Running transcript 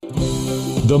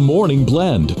The Morning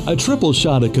Blend, a triple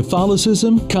shot of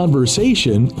Catholicism,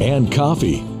 conversation, and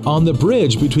coffee. On the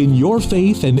bridge between your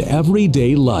faith and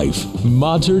everyday life.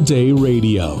 Mater Dei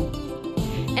Radio.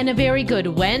 And a very good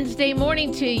Wednesday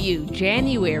morning to you,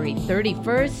 January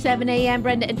 31st, 7 a.m.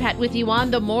 Brenda and Pat with you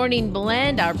on The Morning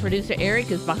Blend. Our producer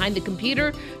Eric is behind the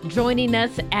computer, joining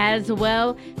us as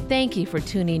well. Thank you for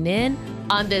tuning in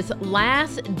on this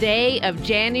last day of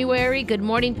January. Good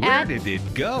morning, Pat. Where did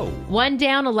it go? 1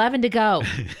 down, 11 to go.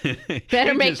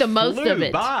 Better make the most of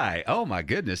it. By. Oh, my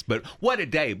goodness. But what a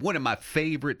day. One of my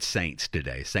favorite saints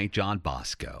today, St. John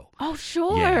Bosco. Oh,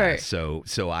 sure. Yeah,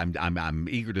 so I'm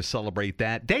eager to celebrate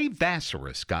that. Dave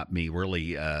Vassaris got me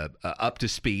really up to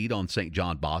speed on St.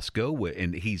 John Bosco,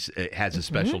 and he's has a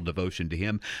special devotion to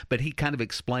him. But he kind of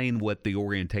explained what the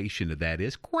orientation of that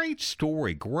is. Great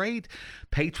story. Great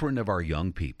patron of our young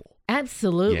people.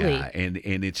 Absolutely. Yeah, and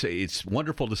it's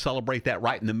wonderful to celebrate that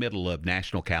right in the middle of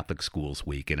National Catholic Schools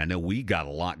Week. And I know we got a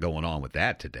lot going on with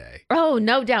that today. Oh,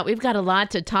 no doubt. We've got a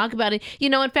lot to talk about. You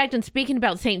know, in fact, in speaking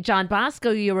about St. John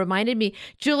Bosco, you reminded me,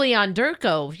 Julianne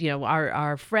Durko, you know,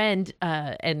 our friend,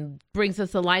 and brings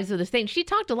us the lives of the saints. She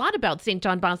talked a lot about St.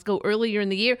 John Bosco earlier in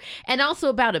the year and also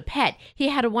about a pet. He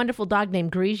had a wonderful dog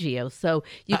named Grigio. So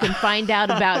you can find out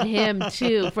about him,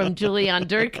 too, from Julianne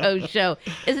Durko's show.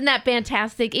 Isn't that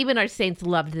fantastic? Even our saints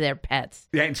loved their pets.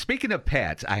 Yeah, and speaking of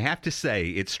pets, I have to say,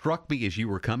 it struck me as you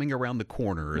were coming around the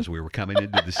corner as we were coming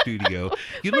into the studio.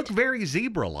 You look very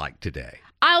zebra-like today.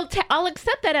 I'll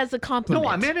accept that as a compliment.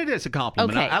 No, I meant it as a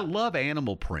compliment. Okay. I love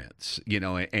animal prints, you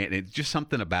know, and it's just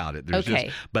something about it. There's okay.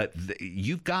 Just, but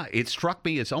you've got, it struck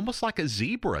me as almost like a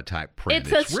zebra type print.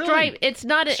 It's a stripe. Really it's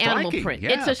not an striking. animal print.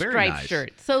 Yeah, it's a striped nice.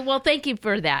 shirt. So, well, thank you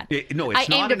for that. No, it's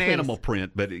not an animal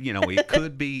print, but, you know, it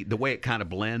could be the way it kind of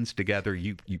blends together.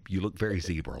 You look very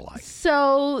zebra-like.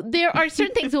 So there are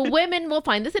certain things that women will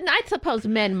find this, and I suppose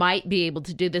men might be able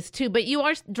to do this too, but you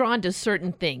are drawn to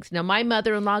certain things. Now, my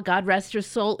mother-in-law, God rest her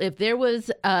soul, if there was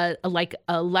like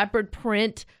a leopard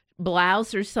print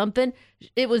blouse or something,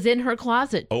 it was in her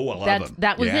closet. Oh, I love them.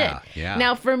 That was it. Yeah.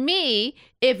 Now, for me,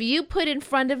 if you put in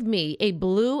front of me a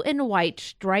blue and white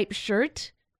striped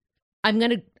shirt, I'm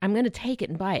gonna take it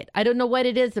and buy it. I don't know what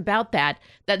it is about that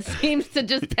seems to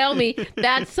just tell me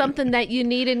that's something that you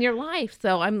need in your life.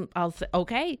 So I'll say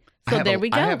okay. So there we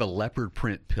go. I have a leopard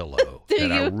print pillow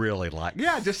that I really like.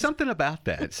 Yeah, just something about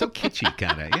that. It's so kitschy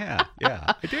kind of. Yeah,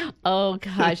 I do. Oh,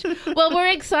 gosh. Well, we're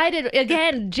excited.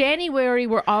 Again, January,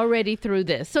 we're already through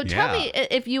this. So tell me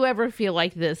if you ever feel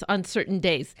like this on certain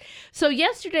days. So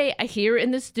yesterday, here in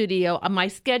the studio, my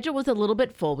schedule was a little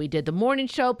bit full. We did the morning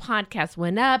show, podcast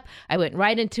went up. I went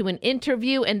right into an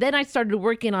interview, and then I started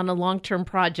working on a long-term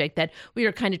project that we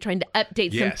are kind of trying to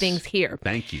update some things here.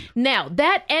 Thank you. Now,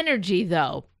 that energy,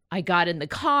 though, I got in the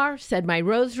car, said my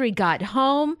rosary, got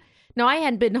home. Now, I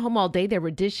hadn't been home all day. There were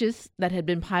dishes that had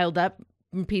been piled up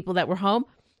from people that were home.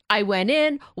 I went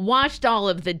in, washed all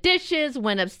of the dishes,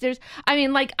 went upstairs. I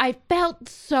mean, like, I felt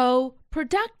so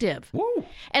productive. Woo.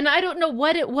 And I don't know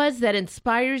what it was that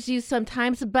inspires you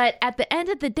sometimes, but at the end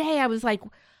of the day, I was like,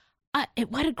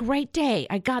 what a great day.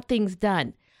 I got things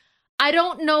done. I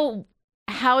don't know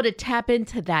how to tap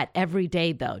into that every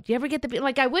day, though. Do you ever get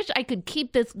like, I wish I could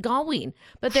keep this going,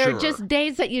 but there are just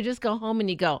days that you just go home and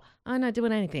you go, I'm not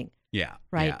doing anything. Yeah.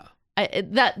 Right.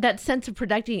 Yeah. That sense of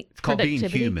productivity. It's called being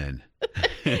human.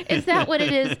 Is that what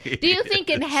it is? Do you think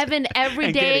in heaven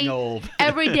every day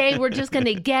we're just going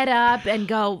to get up and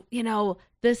go, you know,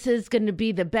 this is going to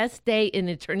be the best day in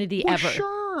eternity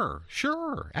ever?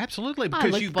 Sure. Absolutely. I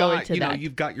Because look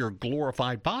you've got your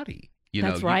glorified body.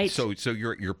 That's right. So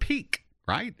you're at your peak.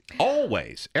 Right?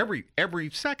 Always. Every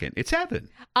second. It's heaven.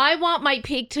 I want my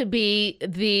peak to be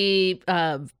the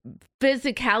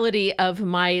physicality of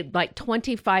my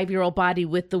 25-year-old body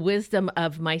with the wisdom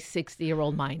of my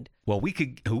 60-year-old mind. Well, we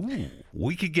could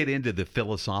get into the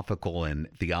philosophical and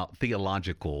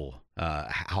theological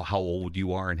how old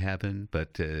you are in heaven,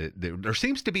 but there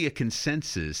seems to be a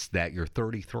consensus that you're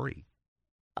 33.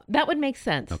 That would make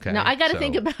sense. Okay, now, I got to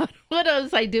think about what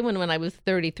was I doing when I was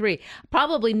 33.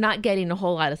 Probably not getting a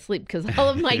whole lot of sleep because all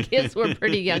of my kids were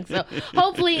pretty young. So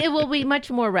hopefully it will be much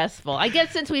more restful. I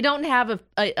guess since we don't have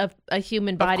a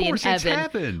human body in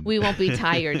heaven, we won't be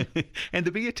tired. And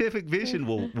the beatific vision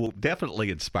will definitely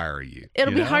inspire you.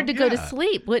 It'll be hard to go to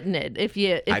sleep, wouldn't it? If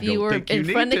you were in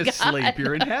front of God. Sleep.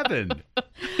 You're in heaven.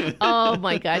 Oh,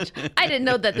 my gosh. I didn't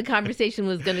know that the conversation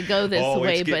was going to go this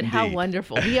way, but how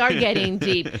wonderful. We are getting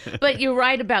deep. But you're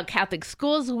right about Catholic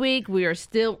Schools Week. We are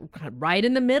still right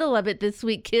in the middle of it this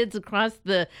week. Kids across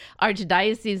the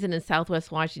Archdiocese and in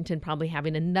Southwest Washington probably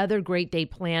having another great day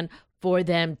planned for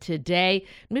them today.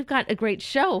 And we've got a great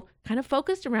show kind of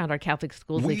focused around our Catholic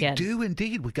schools again. We do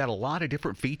indeed. We've got a lot of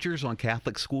different features on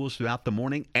Catholic schools throughout the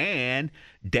morning, and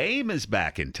Dame is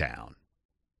back in town.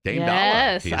 Dame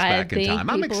Dalla is back in time.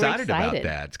 I'm excited about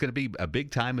that. It's going to be a big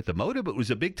time at the Moda, but it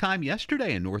was a big time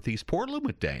yesterday in Northeast Portland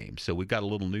with Dame. So we've got a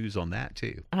little news on that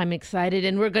too. I'm excited.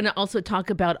 And we're going to also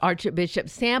talk about Archbishop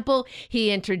Sample.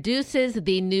 He introduces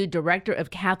the new director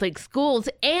of Catholic schools,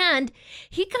 and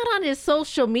he got on his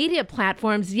social media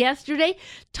platforms yesterday,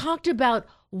 talked about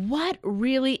what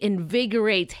really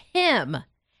invigorates him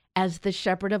as the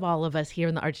shepherd of all of us here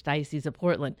in the Archdiocese of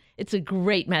Portland. It's a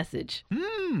great message.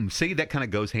 See, that kind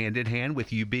of goes hand in hand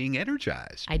with you being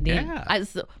energized. I did. Yeah.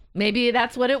 So maybe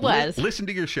that's what it was. Listen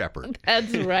to your shepherd.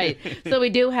 That's right. So we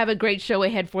do have a great show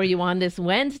ahead for you on this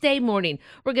Wednesday morning.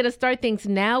 We're going to start things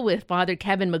now with Father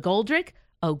Kevin McGoldrick.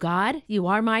 Oh God, you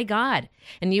are my God.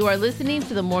 And you are listening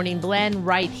to the Morning Blend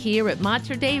right here at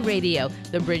Mater Dei Radio,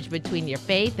 the bridge between your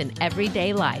faith and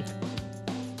everyday life.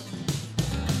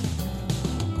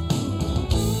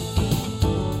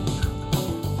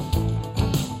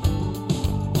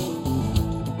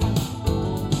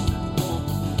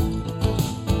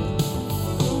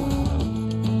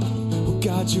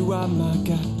 God, you are my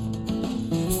God.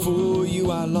 For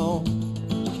you I long.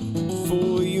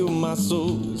 For you my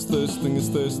soul is thirsting, is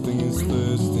thirsting, is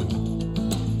thirsting.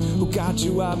 Oh God,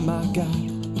 you are my God.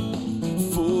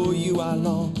 For you I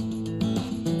long.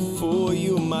 For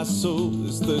you my soul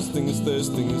is thirsting, is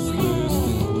thirsting, is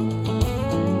thirsting.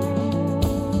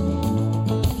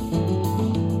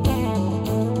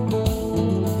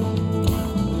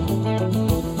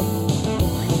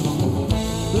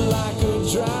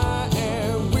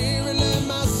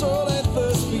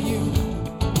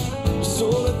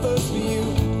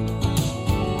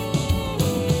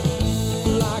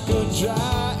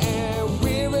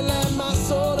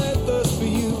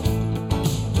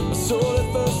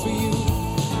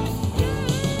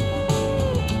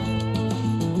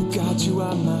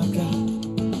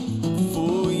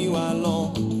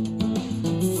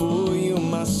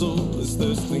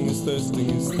 Thirsting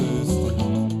is thirsting.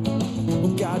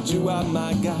 Oh God, you are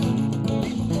my God.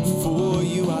 For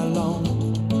you I long.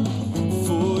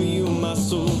 For you my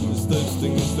soul is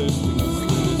thirsting, is thirsting, is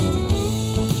thirsting.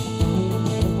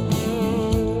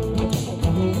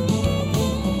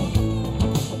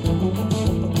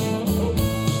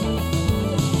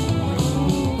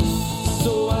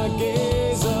 So I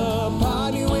gaze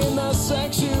upon you in the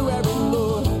sanctuary,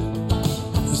 Lord.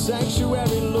 The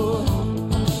sanctuary, Lord.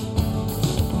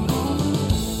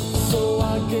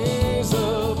 Gaze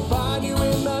upon you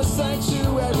in the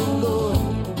sanctuary, Lord.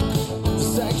 The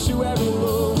sanctuary,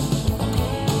 Lord.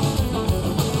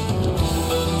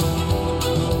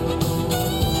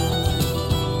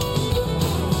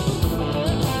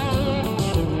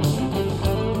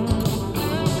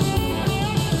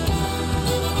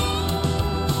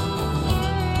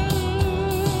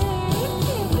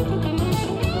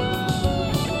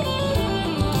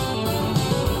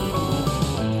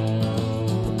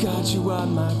 You are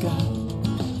my God,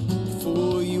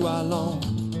 for you I long,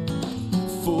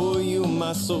 for you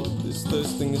my soul is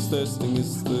thirsting, is thirsting,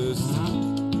 is thirsting.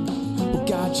 Oh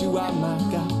God, you are my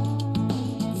God,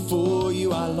 for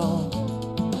you I long,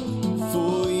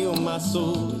 for you my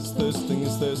soul is thirsting,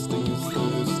 is thirsting, is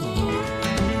thirsting.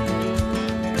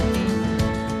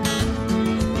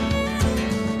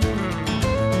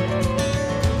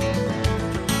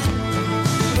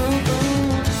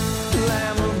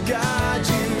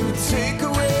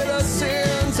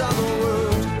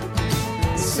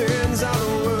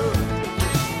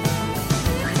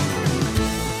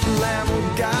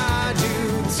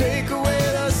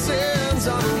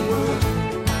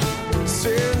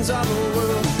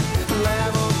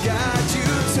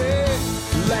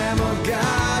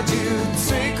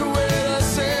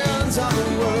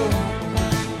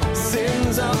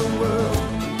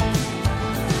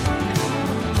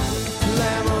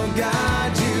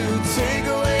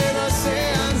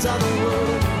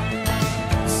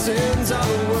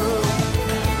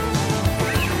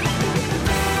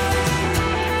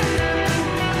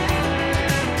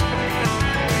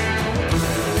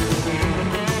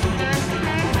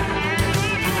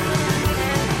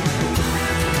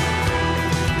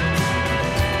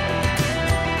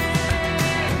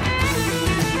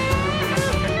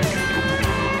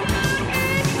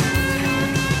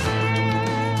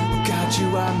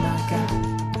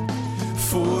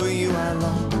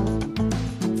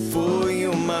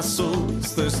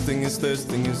 Thirsting is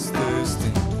thirsting is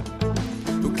thirsting.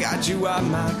 Oh God, you are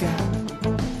my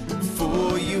God.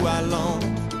 For you I long.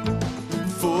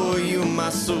 For you my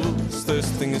soul is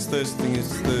thirsting is thirsting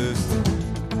is thirsting.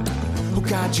 Oh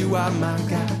God, you are my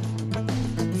God.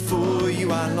 For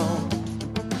you I long.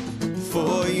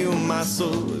 For you my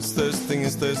soul is thirsting,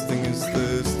 is thirsting, is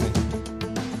thirsting.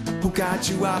 Oh God,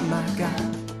 you are my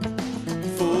God.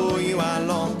 For you I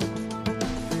long.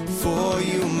 For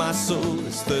you my soul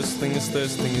is thirsting, is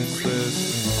thirsting, is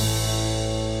thirsting.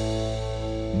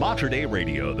 Mater Dei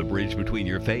Radio, the bridge between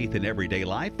your faith and everyday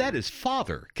life. That is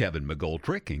Father Kevin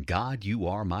McGoldrick, and God, you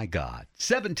are my God.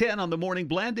 7:10 on the Morning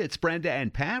Blend. It's Brenda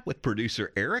and Pat with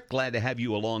producer Eric. Glad to have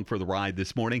you along for the ride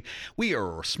this morning. We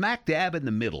are smack dab in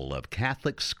the middle of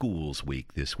Catholic Schools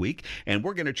Week this week, and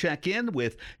we're going to check in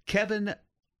with Kevin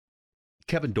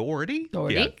Doherty?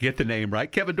 Yeah, get the name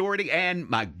right. Kevin Doherty and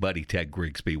my buddy Ted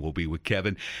Grigsby will be with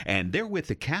Kevin. And they're with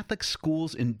the Catholic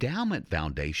Schools Endowment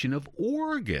Foundation of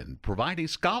Oregon, providing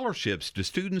scholarships to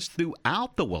students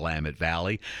throughout the Willamette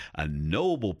Valley. A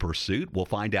noble pursuit. We'll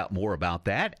find out more about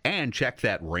that and check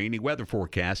that rainy weather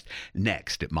forecast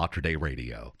next at Mater Dei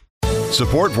Radio.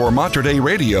 Support for Mater Dei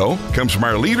Radio comes from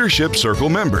our Leadership Circle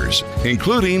members,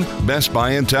 including Best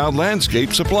Buy in Town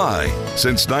Landscape Supply.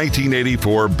 Since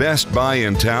 1984, Best Buy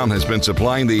in Town has been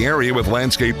supplying the area with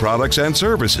landscape products and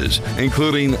services,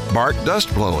 including bark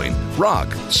dust blowing,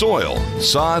 rock, soil,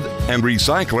 sod, and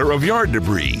recycler of yard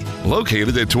debris.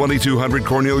 Located at 2200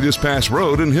 Cornelius Pass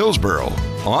Road in Hillsboro.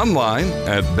 Online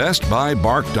at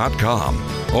bestbuybark.com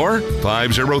or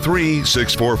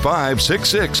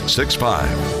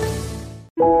 503-645-6665.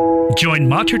 Join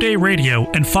Mater Dei Radio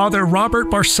and Father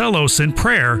Robert Barcelos in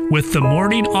prayer with the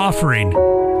Morning Offering.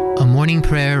 A morning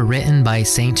prayer written by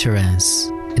Saint Therese.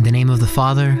 In the name of the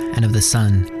Father, and of the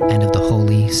Son, and of the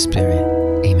Holy Spirit.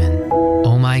 Amen.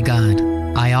 O my God,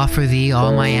 I offer Thee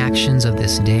all my actions of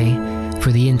this day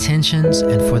for the intentions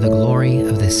and for the glory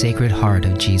of the Sacred Heart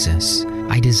of Jesus.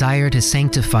 I desire to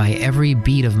sanctify every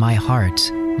beat of my heart,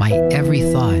 my every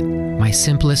thought, my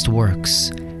simplest works,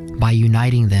 by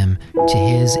uniting them to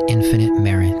His infinite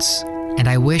merits. And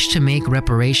I wish to make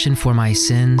reparation for my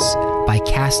sins by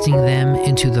casting them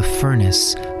into the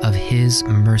furnace of His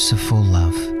merciful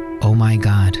love. O my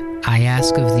God, I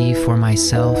ask of Thee for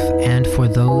myself and for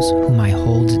those whom I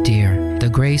hold dear, the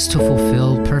grace to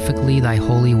fulfill perfectly Thy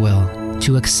holy will,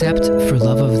 to accept for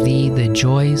love of Thee the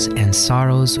joys and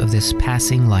sorrows of this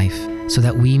passing life, so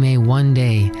that we may one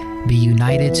day be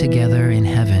united together in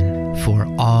heaven for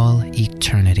all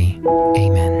eternity.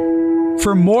 Amen.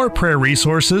 For more prayer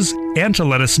resources and to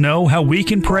let us know how we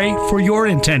can pray for your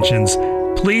intentions,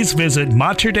 please visit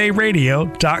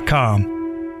materdeiradio.com.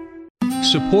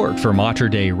 Support for Mater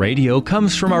Dei Radio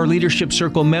comes from our Leadership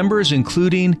Circle members,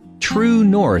 including True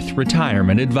North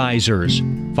Retirement Advisors,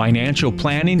 financial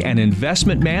planning and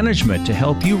investment management to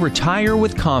help you retire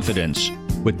with confidence.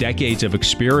 With decades of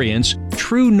experience,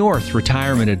 True North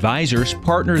Retirement Advisors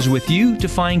partners with you to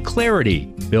find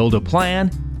clarity, build a plan,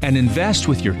 and invest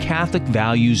with your Catholic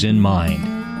values in mind.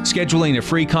 Scheduling a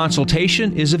free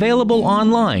consultation is available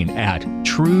online at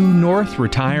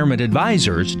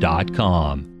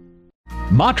truenorthretirementadvisors.com.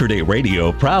 Mater Dei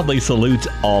Radio proudly salutes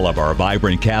all of our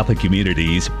vibrant Catholic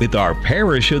communities with our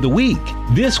Parish of the Week.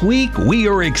 This week, we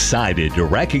are excited to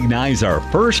recognize our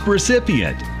first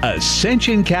recipient,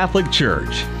 Ascension Catholic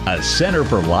Church, a center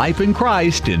for life in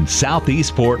Christ in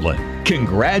Southeast Portland.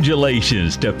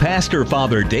 Congratulations to Pastor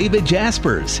Father David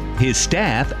Jaspers, his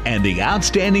staff, and the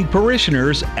outstanding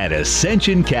parishioners at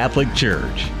Ascension Catholic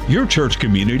Church. Your church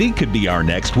community could be our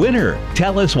next winner.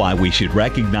 Tell us why we should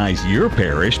recognize your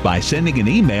parish by sending an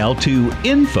email to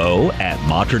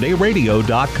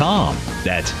info@materdeiradio.com.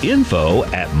 That's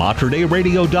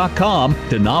info@materdeiradio.com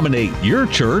to nominate your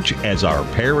church as our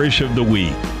Parish of the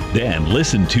Week. Then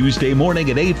listen Tuesday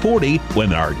morning at 8:40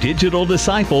 when our digital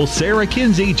disciple Sarah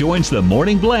Kinsey joins the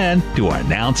Morning Blend to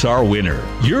announce our winner.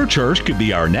 Your church could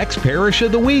be our next Parish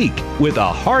of the Week with a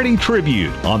hearty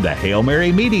tribute on the Hail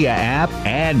Mary Media app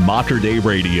and Mater Dei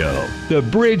Radio, the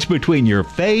bridge between your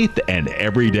faith and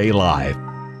everyday life.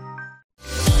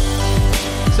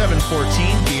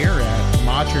 7:14 here at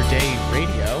Mater Dei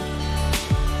Radio.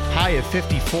 High of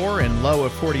 54 and low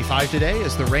of 45 today,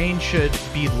 as the rain should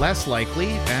be less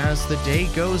likely as the day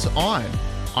goes on.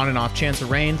 On and off chance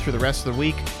of rain through the rest of the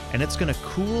week, and it's going to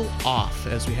cool off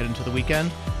as we head into the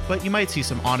weekend, but you might see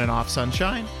some on and off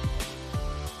sunshine.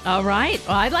 All right.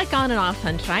 Well, I like on and off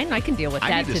sunshine. I can deal with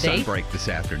that I need today. a sun break this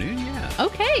afternoon, yeah.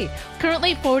 Okay.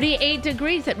 Currently 48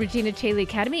 degrees at Regina Chaley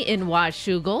Academy in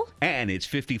Washougal. And it's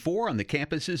 54 on the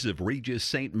campuses of Regis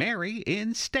St. Mary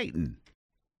in Staten.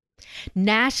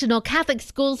 National Catholic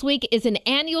Schools Week is an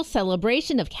annual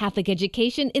celebration of Catholic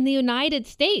education in the United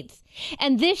States.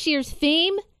 And this year's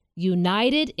theme,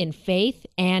 united in faith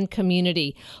and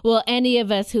community. Well, any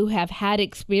of us who have had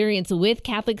experience with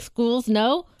Catholic schools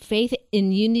know faith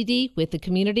and unity with the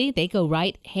community, they go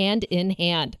right hand in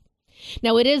hand.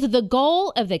 Now, it is the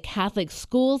goal of the Catholic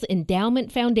Schools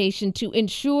Endowment Foundation to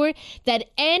ensure that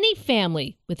any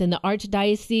family within the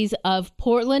Archdiocese of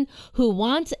Portland who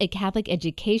wants a Catholic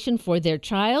education for their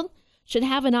child should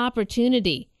have an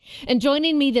opportunity. And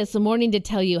joining me this morning to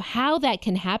tell you how that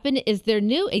can happen is their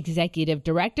new executive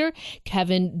director,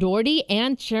 Kevin Doherty,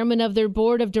 and chairman of their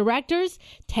board of directors,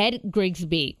 Ted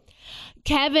Grigsby.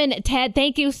 Kevin, Ted,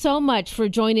 thank you so much for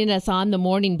joining us on the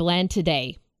Morning Blend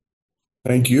today.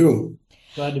 Thank you.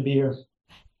 Glad to be here.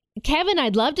 Kevin,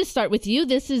 I'd love to start with you.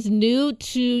 This is new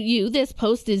to you. This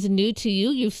post is new to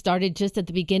you. You started just at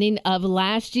the beginning of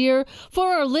last year.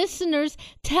 For our listeners,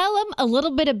 tell them a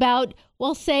little bit about,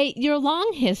 well, say, your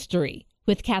long history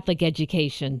with Catholic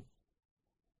education.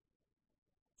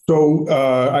 So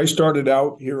I started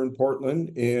out here in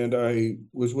Portland, and I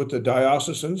was with the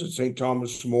Diocesans at St.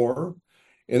 Thomas More.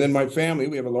 And then my family,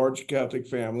 we have a large Catholic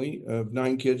family of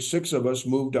 9 kids. 6 of us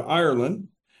moved to Ireland,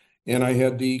 and I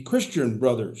had the Christian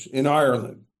brothers in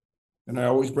Ireland. And I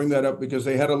always bring that up because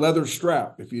they had a leather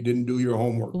strap if you didn't do your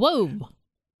homework. Whoa.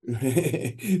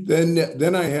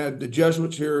 Then I had the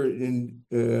Jesuits here in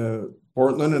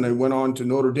Portland, and I went on to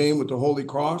Notre Dame with the Holy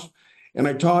Cross, and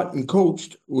I taught and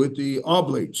coached with the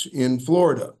Oblates in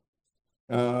Florida.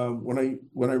 When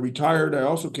I retired, I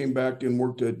also came back and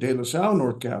worked at De La Salle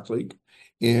North Catholic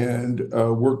and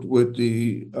worked with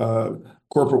the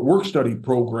corporate work study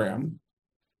program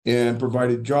and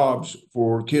provided jobs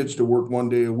for kids to work 1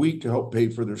 day a week to help pay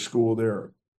for their school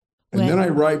there. And then I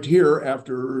arrived here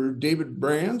after David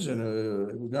Brands and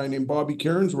a guy named Bobby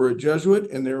Cairns were a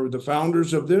Jesuit, and they were the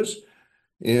founders of this.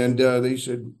 And they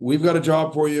said, we've got a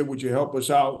job for you. Would you help us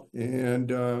out?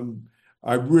 And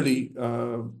I really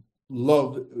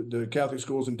love the Catholic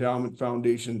Schools Endowment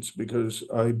Foundations because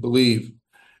I believe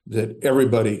that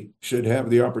everybody should have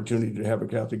the opportunity to have a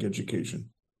Catholic education.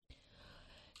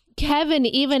 Kevin,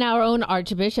 even our own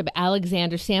Archbishop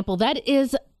Alexander Sample, that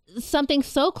is something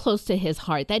so close to his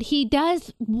heart, that he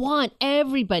does want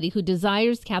everybody who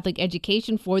desires Catholic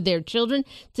education for their children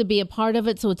to be a part of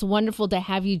it. So it's wonderful to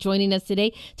have you joining us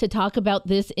today to talk about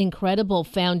this incredible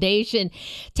foundation.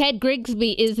 Ted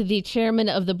Grigsby is the chairman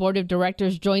of the board of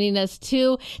directors joining us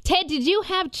too. Ted, did you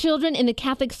have children in the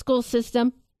Catholic school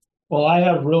system? Well, I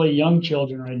have really young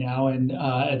children right now, and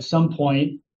at some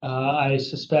point, I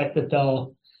suspect that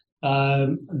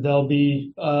they'll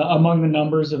be among the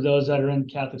numbers of those that are in the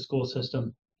Catholic school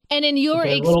system. And in your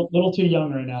a little too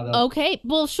young right now, though. Okay,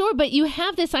 well, sure, but you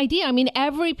have this idea. I mean,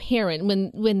 every parent,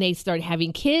 when they start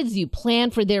having kids, you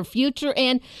plan for their future,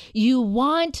 and you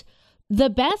want the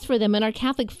best for them. And our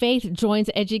Catholic faith joins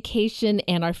education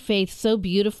and our faith so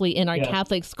beautifully in our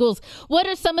Catholic schools. What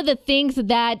are some of the things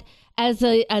that, as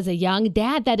a young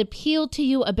dad, that appeal to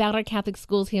you about our Catholic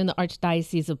schools here in the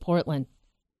Archdiocese of Portland?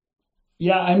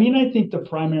 Yeah, I mean, I think the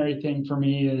primary thing for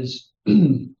me is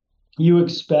you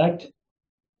expect,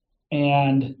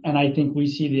 and I think we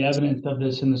see the evidence of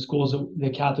this in the schools, the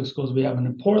Catholic schools we have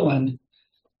in Portland,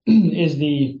 is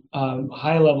the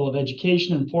high level of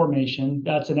education and formation.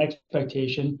 That's an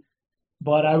expectation.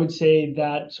 But I would say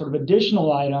that sort of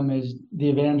additional item is the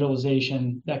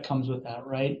evangelization that comes with that,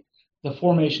 right? The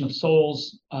formation of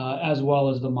souls as well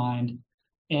as the mind.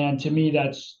 And to me,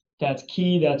 that's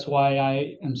key. That's why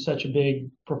I am such a big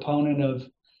proponent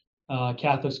of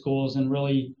Catholic schools and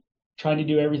really trying to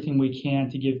do everything we can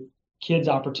to give kids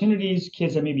opportunities,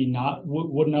 kids that maybe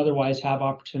wouldn't otherwise have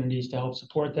opportunities, to help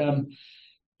support them,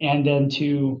 and then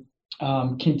to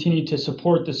continue to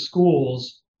support the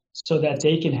schools so that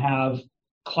they can have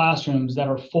classrooms that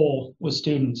are full with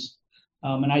students.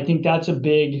 And I think that's a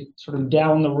big sort of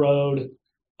down the road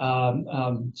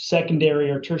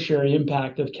secondary or tertiary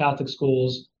impact of Catholic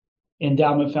schools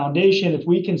endowment foundation. If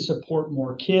we can support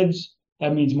more kids,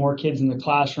 that means more kids in the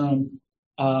classroom.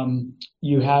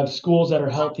 You have schools that are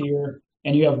healthier,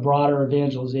 and you have broader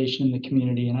evangelization in the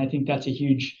community. And I think that's a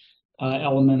huge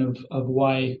element of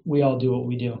why we all do what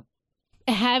we do.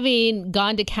 Having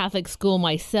gone to Catholic school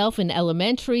myself in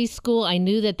elementary school, I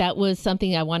knew that was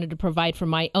something I wanted to provide for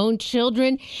my own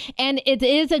children. And it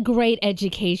is a great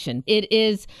education. It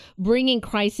is bringing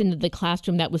Christ into the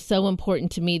classroom. That was so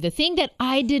important to me. The thing that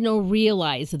I didn't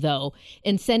realize, though,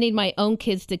 in sending my own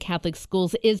kids to Catholic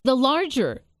schools is the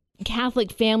larger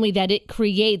Catholic family that it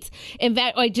creates. In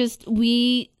fact,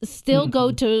 we still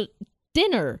go to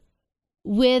dinner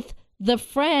with the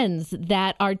friends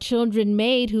that our children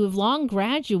made who have long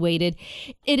graduated.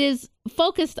 It is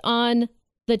focused on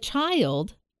the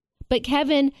child. But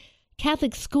Kevin,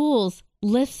 Catholic schools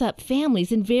lifts up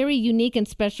families in very unique and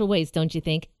special ways, don't you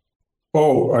think?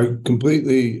 Oh, I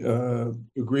completely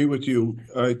agree with you.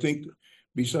 I think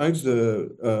besides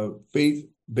the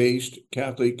faith-based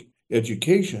Catholic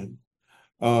education,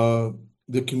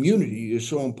 the community is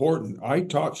so important. I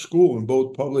taught school in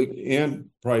both public and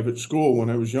private school when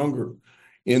I was younger.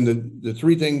 And the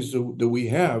three things that we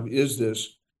have is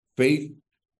this faith,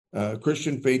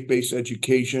 Christian faith-based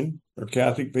education or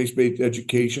Catholic faith-based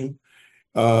education.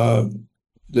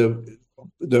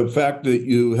 The fact that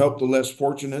you help the less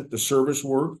fortunate, the service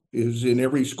work is in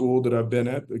every school that I've been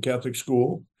at, the Catholic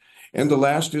school. And the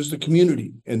last is the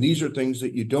community. And these are things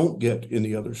that you don't get in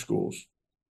the other schools.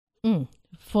 Can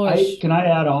I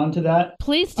add on to that?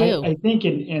 Please do. I think,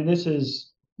 and this is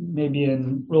maybe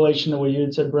in relation to what you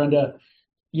had said, Brenda,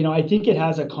 I think it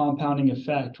has a compounding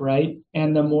effect, right?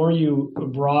 And the more you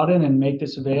broaden and make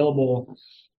this available,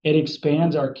 it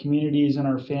expands our communities and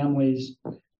our families.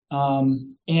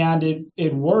 And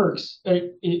it works.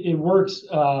 It works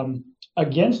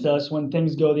against us when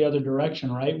things go the other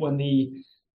direction, right? When the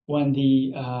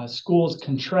schools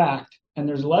contract and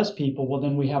there's less people, well,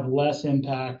 then we have less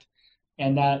impact,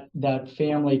 and that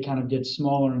family kind of gets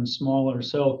smaller and smaller.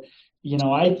 So,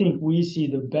 I think we see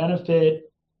the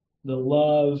benefit, the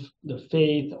love, the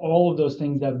faith, all of those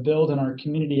things that build in our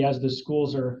community as the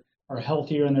schools are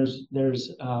healthier, and there's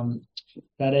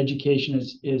that education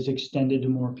is extended to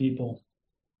more people.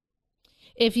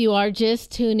 If you are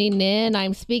just tuning in,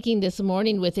 I'm speaking this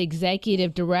morning with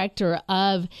Executive Director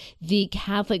of the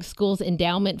Catholic Schools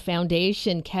Endowment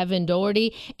Foundation, Kevin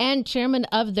Doherty, and Chairman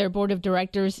of their Board of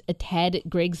Directors, Ted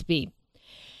Grigsby.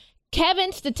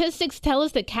 Kevin, statistics tell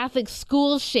us that Catholic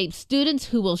schools shape students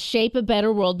who will shape a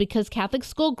better world because Catholic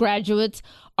school graduates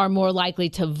are more likely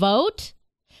to vote,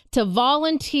 to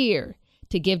volunteer,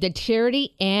 to give to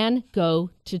charity, and go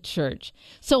to church.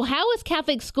 So how is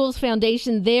Catholic Schools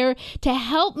Foundation there to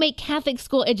help make Catholic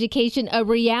school education a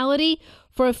reality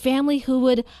for a family who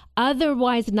would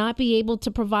otherwise not be able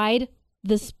to provide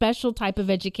the special type of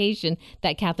education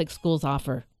that Catholic schools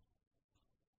offer?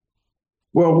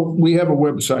 Well, we have a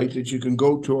website that you can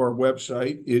go to our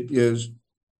website. It is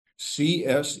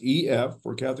CSEF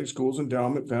for Catholic Schools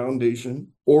Endowment Foundation,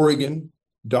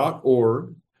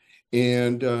 Oregon.org.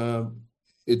 And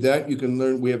that you can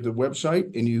learn, we have the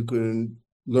website and you can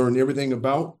learn everything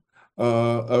about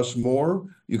us more.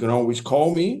 You can always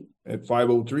call me at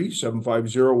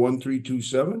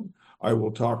 503-750-1327. I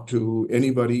will talk to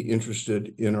anybody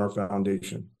interested in our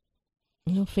foundation.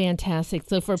 Oh, fantastic.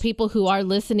 So for people who are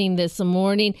listening this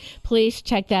morning, please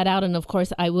check that out. And of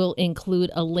course, I will include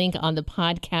a link on the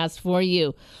podcast for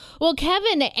you. Well,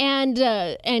 Kevin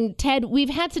and Ted,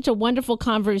 we've had such a wonderful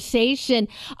conversation.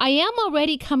 I am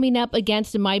already coming up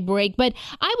against my break, but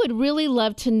I would really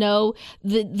love to know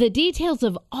the details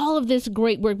of all of this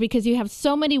great work because you have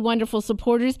so many wonderful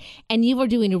supporters and you are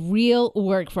doing real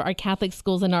work for our Catholic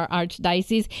schools in our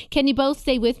archdiocese. Can you both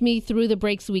stay with me through the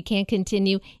break so we can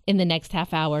continue in the next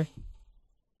half hour?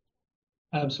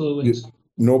 Absolutely. Yes,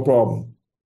 no problem.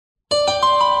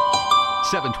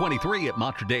 723 at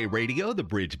Mater Dei Radio, the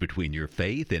bridge between your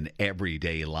faith and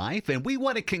everyday life. And we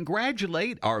want to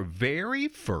congratulate our very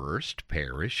first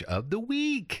parish of the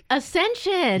week.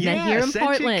 Ascension here in Ascension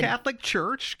Portland. Catholic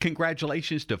Church.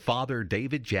 Congratulations to Father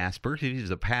David Jasper. He's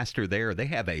the pastor there. They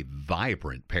have a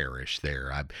vibrant parish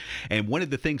there. And one of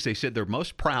the things they said they're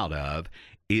most proud of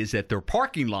is that their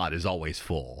parking lot is always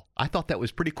full. I thought that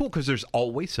was pretty cool because there's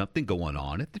always something going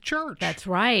on at the church. That's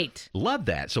right. Love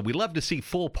that. So we love to see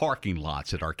full parking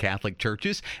lots at our Catholic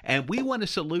churches. And we want to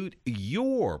salute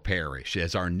your parish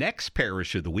as our next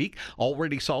parish of the week.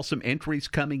 Already saw some entries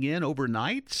coming in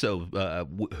overnight. So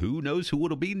who knows who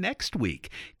it'll be next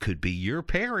week? Could be your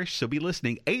parish. So be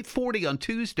listening. 8:40 on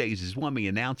Tuesdays is when we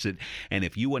announce it. And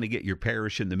if you want to get your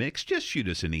parish in the mix, just shoot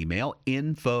us an email,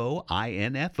 info,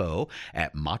 I-N-F-O,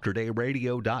 at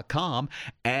materdeiradio.com,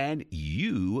 and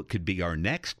you could be our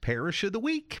next parish of the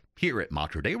week here at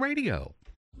Mater Dei Radio.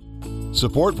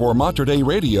 Support for Mater Dei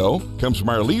Radio comes from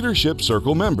our Leadership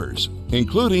Circle members,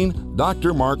 including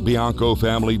Dr. Mark Bianco,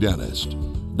 family dentist.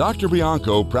 Dr.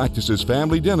 Bianco practices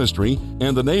family dentistry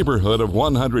in the neighborhood of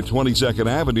 122nd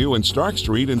Avenue and Stark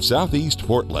Street in Southeast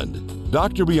Portland.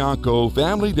 Dr. Bianco,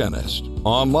 family dentist,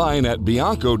 online at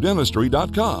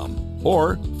biancodentistry.com.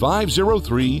 or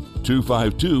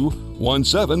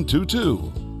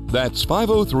 503-252-1722. That's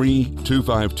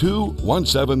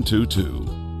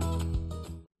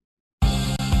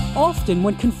 503-252-1722. Often,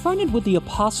 when confronted with the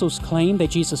apostles' claim that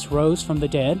Jesus rose from the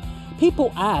dead,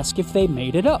 people ask if they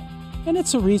made it up. And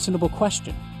it's a reasonable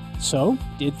question. So,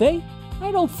 did they?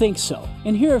 I don't think so.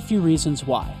 And here are a few reasons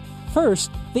why.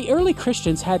 First, the early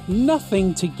Christians had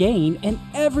nothing to gain and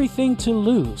everything to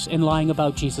lose in lying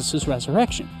about Jesus'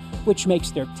 resurrection, which makes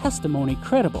their testimony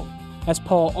credible. As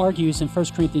Paul argues in 1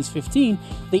 Corinthians 15,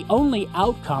 the only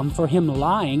outcome for him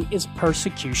lying is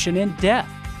persecution and death.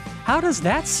 How does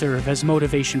that serve as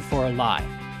motivation for a lie?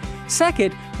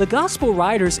 Second, the gospel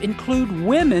writers include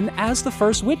women as the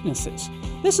first witnesses.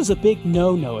 This is a big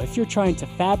no-no if you're trying to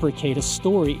fabricate a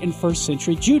story in first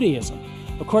century Judaism.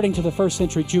 According to the first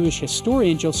century Jewish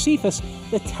historian Josephus,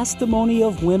 the testimony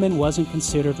of women wasn't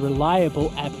considered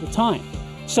reliable at the time.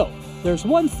 So, there's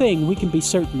one thing we can be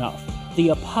certain of. The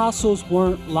apostles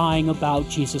weren't lying about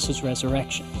Jesus'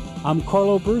 resurrection. I'm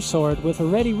Carlo Broussard with a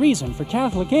ready reason for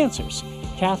Catholic Answers,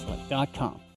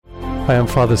 Catholic.com. Hi, I'm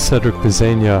Father Cedric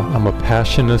Bezania. I'm a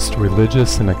Passionist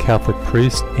religious and a Catholic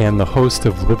priest and the host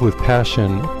of Live with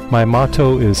Passion. My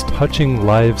motto is touching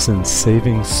lives and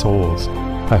saving souls.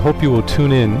 I hope you will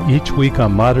tune in each week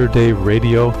on Mater Dei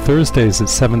Radio, Thursdays at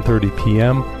 7:30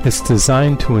 p.m. It's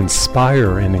designed to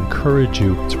inspire and encourage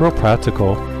you. It's real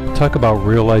practical. Talk about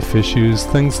real-life issues,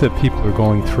 things that people are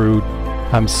going through.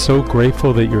 I'm so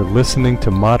grateful that you're listening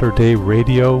to Mater Dei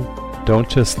Radio. Don't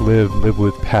just live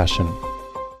with passion.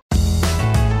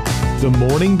 The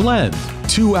Morning Blend.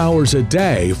 2 hours a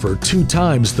day for 2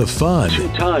 times the fun. 2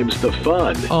 times the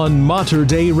fun. On Mater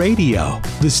Dei Radio,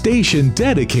 the station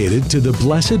dedicated to the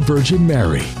Blessed Virgin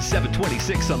Mary.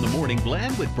 7:26 on the Morning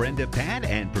Blend with Brenda, Pat,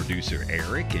 and producer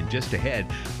Eric. And just ahead,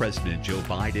 President Joe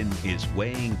Biden is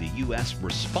weighing the U.S.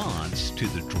 response to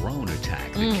the drone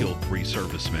attack that killed 3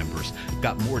 service members.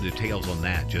 Got more details on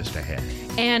that just ahead.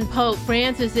 And Pope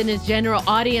Francis in his general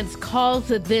audience calls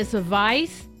this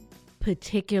vice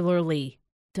particularly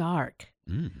dark.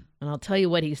 And I'll tell you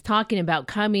what he's talking about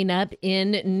coming up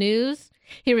in news.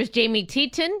 Here is Jamie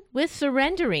Teton with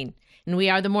Surrendering. And we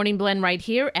are the Morning Blend right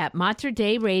here at Mater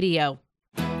Dei Radio.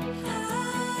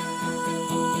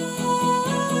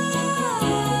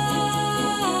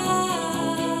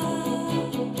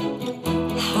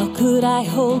 How could I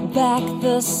hold back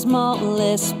the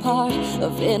smallest part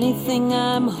of anything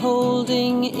I'm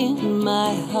holding in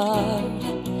my heart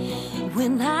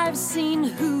when I've seen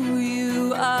who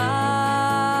you are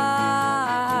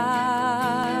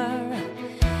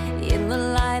in the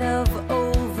light of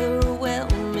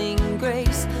overwhelming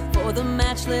grace for the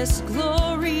matchless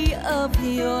glory of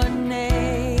your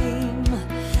name?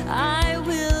 I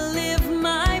will live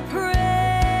my praise,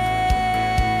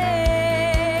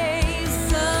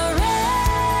 surrendering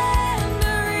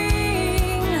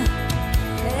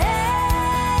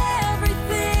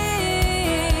everything,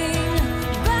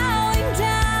 bowing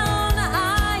down.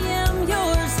 I am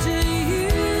yours to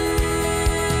use,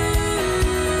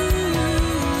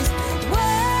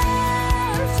 worshiping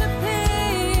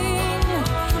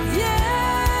you,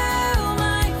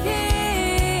 my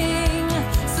King.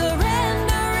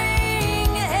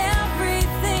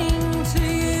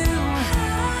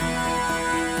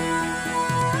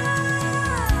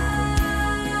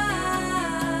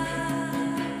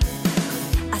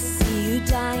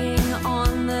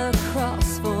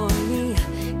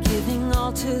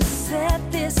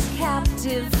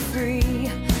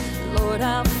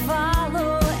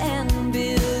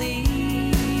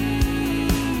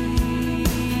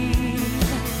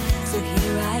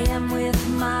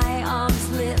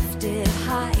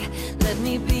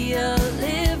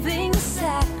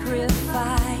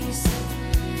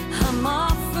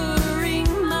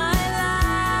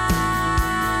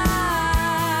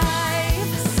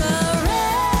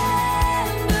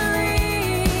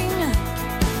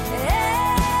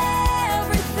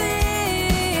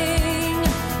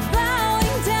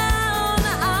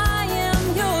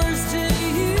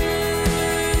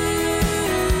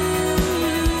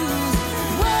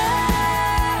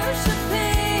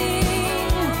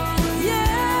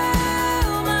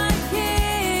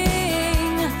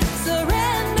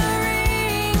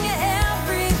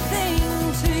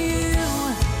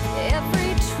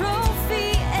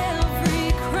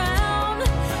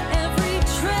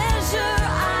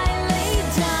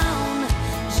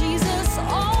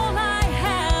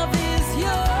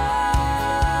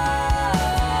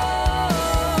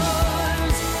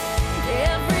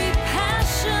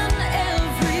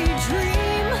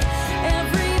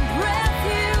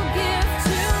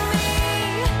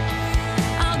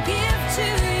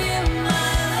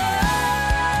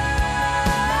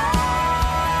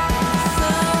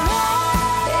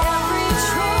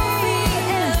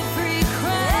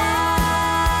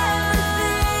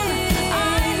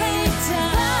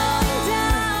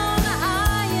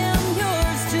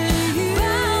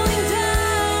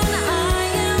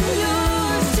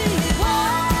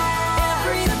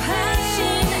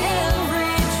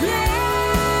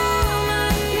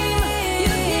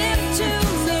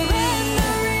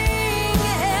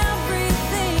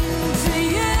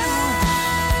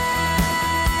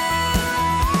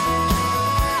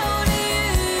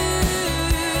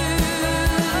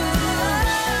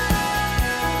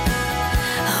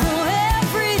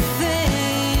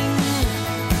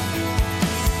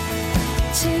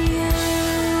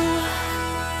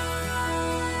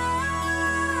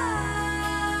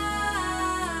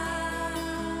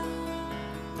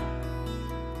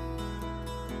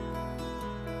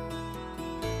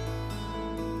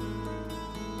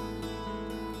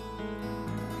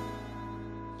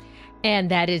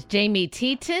 And that is Jamie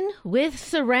Teton with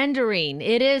Surrendering.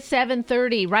 It is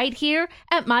 7:30 right here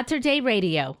at Mater Dei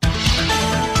Radio.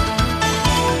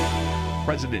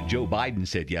 President Joe Biden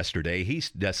said yesterday he's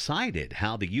decided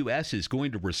how the U.S. is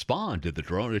going to respond to the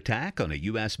drone attack on a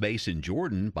U.S. base in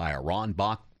Jordan by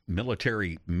Iran-backed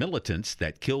military militants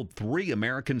that killed 3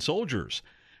 American soldiers.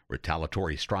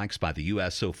 Retaliatory strikes by the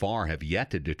U.S. so far have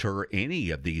yet to deter any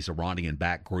of these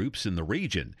Iranian-backed groups in the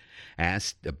region.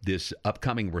 Asked if this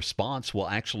upcoming response will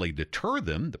actually deter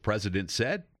them, the president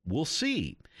said, "We'll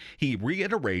see." He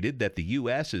reiterated that the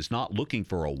U.S. is not looking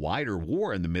for a wider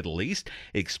war in the Middle East,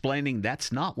 explaining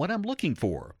that's not what I'm looking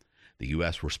for. The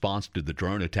U.S. response to the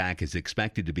drone attack is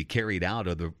expected to be carried out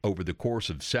over the course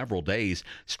of several days,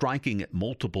 striking at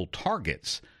multiple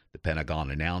targets. The Pentagon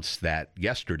announced that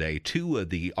yesterday 2 of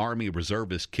the Army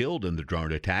reservists killed in the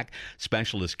drone attack,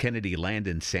 Specialist Kennedy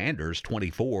Landon Sanders,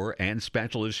 24, and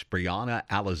Specialist Brianna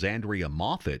Alexandria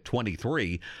Moffett,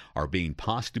 23, are being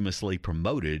posthumously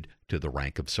promoted to the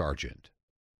rank of sergeant.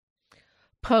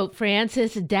 Pope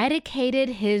Francis dedicated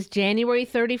his January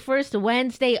 31st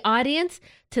Wednesday audience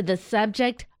to the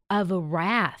subject of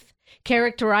wrath,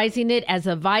 characterizing it as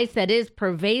a vice that is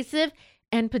pervasive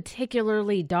and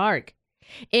particularly dark.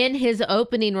 In his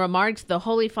opening remarks, the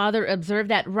Holy Father observed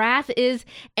that wrath is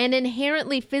an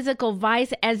inherently physical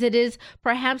vice, as it is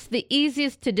perhaps the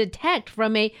easiest to detect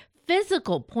from a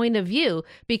physical point of view,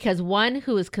 because one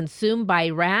who is consumed by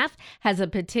wrath has a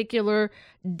particular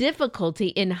difficulty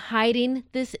in hiding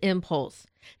this impulse.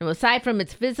 Now, aside from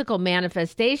its physical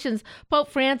manifestations, Pope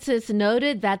Francis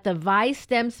noted that the vice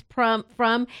stems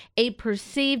from a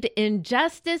perceived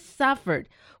injustice suffered,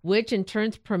 which in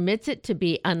turn permits it to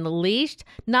be unleashed,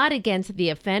 not against the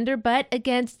offender, but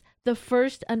against the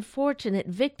first unfortunate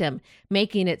victim,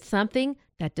 making it something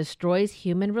that destroys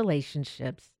human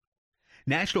relationships.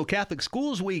 National Catholic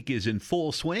Schools Week is in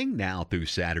full swing now through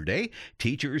Saturday.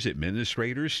 Teachers,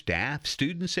 administrators, staff,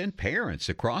 students, and parents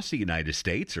across the United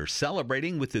States are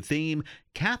celebrating with the theme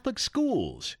Catholic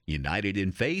Schools, United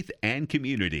in Faith and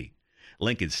Community.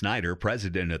 Lincoln Snyder,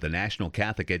 president of the National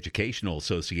Catholic Educational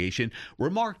Association,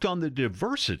 remarked on the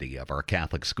diversity of our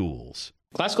Catholic schools.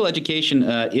 Classical education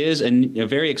is a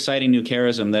very exciting new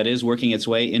charism that is working its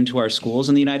way into our schools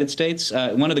in the United States.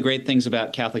 One of the great things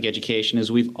about Catholic education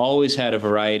is we've always had a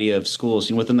variety of schools.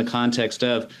 And within the context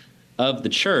of the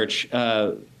church,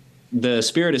 the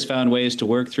Spirit has found ways to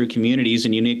work through communities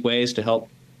in unique ways to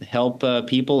help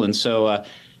people. And so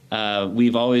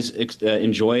we've always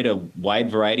enjoyed a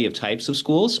wide variety of types of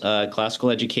schools. Classical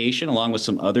education, along with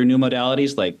some other new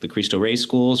modalities like the Cristo Rey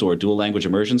schools or dual language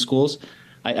immersion schools,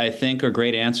 I think are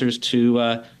great answers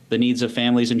to the needs of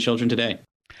families and children today.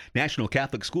 National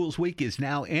Catholic Schools Week is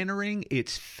now entering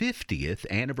its 50th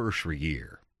anniversary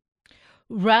year.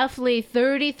 Roughly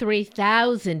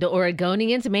 33,000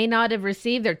 Oregonians may not have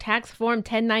received their tax form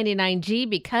 1099-G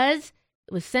because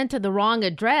it was sent to the wrong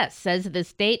address, says the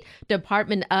State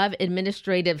Department of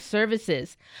Administrative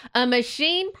Services. A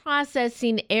machine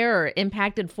processing error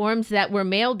impacted forms that were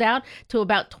mailed out to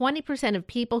about 20% of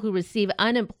people who receive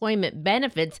unemployment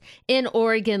benefits in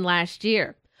Oregon last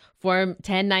year. Form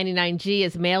 1099-G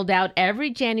is mailed out every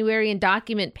January and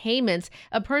document payments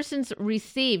a person's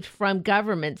received from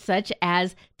government, such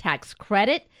as tax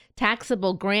credit,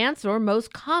 taxable grants, or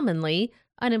most commonly,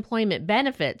 unemployment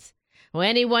benefits. Well,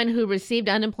 anyone who received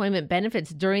unemployment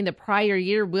benefits during the prior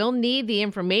year will need the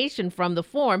information from the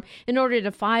form in order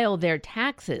to file their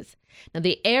taxes. Now,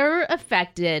 the error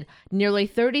affected nearly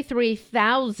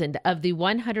 33,000 of the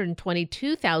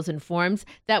 122,000 forms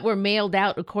that were mailed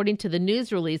out, according to the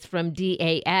news release from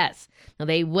DAS. Now,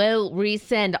 they will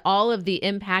resend all of the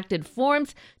impacted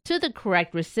forms to the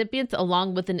correct recipients,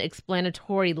 along with an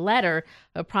explanatory letter,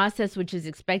 a process which is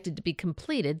expected to be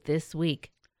completed this week.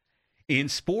 In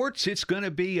sports, it's going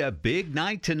to be a big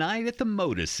night tonight at the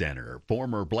Moda Center.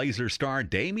 Former Blazer star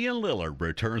Damian Lillard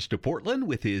returns to Portland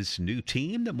with his new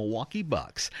team, the Milwaukee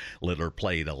Bucks. Lillard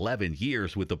played 11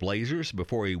 years with the Blazers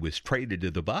before he was traded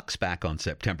to the Bucks back on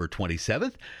September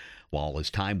 27th. While his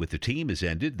time with the team has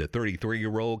ended, the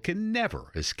 33-year-old can never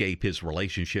escape his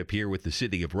relationship here with the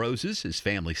City of Roses. His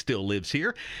family still lives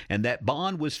here, and that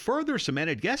bond was further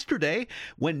cemented yesterday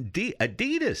when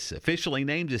Adidas officially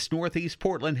named its Northeast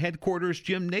Portland headquarters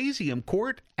gymnasium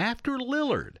court after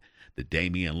Lillard. The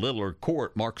Damian Lillard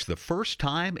Court marks the first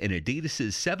time in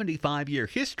Adidas' 75-year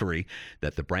history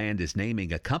that the brand is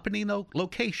naming a company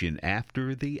location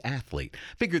after the athlete.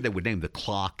 Figured they would name the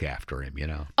clock after him, you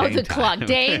know. Oh, the clock,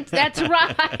 Dame. That's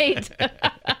right.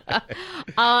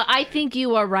 I think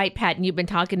you are right, Pat, and you've been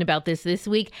talking about this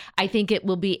week. I think it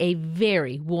will be a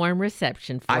very warm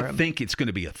reception for him. I think it's going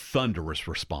to be a thunderous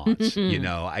response. You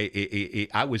know,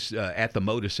 I was at the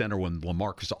Moda Center when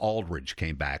LaMarcus Aldridge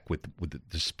came back with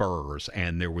the Spurs,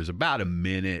 and there was about a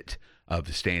minute of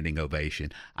the standing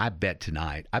ovation. I bet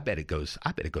it goes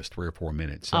 3 or 4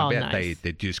 minutes. I bet nice.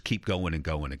 they just keep going and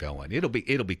going and going. It'll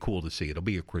be cool to see. It'll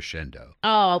be a crescendo.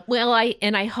 Oh, well,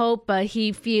 I hope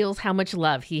he feels how much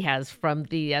love he has from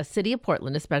the city of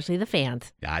Portland, especially the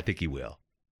fans. Yeah, I think he will.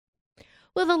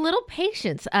 Well, the Little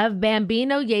Patients of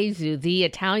Bambino Gesù, the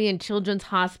Italian children's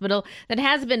hospital that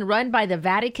has been run by the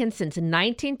Vatican since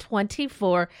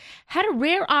 1924, had a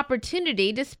rare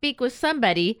opportunity to speak with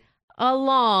somebody a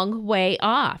long way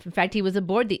off. In fact, he was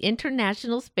aboard the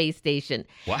International Space Station.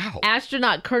 Wow.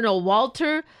 Astronaut Colonel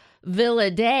Walter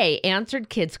Villaday answered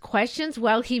kids' questions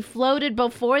while he floated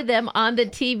before them on the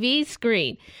TV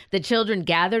screen. The children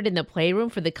gathered in the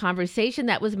playroom for the conversation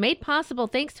that was made possible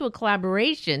thanks to a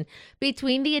collaboration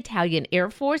between the Italian Air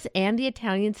Force and the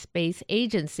Italian Space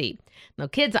Agency. Now,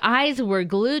 kids' eyes were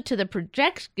glued to the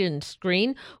projection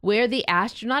screen where the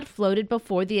astronaut floated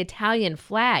before the Italian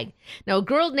flag. Now, a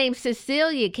girl named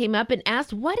Cecilia came up and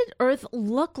asked, what did Earth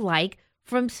look like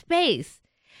from space?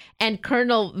 And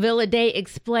Colonel Villaday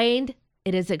explained,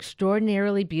 it is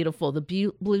extraordinarily beautiful.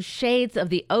 The blue shades of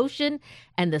the ocean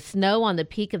and the snow on the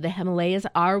peak of the Himalayas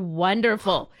are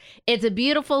wonderful. It's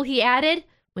beautiful, he added,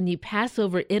 when you pass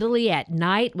over Italy at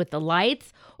night with the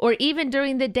lights, or even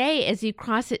during the day as you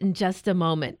cross it in just a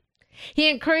moment. He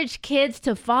encouraged kids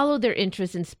to follow their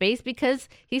interest in space because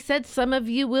he said some of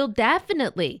you will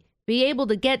definitely be able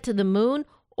to get to the moon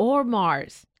or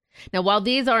Mars. Now, while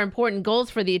these are important goals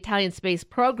for the Italian space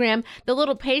program, the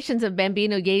Little Patients of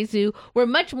Bambino Gesù were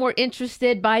much more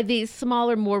interested by the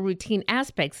smaller, more routine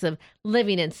aspects of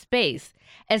living in space.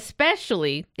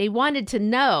 Especially, they wanted to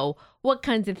know what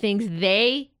kinds of things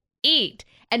they eat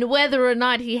and whether or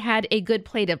not he had a good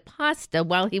plate of pasta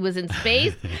while he was in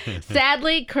space.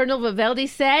 Sadly, Colonel Vivaldi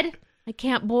said, I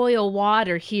can't boil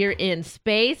water here in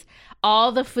space.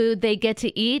 All the food they get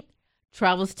to eat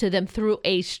travels to them through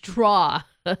a straw.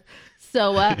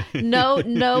 So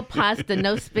no pasta,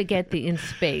 no spaghetti in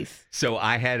space. So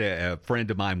I had a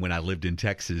friend of mine when I lived in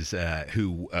Texas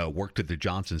who worked at the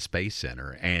Johnson Space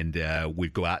Center, and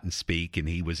we'd go out and speak, and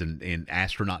he was an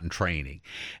astronaut in training.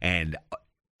 And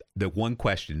the one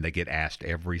question they get asked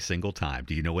every single time,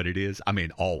 do you know what it is? I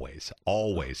mean, always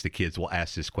the kids will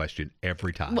ask this question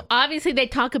every time. Well, obviously, they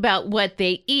talk about what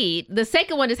they eat. The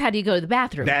second one is, how do you go to the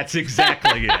bathroom? That's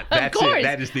exactly it. That's of course. it.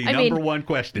 That is the number one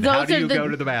question. How do you go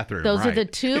to the bathroom? Those are the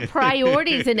two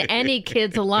priorities in any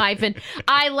kid's life. And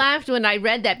I laughed when I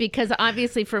read that because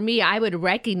obviously for me, I would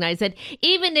recognize that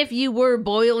even if you were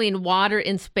boiling water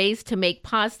in space to make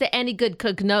pasta, any good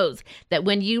cook knows that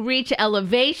when you reach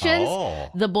elevations,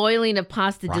 the boiling of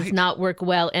pasta does not work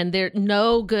well, and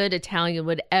no good Italian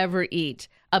would ever eat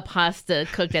a pasta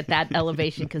cooked at that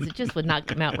elevation because it just would not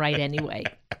come out right anyway.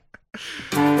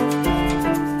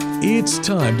 It's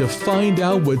time to find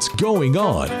out what's going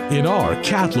on in our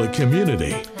Catholic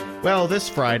community. Well, this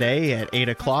Friday at 8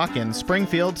 o'clock in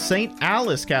Springfield, St.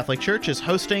 Alice Catholic Church is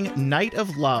hosting Night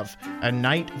of Love, a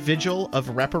night vigil of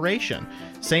reparation.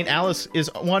 St. Alice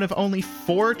is one of only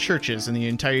 4 churches in the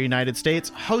entire United States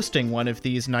hosting one of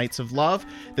these nights of love.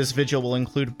 This vigil will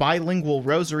include bilingual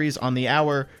rosaries on the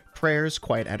hour, prayers,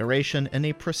 quiet adoration, and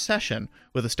a procession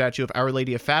with a statue of Our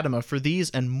Lady of Fatima. For these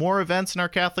and more events in our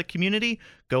Catholic community,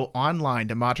 go online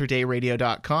to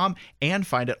materdeiradio.com and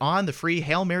find it on the free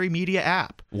Hail Mary Media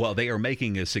app. Well, they are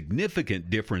making a significant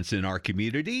difference in our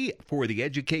community for the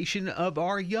education of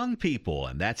our young people,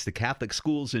 and that's the Catholic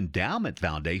Schools Endowment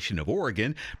Foundation of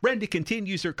Oregon. Brenda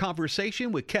continues her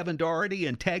conversation with Kevin Doherty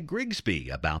and Ted Grigsby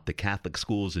about the Catholic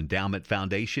Schools Endowment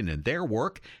Foundation and their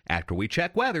work after we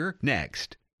check weather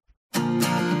next.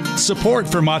 Support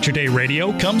for Mater Dei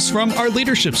Radio comes from our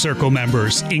Leadership Circle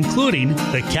members, including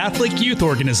the Catholic Youth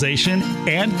Organization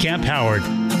and Camp Howard.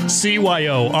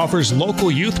 CYO offers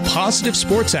local youth positive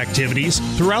sports activities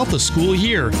throughout the school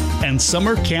year and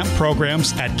summer camp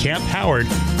programs at Camp Howard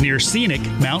near scenic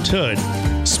Mount Hood.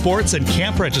 Sports and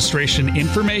camp registration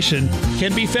information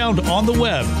can be found on the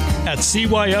web at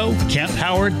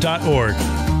cyoCampHoward.org.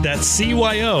 That's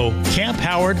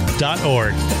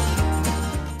cyoCampHoward.org.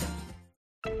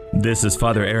 This is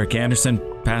Father Eric Anderson,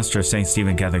 pastor of St.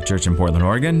 Stephen Catholic Church in Portland,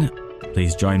 Oregon.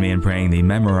 Please join me in praying the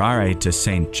Memorare to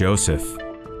St. Joseph.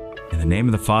 In the name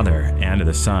of the Father, and of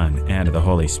the Son, and of the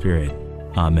Holy Spirit.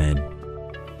 Amen.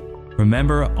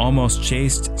 Remember, almost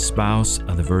chaste spouse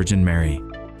of the Virgin Mary,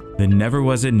 that never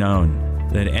was it known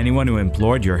that anyone who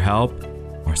implored your help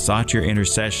or sought your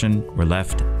intercession were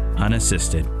left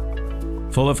unassisted.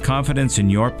 Full of confidence in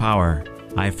your power,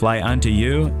 I fly unto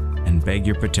you and beg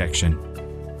your protection.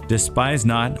 Despise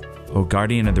not, O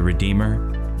guardian of the Redeemer,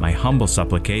 my humble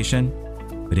supplication,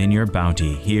 but in your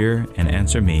bounty hear and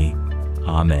answer me.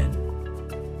 Amen.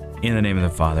 In the name of the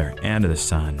Father, and of the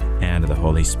Son, and of the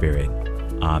Holy Spirit.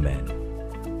 Amen.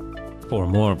 For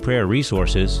more prayer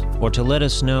resources, or to let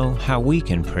us know how we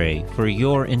can pray for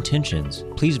your intentions,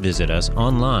 please visit us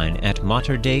online at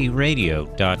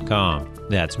materdeiradio.com.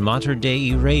 That's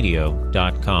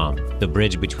materdeiradio.com, the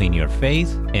bridge between your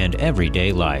faith and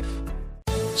everyday life.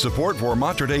 Support for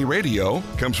Mater Dei Radio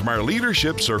comes from our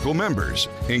Leadership Circle members,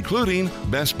 including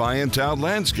Best Buy in Town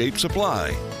Landscape Supply.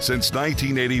 Since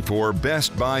 1984,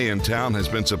 Best Buy in Town has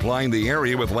been supplying the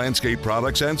area with landscape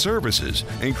products and services,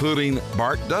 including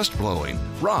bark dust blowing,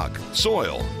 rock,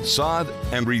 soil, sod,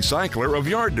 and recycler of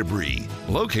yard debris.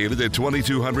 Located at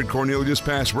 2200 Cornelius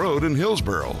Pass Road in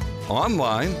Hillsboro.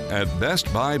 Online at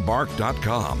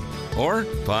bestbuybark.com or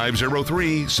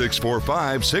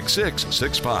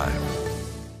 503-645-6665.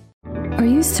 Are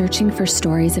you searching for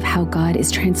stories of how God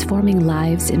is transforming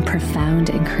lives in profound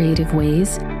and creative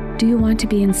ways? Do you want to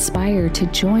be inspired to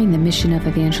join the mission of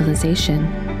evangelization?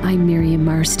 I'm Miriam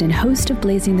Marston, host of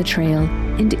Blazing the Trail,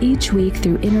 and each week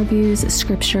through interviews,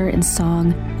 scripture, and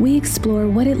song, we explore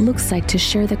what it looks like to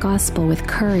share the gospel with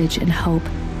courage and hope.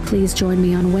 Please join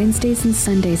me on Wednesdays and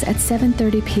Sundays at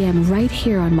 7:30 p.m. right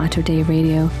here on Mater Dei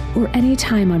Radio, or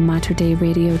anytime on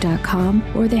materdeiradio.com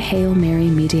or the Hail Mary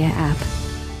Media app.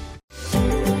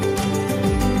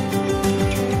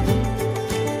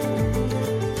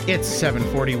 It's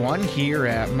 7:41 here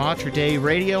at Mater Dei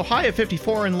Radio. High of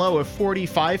 54 and low of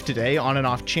 45 today. On and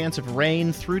off chance of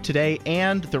rain through today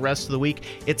and the rest of the week.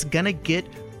 It's going to get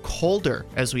colder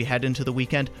as we head into the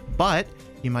weekend, but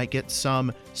you might get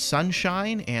some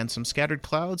sunshine and some scattered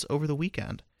clouds over the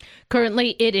weekend.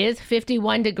 Currently, it is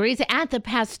 51 degrees at the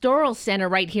Pastoral Center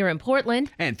right here in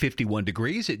Portland. And 51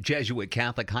 degrees at Jesuit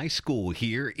Catholic High School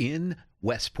here in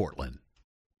West Portland.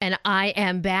 And I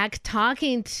am back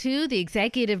talking to the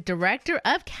Executive Director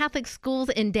of Catholic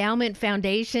Schools Endowment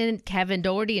Foundation, Kevin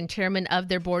Doherty, and Chairman of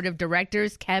their Board of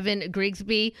Directors, Kevin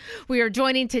Grigsby. We are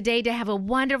joining today to have a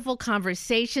wonderful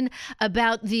conversation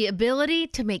about the ability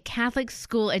to make Catholic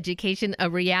school education a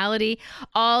reality.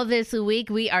 All this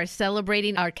week, we are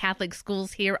celebrating our Catholic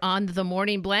schools here on The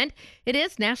Morning Blend. It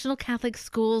is National Catholic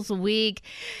Schools Week.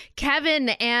 Kevin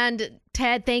and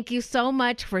Ted, thank you so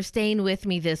much for staying with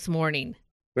me this morning.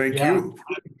 Thank you.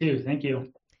 Thank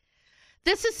you.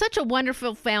 This is such a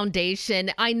wonderful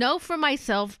foundation. I know for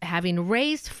myself, having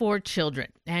raised 4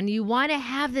 children, and you want to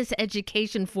have this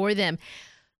education for them.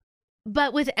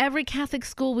 But with every Catholic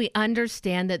school, we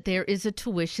understand that there is a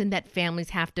tuition that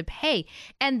families have to pay.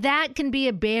 And that can be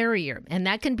a barrier. And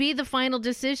that can be the final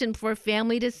decision for a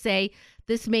family to say,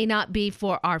 this may not be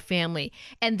for our family.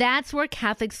 And that's where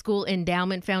Catholic School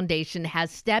Endowment Foundation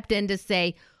has stepped in to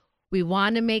say, we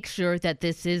want to make sure that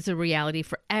this is a reality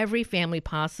for every family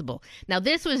possible. Now,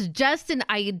 this was just an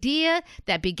idea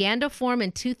that began to form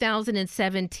in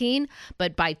 2017,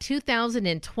 but by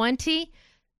 2020,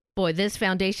 boy, this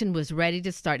foundation was ready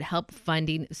to start help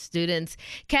funding students.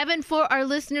 Kevin, for our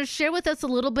listeners, share with us a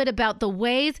little bit about the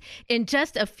ways in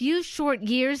just a few short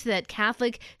years that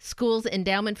Catholic Schools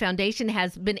Endowment Foundation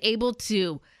has been able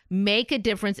to make a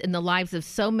difference in the lives of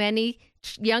so many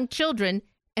young children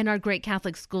in our great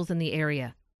Catholic schools in the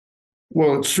area.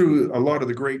 Well, it's true. A lot of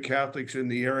the great Catholics in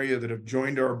the area that have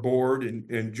joined our board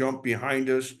and jumped behind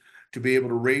us to be able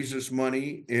to raise this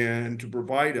money and to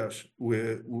provide us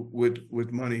with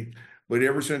money. But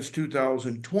ever since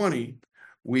 2020,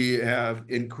 we have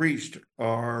increased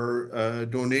our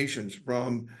donations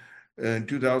from in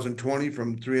 2020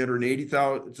 from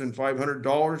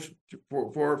 $380,500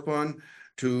 for our fund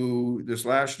to this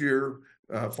last year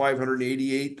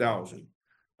 $588,000.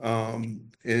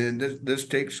 And this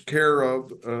takes care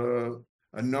of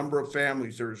a number of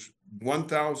families. There's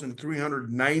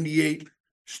 1,398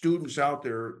 students out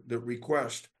there that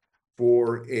request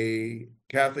for a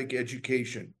Catholic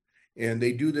education. And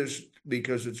they do this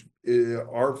because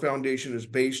our foundation is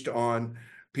based on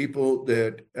people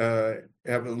that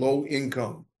have a low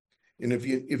income. And if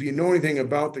you know anything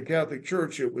about the Catholic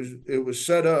Church, it was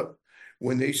set up,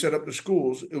 when they set up the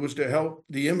schools, it was to help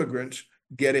the immigrants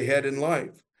get ahead in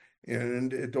life.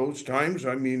 And at those times,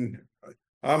 I mean,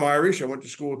 I'm Irish. I went to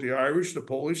school with the Irish, the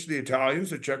Polish, the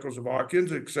Italians, the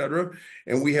Czechoslovakians, etc.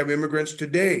 And we have immigrants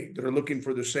today that are looking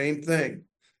for the same thing.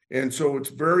 And so it's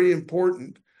very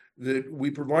important that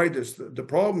we provide this. The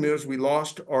problem is we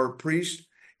lost our priest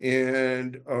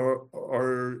and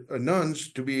our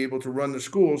nuns to be able to run the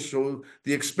schools. So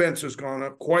the expense has gone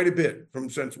up quite a bit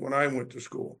since when I went to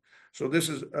school. So this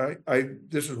is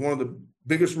one of the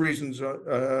biggest reasons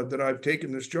that I've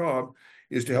taken this job,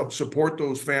 is to help support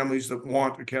those families that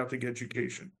want a Catholic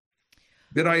education.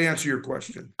 Did I answer your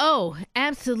question? Oh,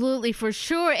 absolutely, for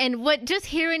sure. And just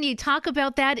hearing you talk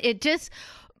about that, it just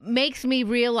makes me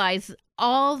realize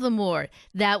all the more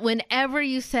that whenever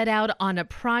you set out on a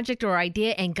project or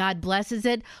idea and God blesses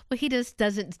it, well, he just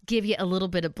doesn't give you a little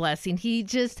bit of blessing.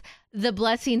 The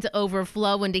blessings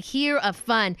overflow. And to hear a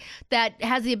fund that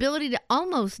has the ability to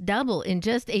almost double in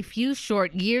just a few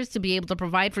short years to be able to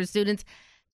provide for students,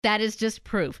 that is just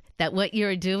proof that what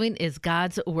you're doing is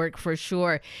God's work for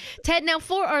sure. Ted, now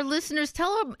for our listeners,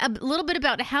 tell them a little bit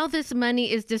about how this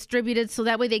money is distributed, so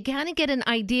that way they kind of get an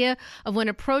idea of, when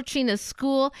approaching a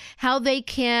school, how they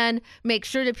can make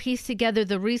sure to piece together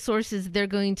the resources they're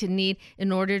going to need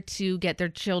in order to get their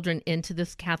children into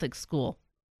this Catholic school.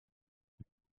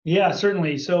 Yeah,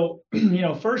 certainly. So,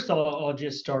 first I'll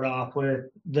just start off with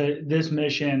this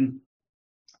mission.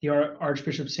 The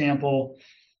Archbishop Sample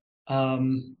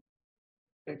kind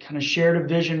of shared a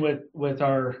vision with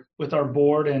our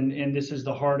board, and this is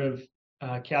the heart of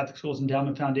Catholic Schools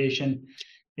Endowment Foundation,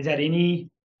 is that any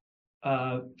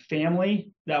family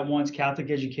that wants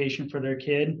Catholic education for their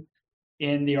kid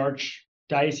in the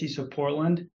Archdiocese of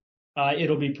Portland,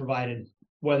 it'll be provided,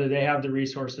 whether they have the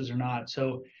resources or not.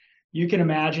 So you can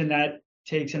imagine that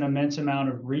takes an immense amount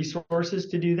of resources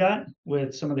to do that,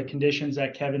 with some of the conditions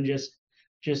that Kevin just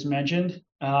mentioned.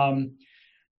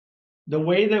 The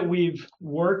way that we've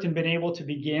worked and been able to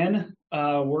begin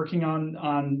working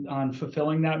on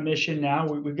fulfilling that mission now,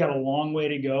 we've got a long way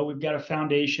to go. We've got a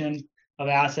foundation of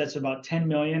assets, about 10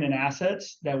 million in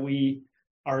assets that we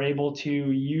are able to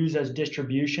use as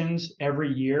distributions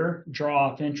every year, draw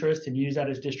off interest and use that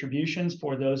as distributions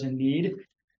for those in need.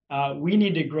 We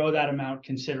need to grow that amount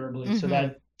considerably. Mm-hmm. So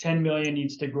that 10 million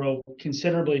needs to grow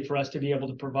considerably for us to be able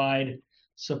to provide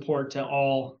support to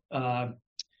all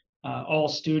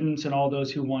students and all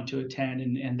those who want to attend.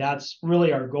 And that's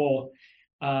really our goal.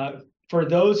 For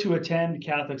those who attend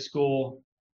Catholic school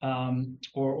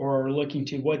or are looking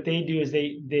to, what they do is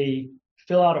they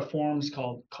fill out a forms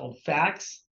called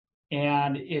FACTS,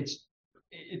 and it's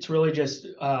really just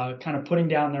kind of putting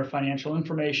down their financial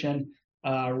information,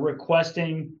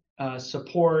 requesting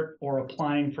support or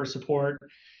applying for support.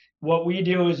 What we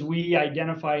do is we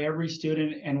identify every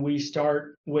student and we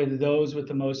start with those with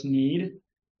the most need.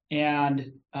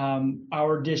 And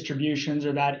our distributions,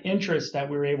 or that interest that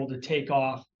we're able to take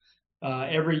off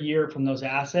every year from those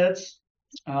assets,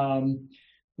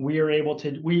 we are able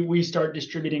to we start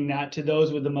distributing that to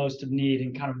those with the most of need,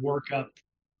 and kind of work up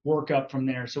from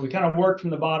there. So we kind of work from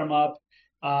the bottom up.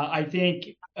 I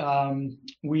think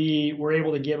we were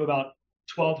able to give about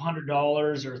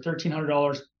 $1,200 or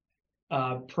 $1,300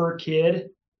 per kid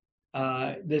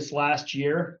this last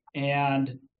year,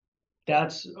 and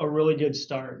that's a really good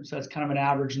start. So that's kind of an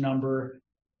average number,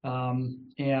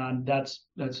 and that's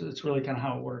really kind of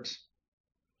how it works.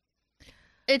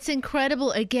 It's incredible,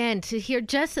 again, to hear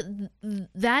just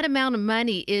that amount of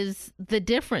money is the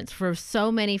difference for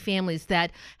so many families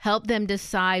that help them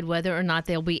decide whether or not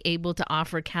they'll be able to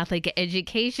offer Catholic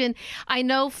education. I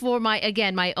know for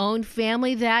my own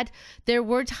family that there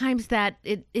were times that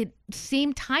it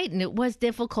seemed tight and it was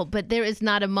difficult, but there is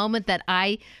not a moment that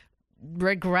I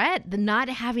regret the not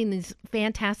having this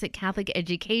fantastic Catholic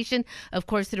education. Of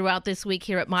course, throughout this week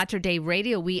here at Mater Dei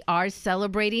Radio, we are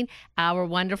celebrating our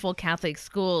wonderful Catholic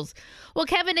schools. Well,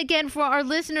 Kevin, again, for our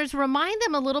listeners, remind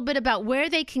them a little bit about where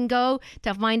they can go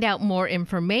to find out more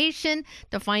information,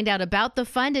 to find out about the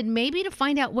fund, and maybe to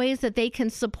find out ways that they can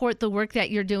support the work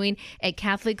that you're doing at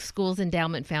Catholic Schools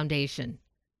Endowment Foundation.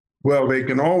 Well, they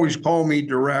can always call me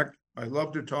direct. I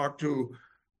love to talk to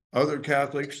other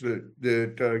Catholics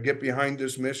that get behind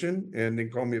this mission, and they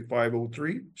call me at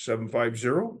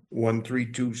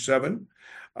 503-750-1327.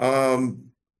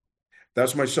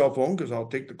 That's my cell phone, because I'll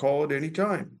take the call at any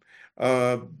time.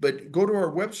 But go to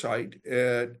our website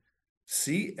at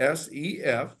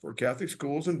CSEF, for Catholic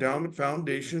Schools Endowment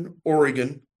Foundation,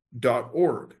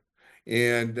 Oregon.org.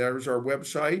 And there's our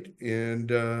website, and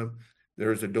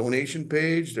there's a donation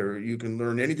page. There you can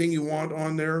learn anything you want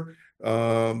on there.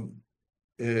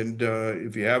 And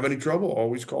if you have any trouble,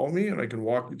 always call me and I can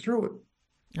walk you through it.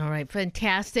 All right,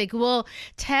 fantastic. Well,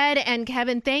 Ted and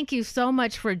Kevin, thank you so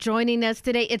much for joining us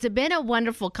today. It's been a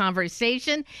wonderful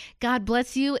conversation. God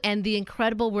bless you and the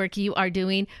incredible work you are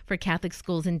doing for Catholic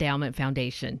Schools Endowment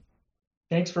Foundation.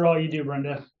 Thanks for all you do,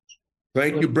 Brenda.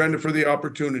 Thank you, Brenda, for the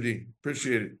opportunity.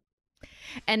 Appreciate it.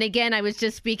 And again, I was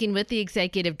just speaking with the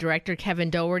executive director, Kevin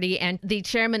Doherty, and the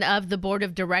chairman of the board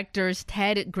of directors,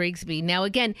 Ted Grigsby. Now,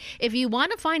 again, if you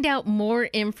want to find out more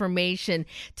information,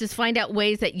 just find out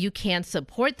ways that you can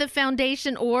support the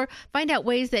foundation or find out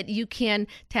ways that you can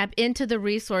tap into the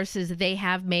resources they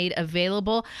have made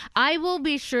available, I will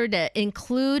be sure to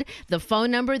include the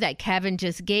phone number that Kevin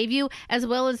just gave you, as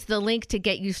well as the link to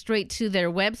get you straight to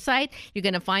their website. You're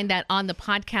going to find that on the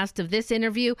podcast of this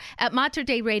interview at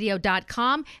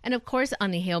materdeiradio.com and, of course,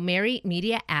 on the Hail Mary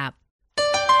Media app.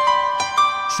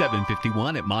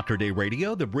 751 at Mater Dei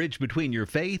Radio, the bridge between your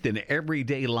faith and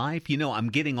everyday life. You know, I'm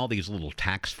getting all these little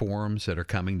tax forms that are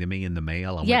coming to me in the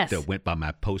mail. I went by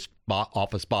my post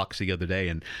office box the other day,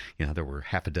 and, you know, there were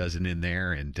half a dozen in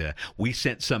there, and we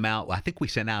sent some out. I think we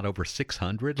sent out over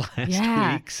 600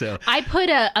 last week. So I put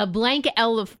a blank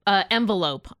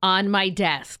envelope on my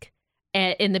desk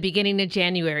in the beginning of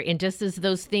January, and just as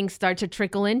those things start to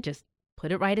trickle in, just put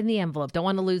it right in the envelope. Don't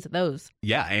want to lose those.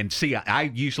 Yeah, and see, I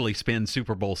usually spend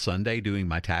Super Bowl Sunday doing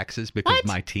my taxes because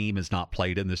my team has not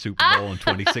played in the Super Bowl in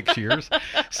 26 years.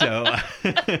 So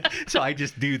I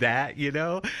just do that, you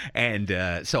know, and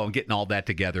so I'm getting all that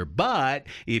together. But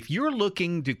if you're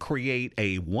looking to create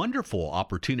a wonderful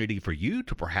opportunity for you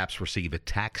to perhaps receive a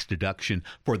tax deduction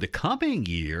for the coming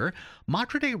year,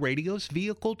 Mater Dei Radio's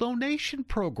vehicle donation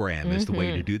program is the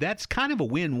way to do that. It's kind of a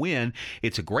win-win.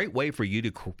 It's a great way for you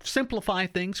to simplify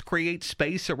things, create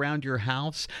space around your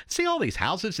house. See all these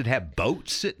houses that have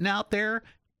boats sitting out there?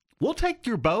 We'll take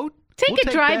your boat. Take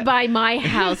a drive by my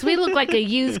house. We look like a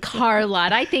used car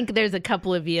lot. I think there's a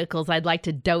couple of vehicles I'd like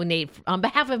to donate on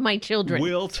behalf of my children.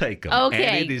 We'll take them. Okay.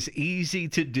 And it is easy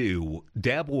to do.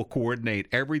 Deb will coordinate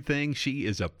everything. She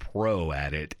is a pro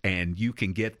at it. And you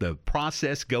can get the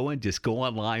process going. Just go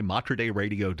online,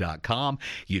 materdeiradio.com.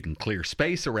 You can clear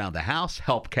space around the house,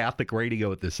 help Catholic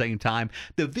Radio at the same time.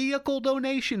 The vehicle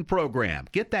donation program.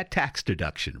 Get that tax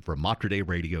deduction from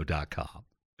materdeiradio.com.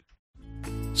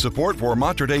 Support for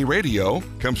Mater Dei Radio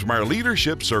comes from our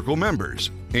Leadership Circle members,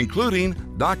 including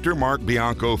Dr. Mark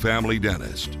Bianco, family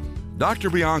dentist. Dr.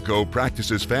 Bianco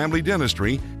practices family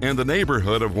dentistry in the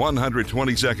neighborhood of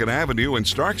 122nd Avenue and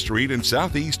Stark Street in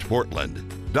Southeast Portland.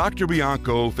 Dr.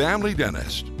 Bianco, family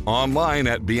dentist, online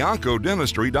at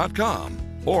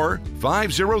biancodentistry.com or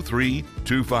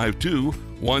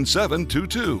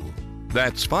 503-252-1722.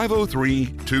 That's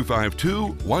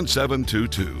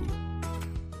 503-252-1722.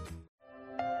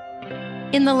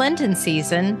 In the Lenten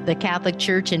season, the Catholic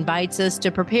Church invites us to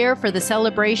prepare for the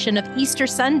celebration of Easter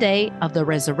Sunday of the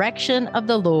resurrection of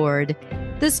the Lord.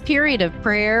 This period of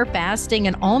prayer, fasting,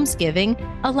 and almsgiving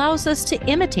allows us to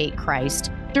imitate Christ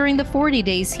during the 40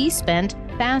 days he spent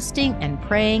fasting and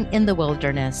praying in the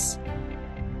wilderness.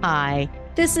 Hi,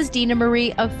 this is Dina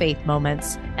Marie of Faith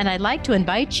Moments, and I'd like to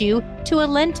invite you to a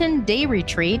Lenten day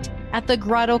retreat at the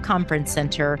Grotto Conference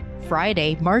Center,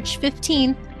 Friday, March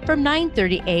 15th, from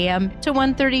 9:30 a.m. to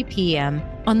 1:30 p.m.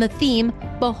 on the theme,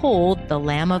 Behold the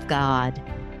Lamb of God.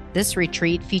 This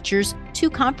retreat features 2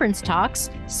 conference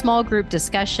talks, small group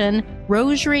discussion,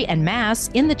 rosary and mass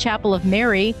in the Chapel of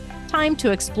Mary, time to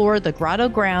explore the grotto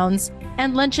grounds,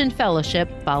 and lunch and fellowship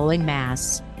following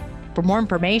Mass. For more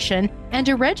information and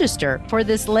to register for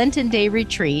this Lenten Day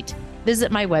retreat,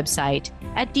 visit my website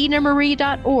at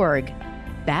dinamarie.org.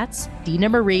 That's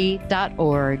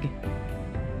dinamarie.org.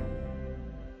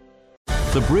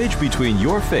 The bridge between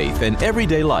your faith and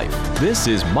everyday life. This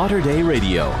is Mater Dei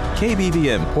Radio.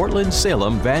 KBVM Portland,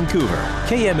 Salem, Vancouver.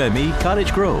 KMME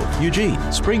Cottage Grove, Eugene,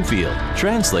 Springfield.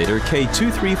 Translator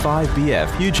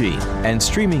K235BF, Eugene. And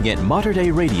streaming at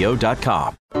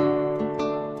materdeiradio.com.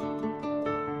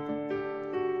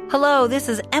 Hello, this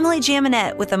is Emily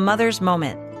Jaminet with A Mother's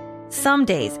Moment. Some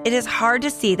days it is hard to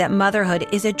see that motherhood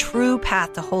is a true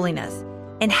path to holiness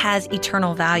and has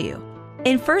eternal value.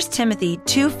 In 1 Timothy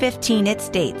 2:15 it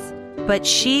states, "But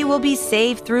she will be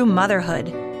saved through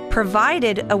motherhood,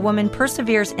 provided a woman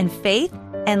perseveres in faith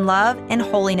and love and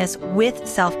holiness with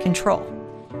self-control."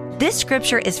 This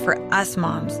scripture is for us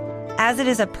moms, as it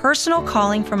is a personal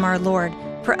calling from our Lord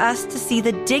for us to see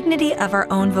the dignity of our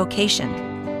own vocation.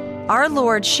 Our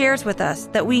Lord shares with us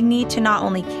that we need to not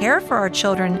only care for our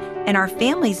children and our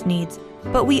family's needs,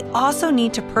 but we also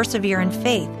need to persevere in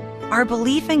faith, our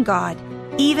belief in God,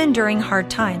 even during hard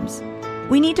times.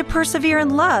 We need to persevere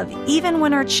in love, even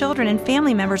when our children and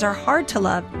family members are hard to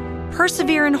love.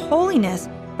 Persevere in holiness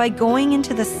by going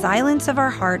into the silence of our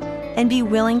heart and be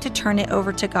willing to turn it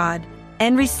over to God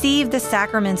and receive the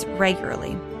sacraments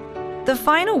regularly. The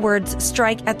final words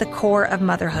strike at the core of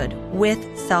motherhood, with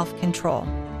self-control.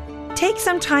 Take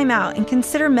some time out and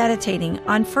consider meditating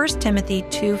on 1 Timothy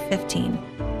 2:15.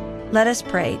 Let us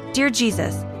pray. Dear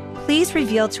Jesus, please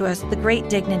reveal to us the great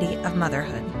dignity of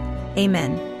motherhood.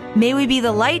 Amen. May we be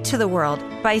the light to the world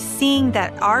by seeing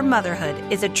that our motherhood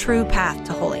is a true path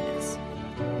to holiness.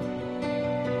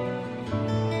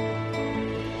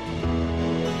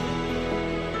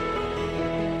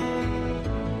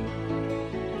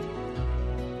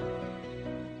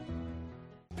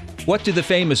 What do the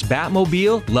famous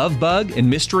Batmobile, Love Bug, and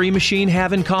Mystery Machine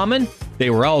have in common? They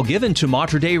were all given to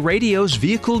Mater Dei Radio's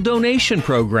vehicle donation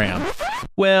program.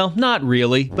 Well, not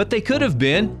really, but they could have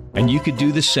been, and you could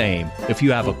do the same. If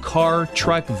you have a car,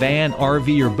 truck, van,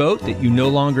 RV, or boat that you no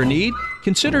longer need,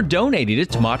 consider donating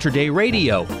it to Mater Dei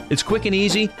Radio. It's quick and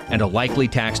easy and a likely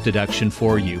tax deduction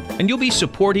for you, and you'll be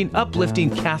supporting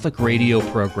uplifting Catholic radio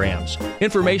programs.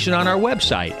 Information on our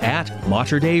website at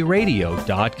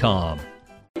materdeiradio.com.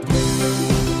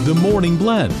 The Morning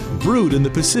Blend, brewed in the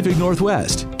Pacific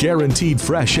Northwest, guaranteed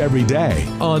fresh every day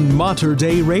on Mater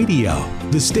Dei Radio,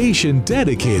 the station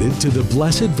dedicated to the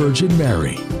Blessed Virgin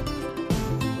Mary.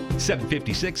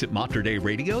 756 at Mater Dei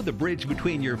Radio, the bridge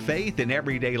between your faith and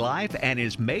everyday life, and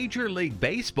is Major League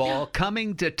Baseball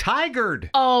coming to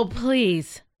Tigard? Oh,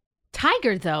 please.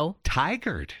 Tigard, though.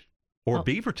 Tigard. Or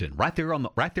Beaverton, right there on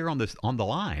the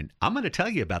line. I'm going to tell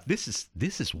you about this.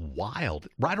 This is wild.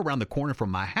 Right around the corner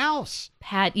from my house.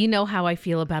 Pat, you know how I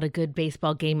feel about a good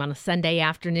baseball game on a Sunday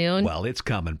afternoon. Well, it's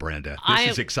coming, Brenda.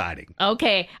 This is exciting.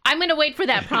 Okay, I'm going to wait for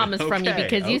that promise from you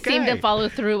because you seem to follow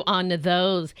through on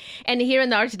those. And here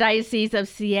in the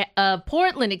Archdiocese of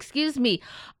Portland,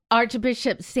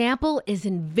 Archbishop Sample is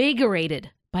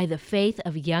invigorated by the faith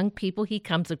of young people he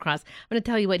comes across. I'm going to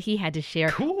tell you what he had to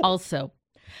share also.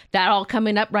 That all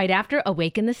coming up right after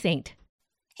Awaken the Saint.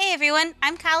 Hey everyone,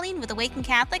 I'm Colleen with Awaken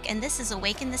Catholic, and this is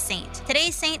Awaken the Saint.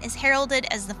 Today's saint is heralded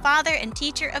as the father and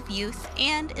teacher of youth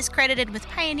and is credited with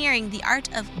pioneering the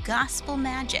art of gospel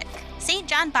magic. St.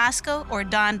 John Bosco, or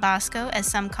Don Bosco as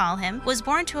some call him, was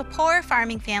born to a poor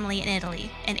farming family in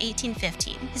Italy in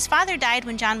 1815. His father died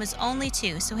when John was only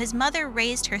 2, so his mother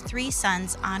raised her 3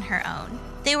 sons on her own.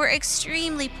 They were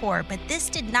extremely poor, but this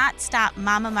did not stop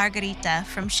Mama Margarita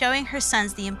from showing her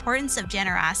sons the importance of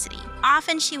generosity.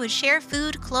 Often she would share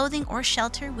food, clothing, or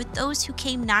shelter with those who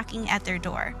came knocking at their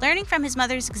door. Learning from his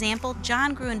mother's example,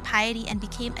 John grew in piety and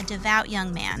became a devout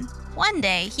young man. One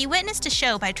day, he witnessed a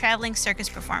show by traveling circus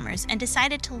performers and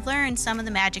decided to learn some of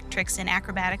the magic tricks and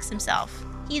acrobatics himself.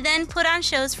 He then put on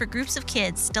shows for groups of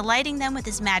kids, delighting them with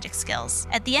his magic skills.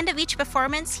 At the end of each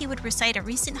performance, he would recite a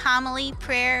recent homily,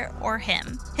 prayer, or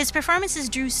hymn. His performances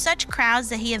drew such crowds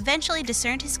that he eventually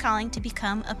discerned his calling to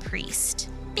become a priest.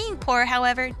 Being poor,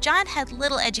 however, John had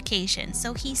little education,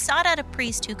 so he sought out a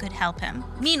priest who could help him.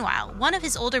 Meanwhile, one of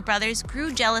his older brothers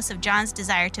grew jealous of John's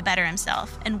desire to better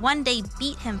himself, and one day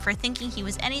beat him for thinking he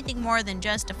was anything more than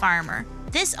just a farmer.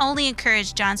 This only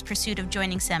encouraged John's pursuit of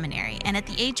joining seminary, and at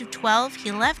the age of 12,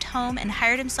 he left home and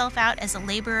hired himself out as a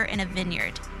laborer in a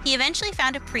vineyard. He eventually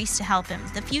found a priest to help him,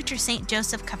 the future St.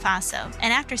 Joseph Cafasso,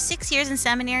 and after 6 years in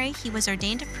seminary, he was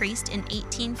ordained a priest in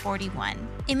 1841.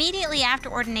 Immediately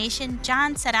after ordination,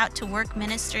 John set out to work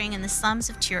ministering in the slums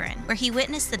of Turin, where he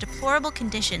witnessed the deplorable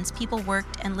conditions people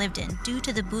worked and lived in due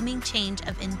to the booming change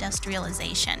of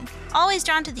industrialization. Always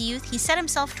drawn to the youth, he set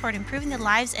himself toward improving the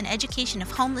lives and education of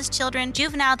homeless children,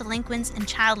 juvenile delinquents, and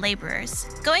child laborers.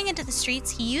 Going into the streets,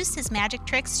 he used his magic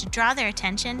tricks to draw their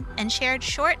attention and shared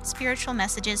short spiritual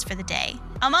messages for the day.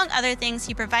 Among other things,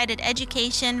 he provided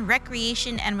education,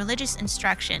 recreation, and religious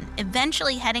instruction,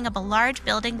 eventually heading up a large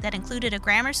building that included a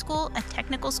grammar school, a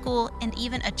technical school, and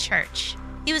even a church.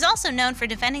 He was also known for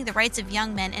defending the rights of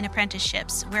young men in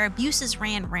apprenticeships, where abuses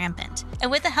ran rampant. And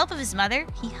with the help of his mother,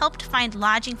 he helped find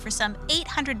lodging for some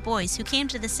 800 boys who came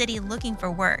to the city looking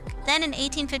for work. Then in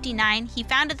 1859, he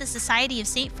founded the Society of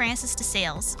St. Francis de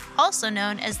Sales, also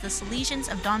known as the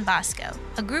Salesians of Don Bosco,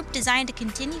 a group designed to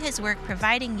continue his work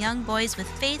providing young boys with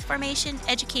faith formation,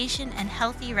 education, and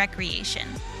healthy recreation.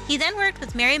 He then worked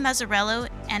with Mary Mazzarello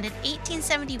and in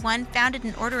 1871 founded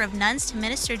an order of nuns to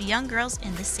minister to young girls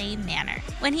in the same manner.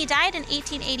 When he died in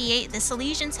 1888, the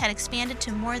Salesians had expanded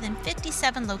to more than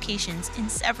 57 locations in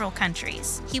several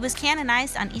countries. He was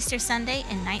canonized on Easter Sunday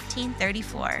in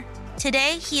 1934.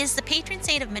 Today, he is the patron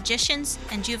saint of magicians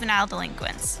and juvenile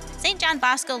delinquents. St. John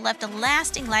Bosco left a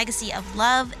lasting legacy of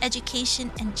love, education,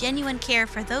 and genuine care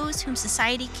for those whom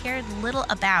society cared little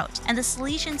about, and the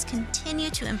Salesians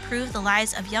continue to improve the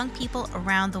lives of young people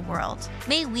around the world.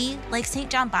 May we, like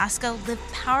St. John Bosco, live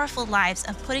powerful lives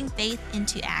of putting faith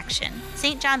into action.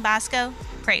 St. John Bosco,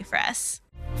 pray for us.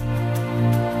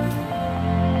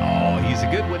 He's a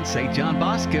good one, St. John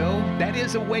Bosco. That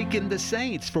is Awaken the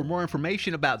Saints. For more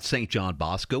information about St. John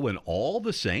Bosco and all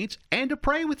the saints, and to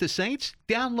pray with the saints,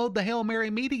 download the Hail Mary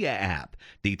Media app.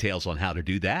 Details on how to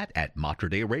do that at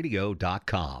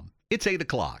materdeiradio.com. It's 8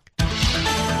 o'clock.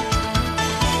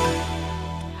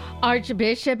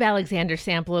 Archbishop Alexander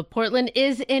Sample of Portland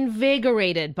is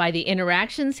invigorated by the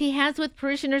interactions he has with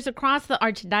parishioners across the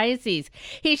Archdiocese.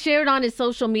 He shared on his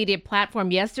social media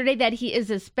platform yesterday that he is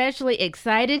especially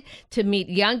excited to meet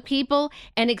young people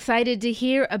and excited to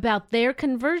hear about their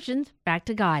conversions back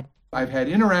to God. I've had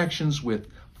interactions with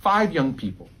 5 young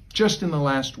people just in the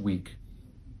last week.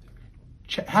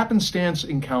 Happenstance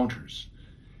encounters.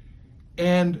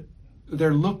 And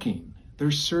they're looking,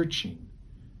 they're searching.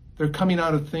 They're coming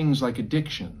out of things like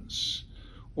addictions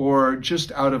or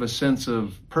just out of a sense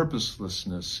of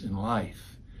purposelessness in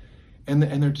life. And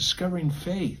they're discovering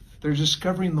faith. They're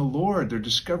discovering the Lord. They're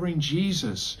discovering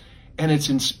Jesus. And it's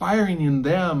inspiring in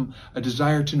them a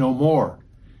desire to know more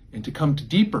and to come to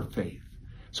deeper faith.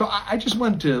 So I just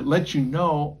wanted to let you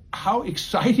know how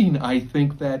exciting I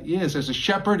think that is. As a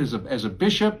shepherd, as a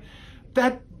bishop,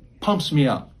 that pumps me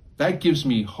up. That gives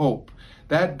me hope.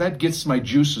 That gets my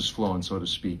juices flowing, so to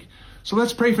speak. So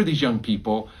let's pray for these young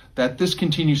people that this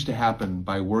continues to happen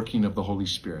by working of the Holy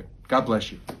Spirit. God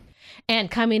bless you. And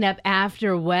coming up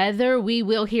after weather, we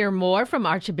will hear more from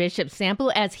Archbishop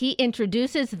Sample as he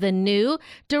introduces the new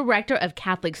Director of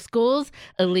Catholic Schools,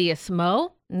 Elias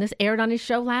Moe. And this aired on his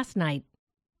show last night.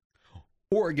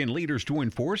 Oregon leaders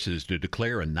joined forces to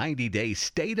declare a 90-day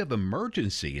state of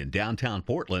emergency in downtown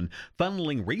Portland,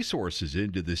 funneling resources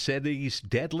into the city's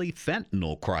deadly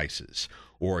fentanyl crisis.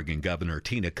 Oregon Governor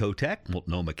Tina Kotek,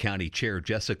 Multnomah County Chair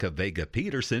Jessica Vega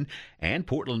Peterson, and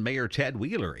Portland Mayor Ted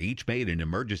Wheeler each made an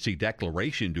emergency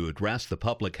declaration to address the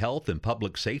public health and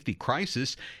public safety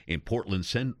crisis in Portland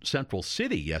Central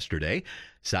City yesterday,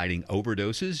 citing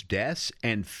overdoses, deaths,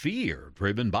 and fear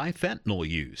driven by fentanyl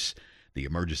use. The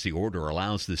emergency order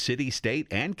allows the city, state,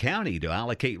 and county to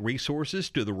allocate resources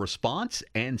to the response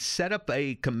and set up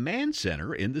a command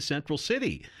center in the central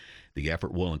city. The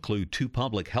effort will include 2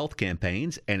 public health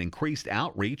campaigns and increased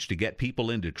outreach to get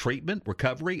people into treatment,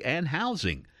 recovery, and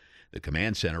housing. The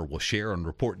command center will share and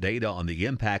report data on the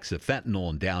impacts of fentanyl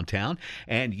in downtown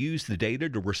and use the data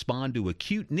to respond to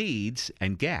acute needs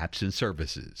and gaps in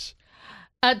services.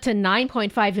 Up to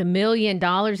 $9.5 million in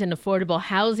affordable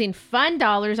housing fund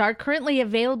dollars are currently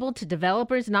available to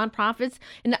developers, nonprofits,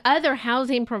 and other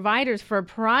housing providers for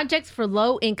projects for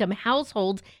low-income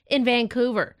households in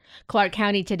Vancouver. Clark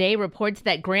County Today reports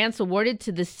that grants awarded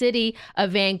to the City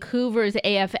of Vancouver's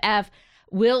AFF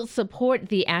will support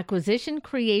the acquisition,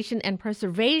 creation, and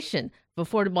preservation of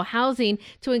affordable housing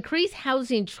to increase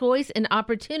housing choice and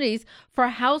opportunities for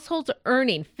households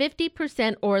earning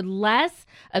 50% or less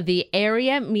of the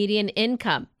area median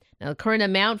income. Now, the current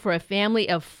amount for a family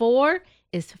of 4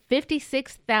 is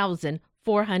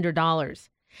 $56,400.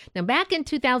 Now, back in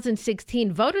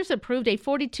 2016, voters approved a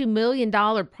 $42 million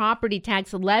property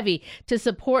tax levy to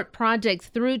support projects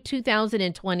through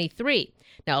 2023.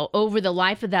 Now, over the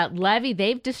life of that levy,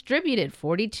 they've distributed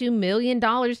 $42 million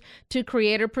to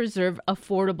create or preserve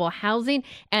affordable housing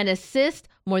and assist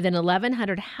more than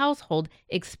 1,100 households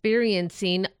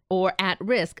experiencing or at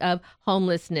risk of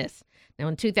homelessness. Now,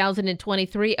 in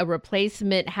 2023, a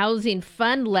replacement housing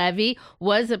fund levy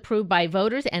was approved by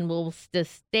voters and will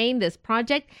sustain this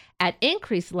project at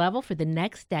increased level for the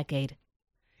next decade.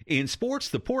 In sports,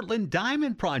 the Portland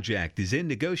Diamond Project is in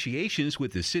negotiations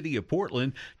with the city of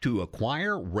Portland to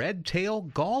acquire Red Tail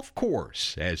Golf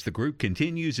Course as the group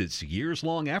continues its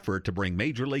years-long effort to bring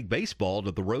Major League Baseball to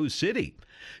the Rose City.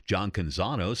 John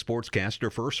Canzano,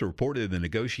 sportscaster, first reported the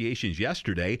negotiations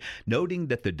yesterday, noting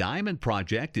that the Diamond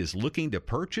Project is looking to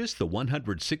purchase the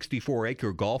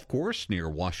 164-acre golf course near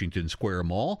Washington Square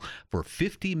Mall for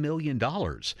 $50 million.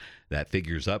 That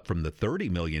figure's up from the $30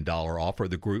 million offer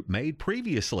the group made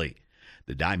previously.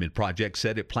 The Diamond Project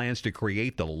said it plans to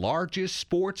create the largest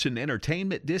sports and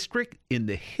entertainment district in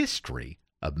the history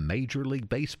of Major League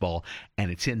Baseball,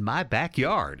 and it's in my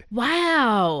backyard.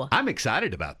 Wow. I'm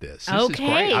excited about this. This is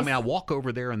great. I mean, I walk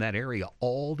over there in that area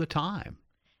all the time.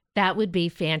 That would be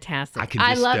fantastic. I can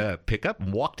just pick up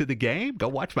and walk to the game, go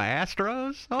watch my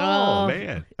Astros. Oh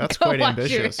man, that's quite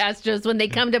ambitious. Your Astros when they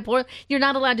come to Portland. You're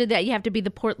not allowed to do that. You have to be the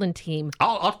Portland team.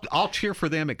 I'll cheer for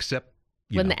them, except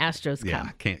when the Astros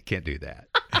come. Yeah, can't do that.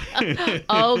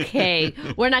 Okay,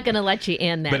 we're not going to let you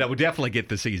in then. But I would definitely get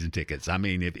the season tickets. I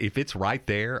mean, if it's right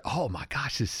there, oh my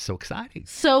gosh, this is so exciting.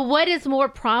 So what is more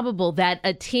probable, that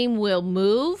a team will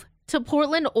move to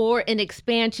Portland, or an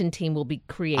expansion team will be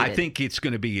created? I think it's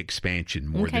going to be expansion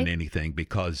more than anything,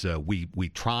 because we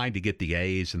tried to get the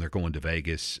A's and they're going to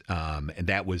Vegas, and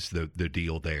that was the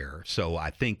deal there. So I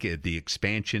think the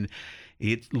expansion,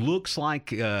 it looks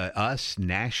like us,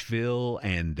 Nashville,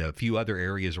 and a few other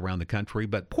areas around the country,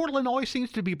 but Portland always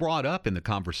seems to be brought up in the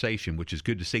conversation, which is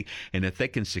good to see. And if they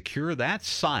can secure that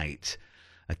site,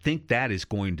 I think that is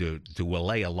going to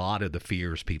allay a lot of the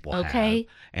fears people have.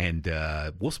 And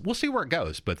we'll see where it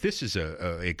goes. But this is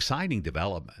a exciting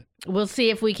development. We'll see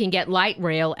if we can get light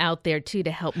rail out there, too,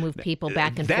 to help move people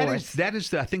back and forth. That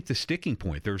is, I think, the sticking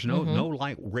point. There's no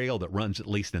light rail that runs, at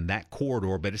least in that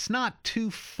corridor, but it's not too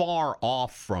far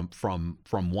off from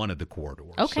one of the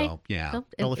corridors. Okay. So, yeah.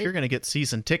 Well, if you're going to get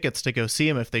season tickets to go see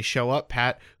them if they show up,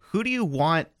 Pat, who do you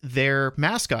want their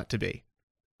mascot to be?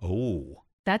 Oh.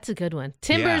 That's a good one.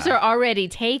 Timbers are already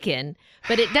taken,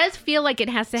 but it does feel like it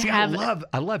has to have.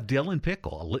 I love Dylan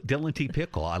T.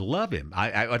 Pickle. I love him.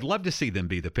 I'd love to see them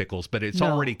be the Pickles, but it's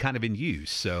already kind of in use.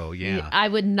 So yeah, I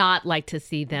would not like to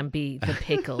see them be the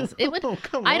Pickles. It would.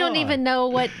 I don't even know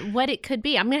what it could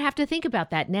be. I'm gonna have to think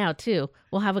about that now too.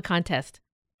 We'll have a contest.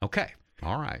 Okay.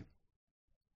 All right.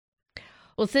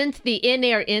 Well, since the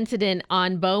in-air incident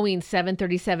on Boeing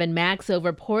 737 MAX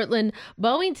over Portland,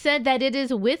 Boeing said that it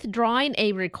is withdrawing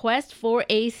a request for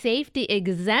a safety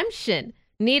exemption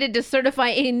needed to certify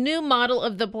a new model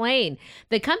of the plane.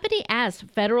 The company asked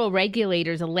federal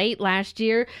regulators late last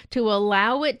year to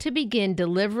allow it to begin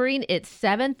delivering its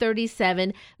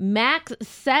 737 MAX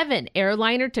 7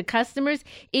 airliner to customers,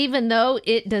 even though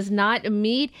it does not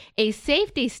meet a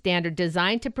safety standard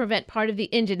designed to prevent part of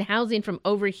the engine housing from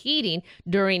overheating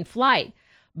during flight.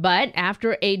 But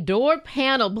after a door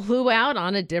panel blew out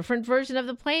on a different version of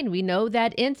the plane, we know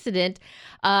that incident.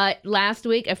 Last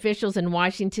week, officials in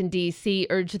Washington, D.C.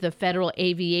 urged the Federal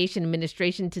Aviation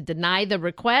Administration to deny the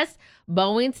request.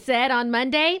 Boeing said on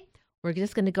Monday, we're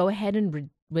just going to go ahead and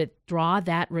withdraw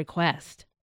that request.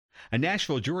 A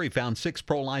Nashville jury found 6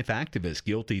 pro-life activists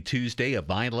guilty Tuesday of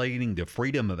violating the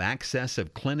Freedom of Access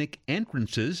of Clinic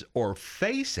Entrances, or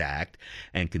FACE Act,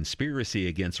 and conspiracy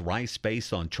against rights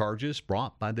based on charges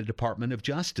brought by the Department of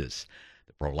Justice.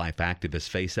 The pro-life activists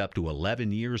face up to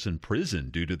 11 years in prison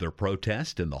due to their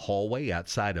protest in the hallway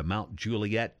outside a Mount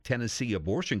Juliet, Tennessee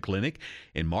abortion clinic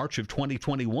in March of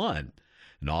 2021.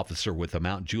 An officer with the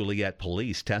Mount Juliet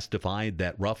Police testified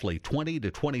that roughly 20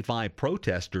 to 25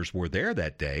 protesters were there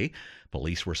that day.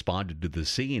 Police responded to the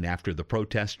scene after the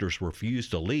protesters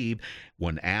refused to leave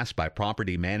when asked by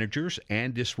property managers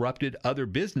and disrupted other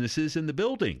businesses in the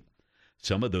building.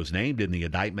 Some of those named in the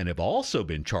indictment have also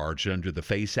been charged under the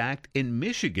FACE Act in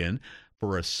Michigan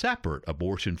for a separate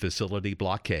abortion facility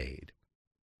blockade.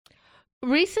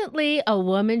 Recently, a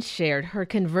woman shared her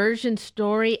conversion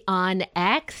story on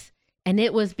X. And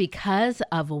it was because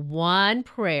of one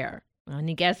prayer.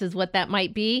 Any guesses what that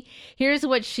might be? Here's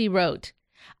what she wrote.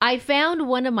 I found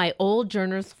one of my old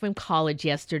journals from college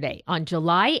yesterday. On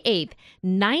July 8th,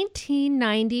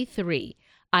 1993,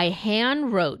 I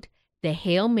hand wrote the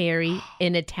Hail Mary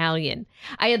in Italian.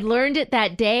 I had learned it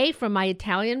that day from my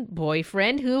Italian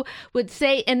boyfriend, who would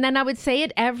say, and then I would say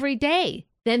it every day.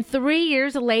 Then 3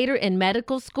 years later in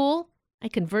medical school, I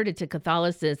converted to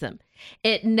Catholicism.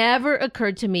 It never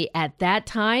occurred to me at that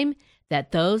time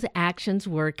that those actions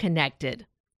were connected.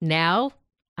 Now,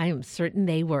 I am certain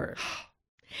they were.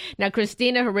 Now,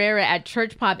 Christina Herrera at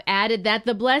Church Pop added that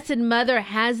the Blessed Mother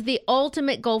has the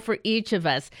ultimate goal for each of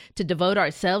us, to devote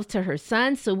ourselves to her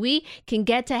Son so we can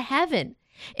get to heaven.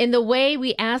 In the way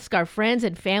we ask our friends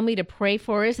and family to pray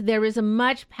for us, there is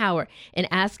much power in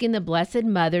asking the Blessed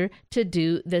Mother to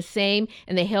do the same.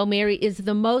 And the Hail Mary is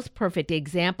the most perfect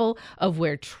example of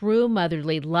where true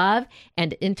motherly love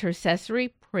and intercessory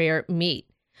prayer meet.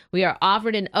 We are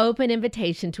offered an open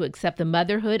invitation to accept the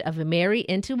motherhood of Mary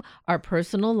into our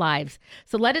personal lives.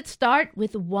 So let it start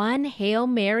with one Hail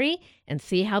Mary and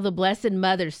see how the Blessed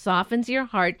Mother softens your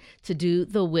heart to do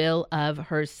the will of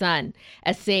her Son.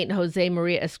 As St. Jose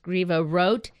Maria Escriva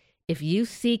wrote, if you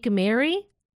seek Mary,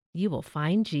 you will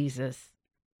find Jesus.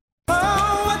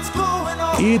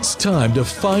 It's time to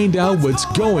find out what's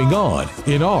going on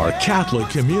in our Catholic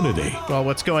community. Well,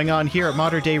 what's going on here at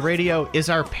Mater Dei Radio is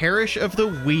our Parish of the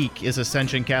Week is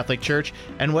Ascension Catholic Church,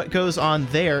 and what goes on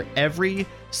there every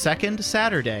second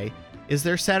Saturday is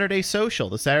their Saturday Social.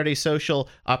 The Saturday Social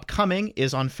upcoming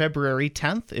is on February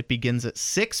 10th. It begins at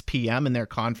 6 p.m. in their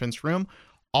conference room.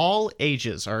 All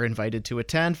ages are invited to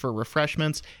attend for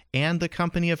refreshments and the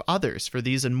company of others. For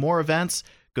these and more events,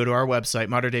 go to our website,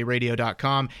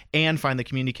 materdeiradio.com, and find the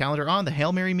community calendar on the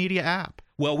Hail Mary Media app.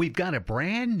 Well, we've got a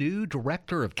brand new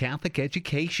director of Catholic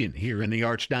education here in the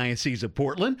Archdiocese of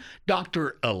Portland,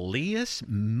 Dr. Elias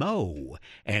Moe.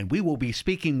 And we will be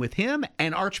speaking with him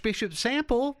and Archbishop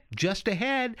Sample just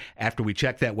ahead after we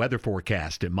check that weather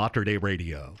forecast at Mater Dei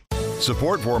Radio.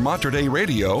 Support for Mater Dei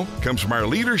Radio comes from our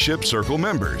Leadership Circle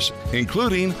members,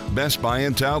 including Best Buy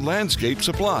in Town Landscape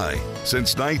Supply.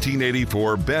 Since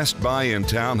 1984, Best Buy in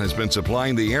Town has been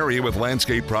supplying the area with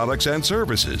landscape products and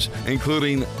services,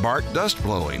 including bark dust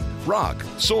blowing, rock,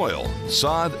 soil,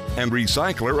 sod, and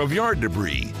recycler of yard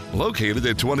debris. Located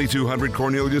at 2200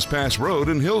 Cornelius Pass Road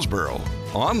in Hillsboro.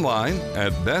 Online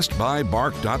at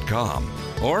bestbuybark.com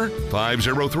or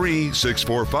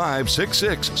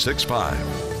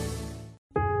 503-645-6665.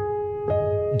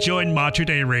 Join Mater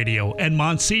Dei Radio and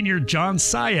Monsignor John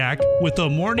Syak with the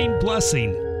Morning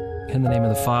Blessing. In the name of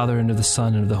the Father, and of the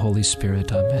Son, and of the Holy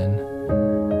Spirit. Amen.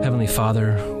 Heavenly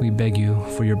Father, we beg you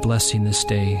for your blessing this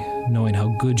day, knowing how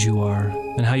good you are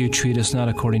and how you treat us not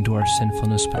according to our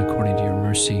sinfulness, but according to your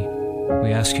mercy.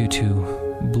 We ask you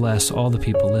to bless all the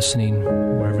people listening,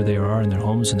 wherever they are, in their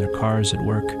homes, in their cars, at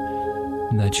work,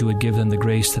 and that you would give them the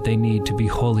grace that they need to be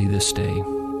holy this day.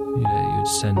 You would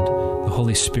send the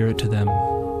Holy Spirit to them.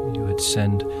 You would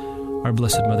send our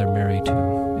Blessed Mother Mary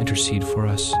to intercede for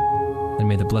us. And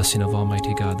may the blessing of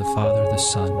Almighty God, the Father, the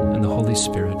Son, and the Holy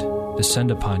Spirit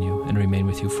descend upon you and remain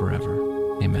with you forever.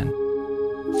 Amen.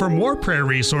 For more prayer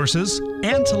resources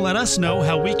and to let us know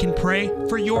how we can pray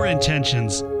for your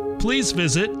intentions, please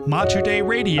visit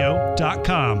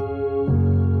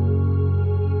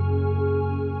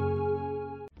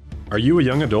materdeiradio.com. Are you a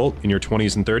young adult in your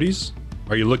 20s and 30s?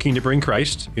 Are you looking to bring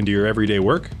Christ into your everyday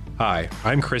work? Hi,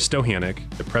 I'm Chris Dohanik,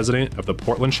 the president of the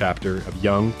Portland chapter of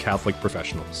Young Catholic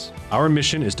Professionals. Our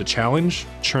mission is to challenge,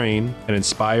 train, and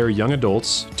inspire young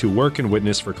adults to work and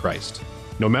witness for Christ.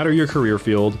 No matter your career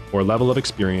field or level of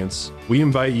experience, we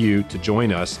invite you to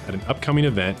join us at an upcoming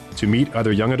event to meet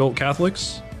other young adult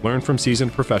Catholics, learn from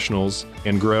seasoned professionals,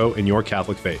 and grow in your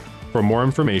Catholic faith. For more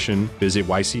information, visit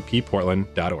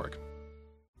ycpportland.org.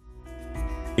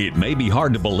 It may be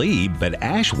hard to believe, but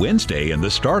Ash Wednesday and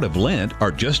the start of Lent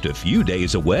are just a few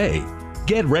days away.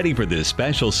 Get ready for this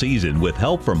special season with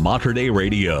help from Mater Dei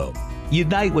Radio.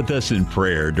 Unite with us in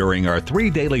prayer during our 3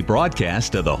 daily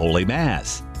broadcasts of the Holy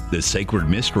Mass, the sacred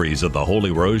mysteries of the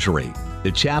Holy Rosary,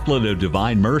 the Chaplet of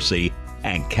Divine Mercy,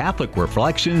 and Catholic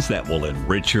reflections that will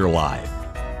enrich your life.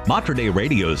 Mater Dei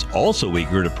Radio is also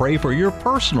eager to pray for your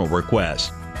personal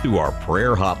requests through our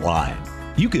prayer hotline.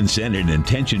 You can send an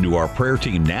intention to our prayer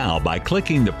team now by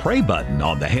clicking the Pray button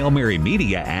on the Hail Mary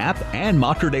Media app and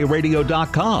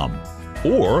materdeiradio.com.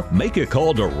 Or make a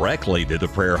call directly to the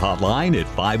prayer hotline at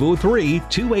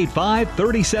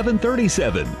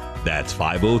 503-285-3737. That's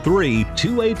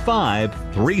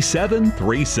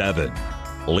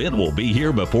 503-285-3737. Lent will be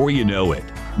here before you know it.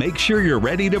 Make sure you're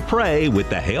ready to pray with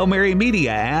the Hail Mary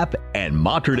Media app and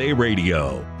Mater Dei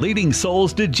Radio, leading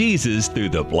souls to Jesus through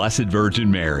the Blessed Virgin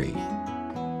Mary.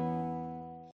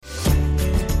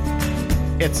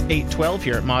 It's 8:12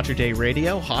 here at Mater Dei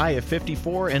Radio, high of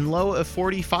 54 and low of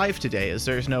 45 today, as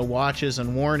there's no watches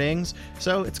and warnings,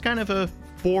 so it's kind of a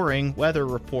boring weather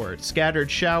report.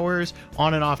 Scattered showers,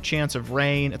 on and off chance of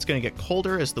rain. It's going to get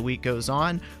colder as the week goes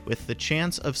on, with the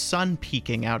chance of sun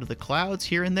peeking out of the clouds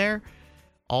here and there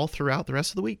all throughout the rest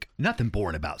of the week. Nothing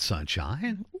boring about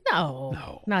sunshine.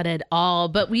 No, not at all.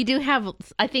 But we do have,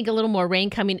 I think, a little more rain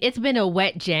coming. It's been a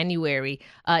wet January.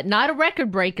 Not a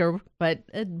record breaker, but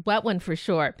a wet one for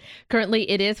sure. Currently,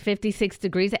 it is 56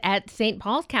 degrees at St.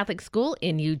 Paul's Catholic School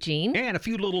in Eugene. And a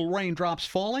few little raindrops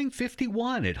falling,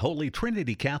 51 at Holy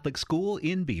Trinity Catholic School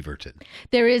in Beaverton.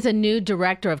 There is a new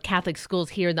director of Catholic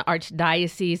schools here in the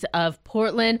Archdiocese of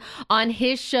Portland. On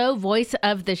his show, Voice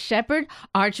of the Shepherd,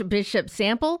 Archbishop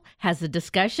Sample has a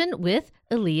discussion with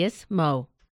Elias Moe.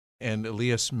 And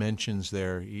Elias mentions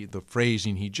there the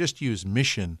phrasing, he just used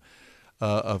mission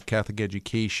of Catholic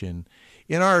education.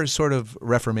 In our sort of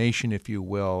reformation, if you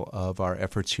will, of our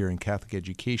efforts here in Catholic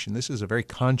education, this is a very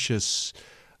conscious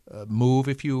move,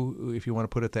 if you want to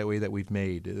put it that way, that we've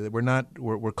made.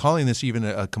 We're calling this even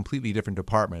a completely different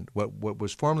department. What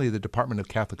was formerly the Department of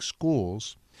Catholic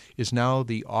Schools is now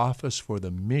the Office for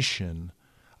the Mission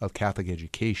of Catholic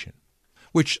Education,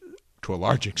 which to a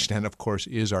large extent, of course,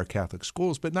 is our Catholic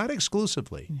schools, but not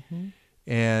exclusively. Mm-hmm.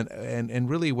 And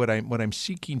really what I'm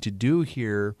seeking to do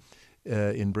here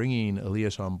in bringing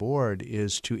Elias on board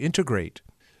is to integrate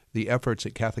the efforts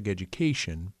at Catholic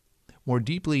education more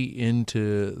deeply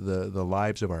into the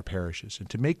lives of our parishes and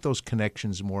to make those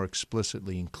connections more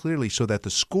explicitly and clearly so that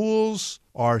the schools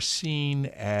are seen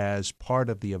as part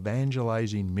of the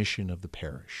evangelizing mission of the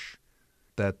parish,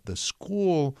 that the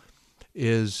school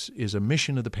is a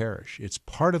mission of the parish. It's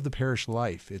part of the parish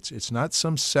life. It's not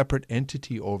some separate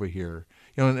entity over here.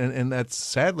 And that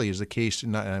sadly is the case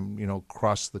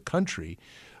across the country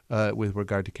with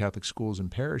regard to Catholic schools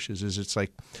and parishes. It's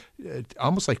like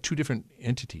almost like two different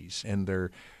entities, and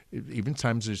even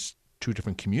times there's two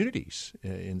different communities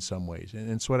in some ways.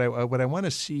 And so what I want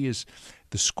to see is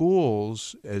the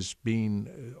schools as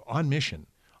being on mission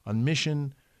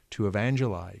to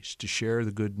evangelize, to share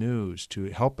the good news, to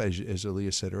help, as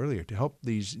Elias said earlier, to help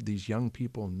these young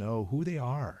people know who they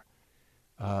are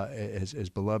as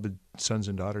beloved sons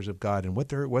and daughters of God, and what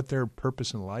their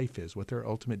purpose in life is, what their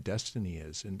ultimate destiny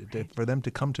is, and for them to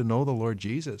come to know the Lord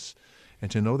Jesus and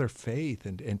to know their faith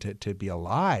and to be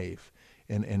alive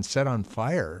and set on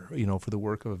fire, for the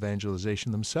work of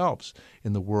evangelization themselves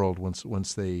in the world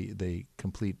once they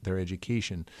complete their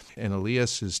education. And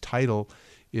Elias's title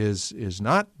is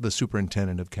not the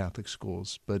superintendent of Catholic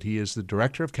schools, but he is the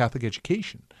director of Catholic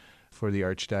education for the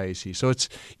Archdiocese. So it's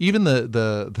even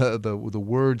the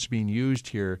words being used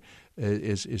here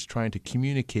is trying to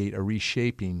communicate a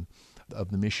reshaping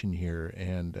of the mission here,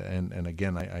 and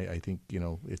again, I think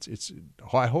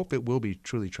I hope it will be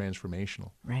truly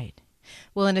transformational. Right.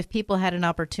 Well, and if people had an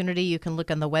opportunity, you can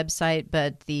look on the website,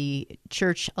 but the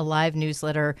Church Alive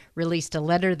newsletter released a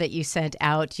letter that you sent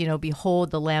out,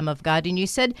 behold the Lamb of God. And you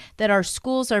said that our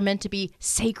schools are meant to be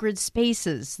sacred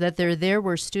spaces, that they're there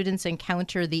where students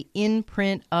encounter the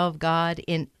imprint of God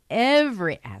in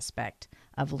every aspect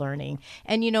of learning.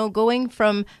 And, going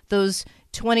from those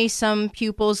 20-some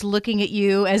pupils looking at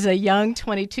you as a young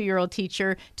 22-year-old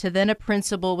teacher to then a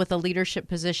principal with a leadership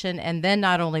position, and then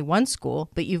not only one school,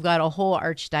 but you've got a whole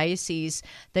archdiocese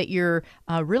that you're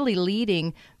really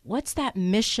leading. What's that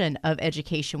mission of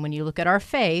education when you look at our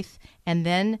faith and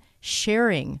then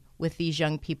sharing with these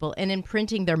young people and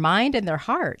imprinting their mind and their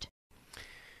heart?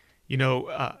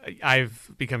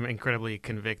 I've become incredibly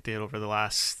convicted over the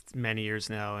last many years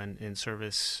now in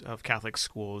service of Catholic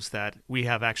schools that we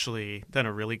have actually done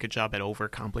a really good job at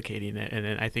overcomplicating it.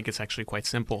 And I think it's actually quite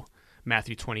simple.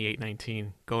 Matthew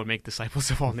 28:19, go and make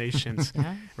disciples of all nations,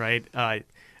 right?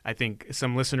 I think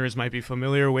some listeners might be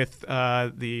familiar with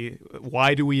the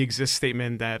why do we exist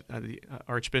statement that the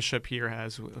Archbishop here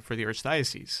has for the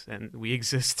Archdiocese. And we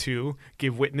exist to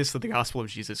give witness to the gospel of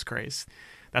Jesus Christ.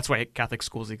 That's why Catholic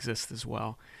schools exist as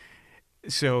well.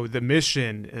 So the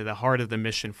mission, the heart of the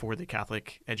mission for the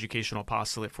Catholic educational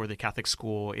apostolate, for the Catholic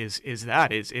school is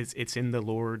it's in the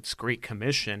Lord's Great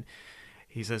Commission.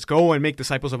 He says, go and make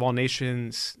disciples of all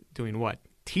nations, doing what?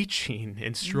 Teaching,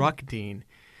 instructing.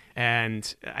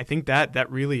 And I think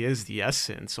that really is the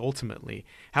essence, ultimately.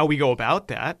 How we go about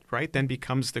that, right, then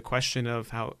becomes the question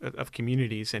of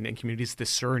communities and communities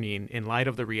discerning in light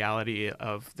of the reality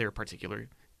of their particular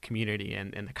community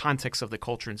and the context of the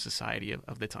culture and society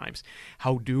of the times.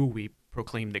 How do we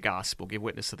proclaim the gospel, give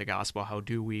witness to the gospel? How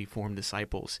do we form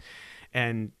disciples?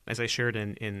 And as I shared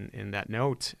in that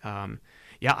note,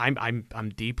 I'm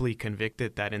deeply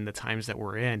convicted that in the times that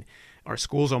we're in, our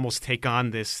schools almost take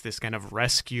on this kind of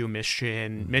rescue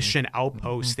mission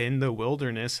outpost in the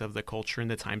wilderness of the culture and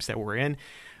the times that we're in,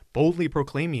 boldly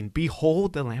proclaiming,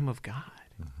 behold the Lamb of God.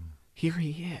 Here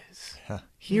he is.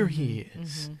 Here he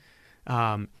is.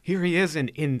 Here he is in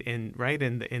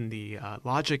the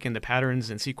logic and the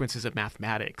patterns and sequences of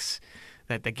mathematics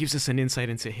that gives us an insight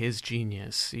into his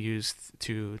genius used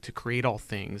to create all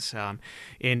things,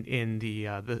 in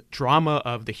the drama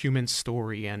of the human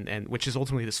story and which is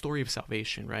ultimately the story of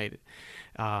salvation, right?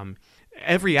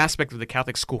 Every aspect of the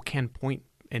Catholic school can point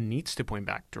and needs to point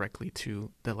back directly to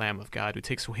the Lamb of God who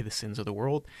takes away the sins of the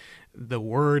world, the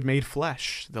Word made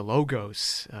flesh, the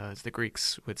Logos, as the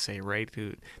Greeks would say, right?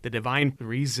 The divine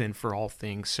reason for all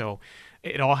things. So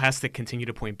it all has to continue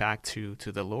to point back to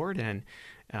the Lord, and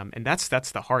that's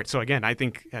the heart. So again, I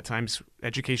think at times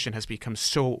education has become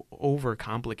so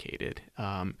overcomplicated.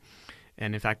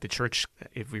 And in fact, the Church,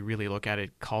 if we really look at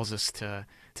it, calls us to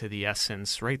the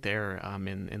essence right there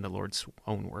in the Lord's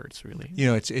own words, really.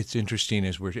 It's interesting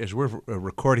as we're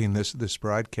recording this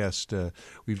broadcast.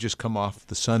 We've just come off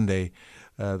the Sunday,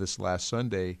 this last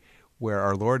Sunday, where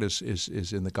our Lord is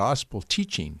in the gospel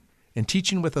teaching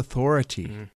with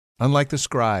authority. Unlike the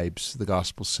scribes, the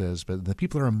gospel says, but the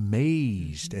people are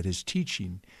amazed at his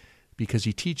teaching, because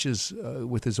he teaches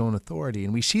with his own authority.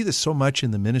 And we see this so much in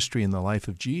the ministry and the life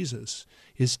of Jesus,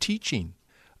 his teaching.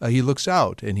 He looks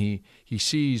out and he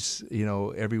sees,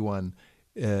 everyone,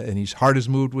 and his heart is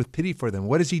moved with pity for them.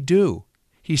 What does he do?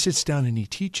 He sits down and he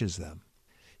teaches them.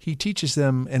 He teaches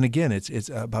them, and again, it's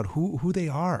about who they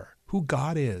are, who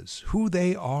God is, who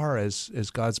they are as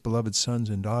God's beloved sons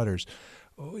and daughters,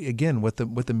 again, what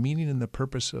the meaning and the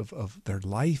purpose of their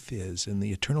life is, and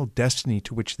the eternal destiny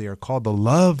to which they are called, the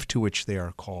love to which they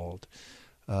are called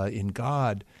in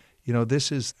God.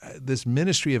 This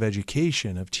ministry of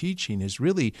education, of teaching, is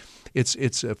really,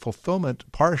 it's a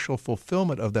partial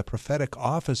fulfillment of the prophetic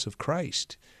office of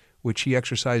Christ, which he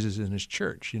exercises in his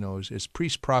church. As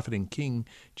priest, prophet, and king,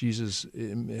 Jesus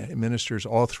ministers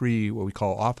all three what we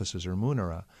call offices, or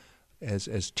munera,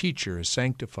 as teacher, as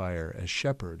sanctifier, as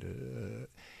shepherd.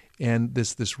 And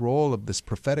this role of this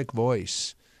prophetic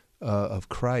voice of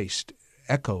Christ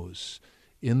echoes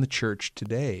in the church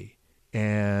today.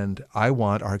 And I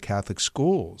want our Catholic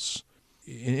schools,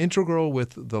 integral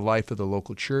with the life of the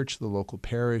local church, the local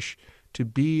parish, to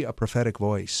be a prophetic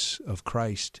voice of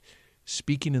Christ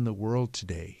speaking in the world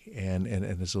today. And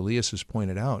as Elias has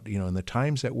pointed out, in the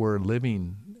times that we're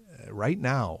living right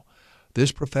now,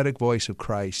 this prophetic voice of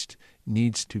Christ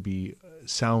needs to be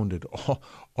sounded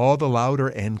all the louder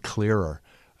and clearer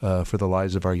for the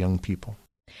lives of our young people.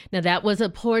 Now, that was a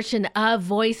portion of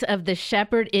Voice of the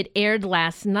Shepherd. It aired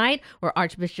last night, where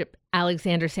Archbishop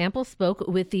Alexander Sample spoke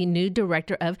with the new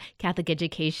director of Catholic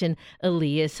Education,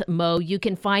 Elias Moe. You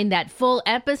can find that full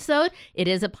episode. It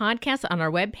is a podcast on our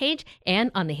webpage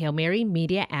and on the Hail Mary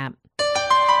Media app.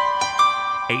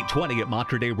 8:20 at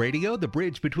Mater Dei Radio, the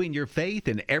bridge between your faith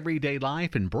and everyday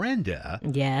life. And Brenda,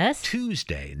 yes,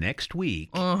 Tuesday next week,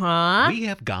 we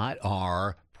have got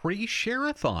our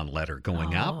pre-Share-a-thon letter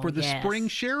going out for the spring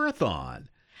Share-a-thon.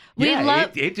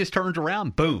 It just turns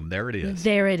around. Boom, there it is.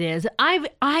 There it is. I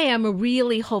am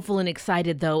really hopeful and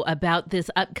excited, though, about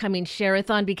this upcoming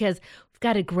Share-a-thon, because we've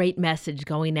got a great message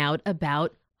going out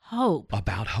about hope.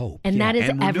 About hope. And that is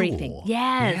and everything. renewal.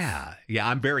 Yes. Yeah,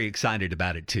 I'm very excited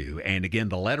about it too. And again,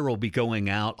 the letter will be going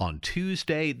out on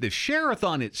Tuesday. The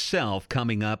Share-a-thon itself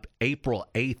coming up April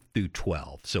 8th through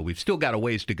 12th. So we've still got a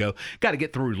ways to go. Got to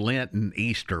get through Lent and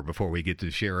Easter before we get to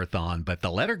the Share-a-thon. But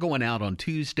the letter going out on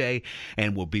Tuesday,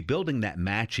 and we'll be building that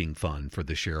matching fund for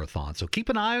the Share-a-thon. So keep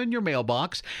an eye on your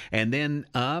mailbox, and then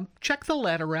check the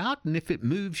letter out. And if it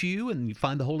moves you and you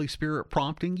find the Holy Spirit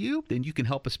prompting you, then you can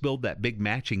help us build that big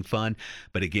matching fund.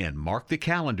 But again, mark the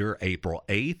calendar, April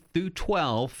 8th through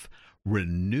 12th.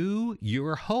 Renew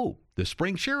your hope. The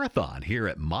Spring Share-a-thon here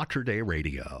at Mater Dei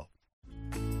Radio.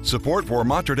 Support for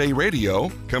Mater Dei Radio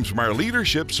comes from our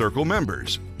Leadership Circle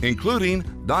members, including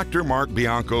Dr. Mark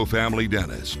Bianco, family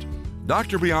dentist.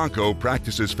 Dr. Bianco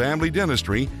practices family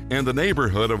dentistry in the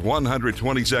neighborhood of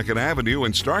 122nd Avenue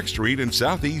and Stark Street in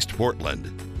Southeast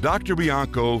Portland. Dr.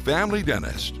 Bianco, family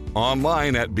dentist,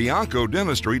 online at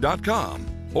biancodentistry.com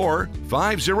or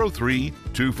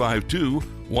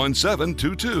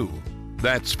 503-252-1722.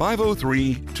 That's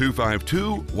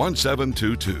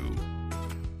 503-252-1722.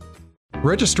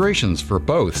 Registrations for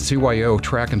both CYO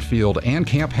Track and Field and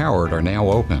Camp Howard are now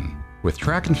open. With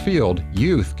Track and Field,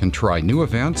 youth can try new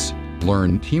events,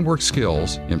 learn teamwork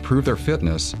skills, improve their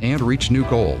fitness, and reach new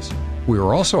goals. We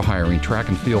are also hiring track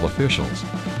and field officials.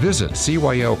 Visit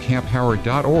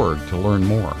cyoCampHoward.org to learn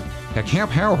more. At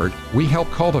Camp Howard, we help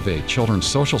cultivate children's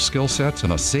social skill sets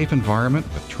in a safe environment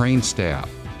with trained staff,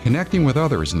 connecting with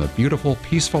others in the beautiful,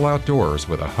 peaceful outdoors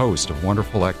with a host of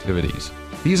wonderful activities.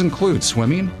 These include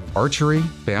swimming, archery,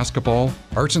 basketball,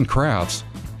 arts and crafts,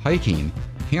 hiking,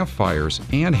 campfires,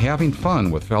 and having fun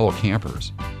with fellow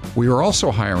campers. We are also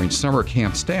hiring summer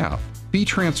camp staff. Be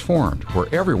transformed,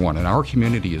 where everyone in our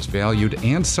community is valued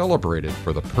and celebrated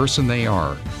for the person they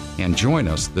are. And join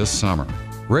us this summer.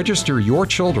 Register your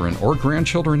children or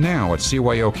grandchildren now at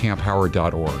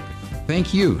cyoCampHoward.org.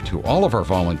 Thank you to all of our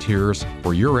volunteers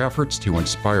for your efforts to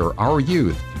inspire our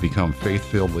youth to become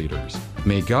faith-filled leaders.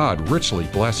 May God richly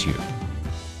bless you.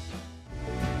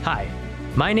 Hi,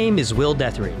 my name is Will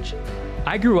Detheridge.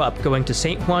 I grew up going to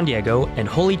St. Juan Diego and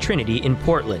Holy Trinity in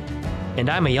Portland, and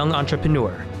I'm a young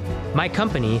entrepreneur. My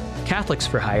company, Catholics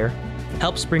for Hire,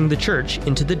 helps bring the church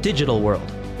into the digital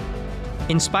world.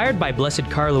 Inspired by Blessed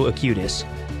Carlo Acutis,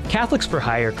 Catholics for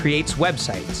Hire creates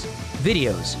websites,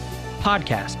 videos,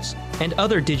 podcasts, and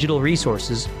other digital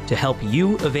resources to help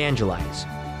you evangelize.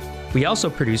 We also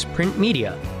produce print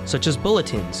media, such as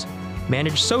bulletins,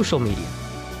 manage social media,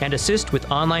 and assist with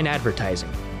online advertising.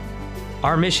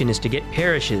 Our mission is to get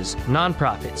parishes,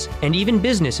 nonprofits, and even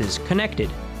businesses connected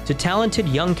to talented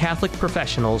young Catholic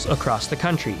professionals across the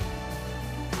country.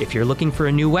 If you're looking for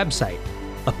a new website,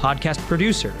 a podcast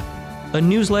producer, a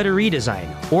newsletter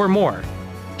redesign, or more,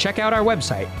 check out our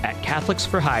website at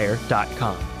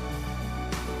CatholicsForHire.com.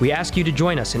 We ask you to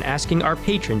join us in asking our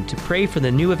patron to pray for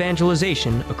the new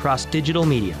evangelization across digital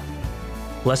media.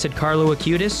 Blessed Carlo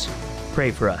Acutis, pray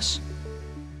for us.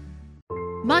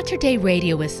 Mater Dei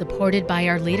Radio is supported by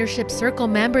our Leadership Circle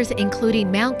members,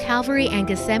 including Mount Calvary and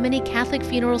Gethsemane Catholic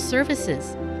Funeral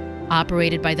Services.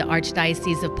 Operated by the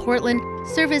Archdiocese of Portland,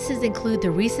 services include the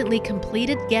recently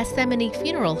completed Gethsemane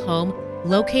Funeral Home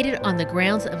located on the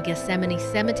grounds of Gethsemane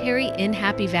Cemetery in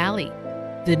Happy Valley.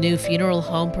 The new funeral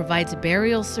home provides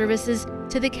burial services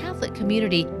to the Catholic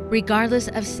community regardless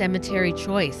of cemetery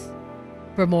choice.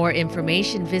 For more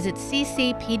information, visit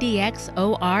ccpdxor.com.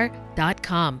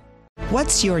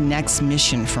 What's your next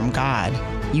mission from God?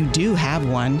 You do have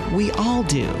one. We all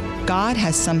do. God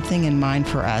has something in mind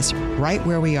for us right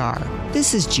where we are.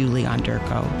 This is Julie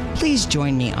Onderko. Please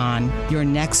join me on Your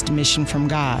Next Mission from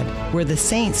God, where the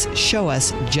saints show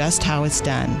us just how it's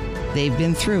done. They've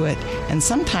been through it, and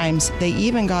sometimes they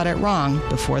even got it wrong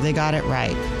before they got it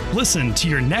right. Listen to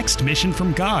Your Next Mission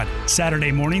from God, Saturday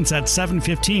mornings at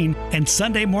 7:15 and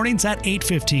Sunday mornings at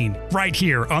 8:15, right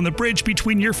here on the bridge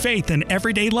between your faith and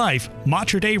everyday life,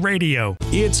 Mater Dei Radio.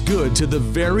 It's good to the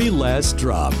very last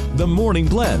drop. The Morning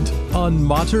Blend on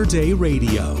Mater Dei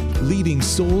Radio, leading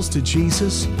souls to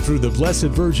Jesus through the Blessed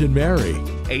Virgin Mary.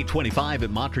 8:25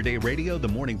 at Mater Dei Radio, The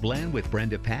Morning Blend with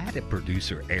Brenda Pat and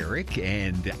producer Eric.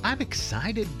 And I'm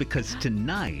excited because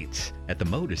tonight at the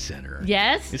Moda Center,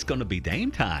 yes, it's going to be Dame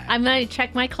time. I'm going to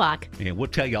check my clock. And we'll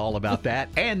tell you all about that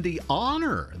and the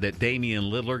honor that Damian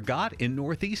Lillard got in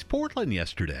Northeast Portland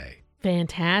yesterday.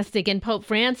 Fantastic. And Pope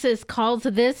Francis calls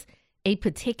this a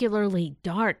particularly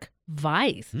dark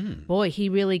vice. Boy, he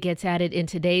really gets at it in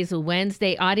today's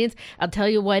Wednesday audience. I'll tell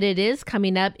you what it is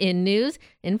coming up in news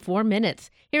in 4 minutes.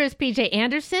 Here is PJ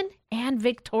Anderson and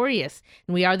Victorious.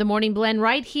 And we are the Morning Blend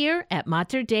right here at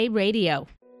Mater Dei Radio.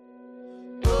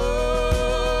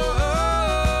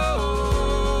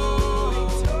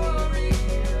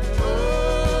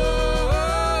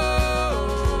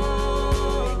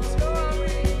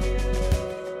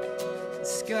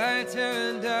 Sky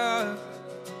turned dark.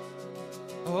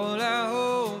 All I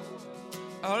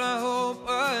hope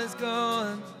was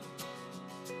gone.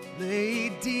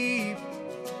 Laid deep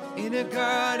in a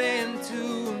garden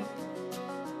tomb.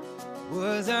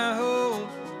 Was our hope?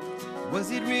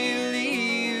 Was it really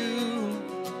you?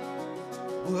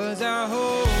 Was our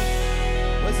hope?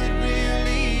 Was it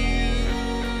really you?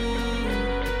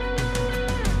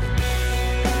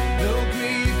 No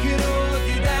grief can hold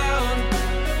you down.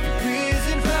 You've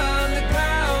risen from the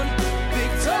ground,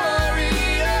 victorious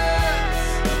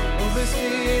over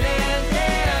sin and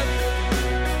death.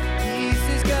 Peace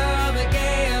has come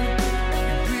again.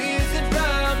 You've risen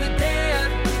from the dead,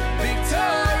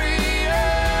 victorious.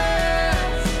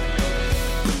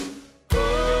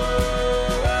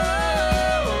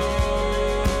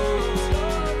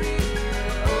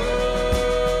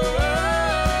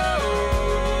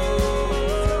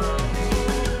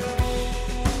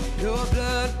 Your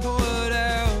blood poured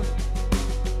out.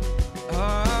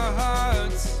 Our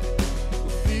hearts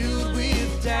were filled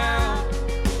with doubt.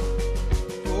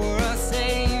 For our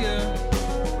Savior,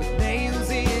 with nails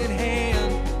in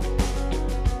hand,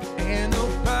 and no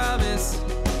promise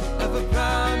of a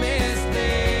promised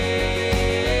land.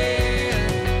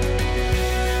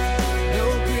 No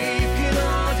grief can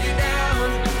hold you down.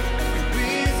 You've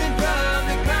risen from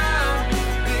the ground,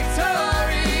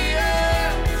 victorious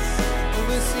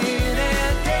over sin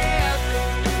and death.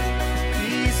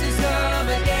 Peace has come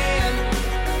again.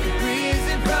 You've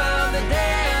risen from the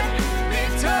dead,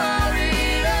 victorious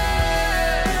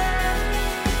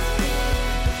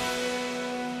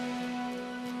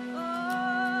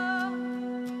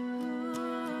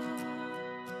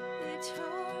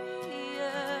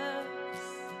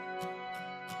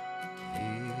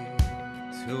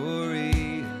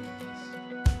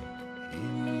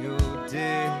in your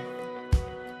death.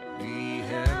 We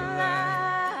have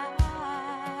life.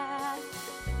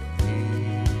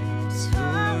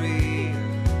 Victorious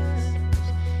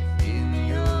in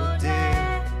your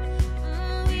death.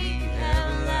 We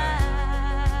have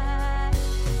life.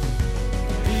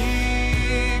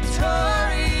 Victorious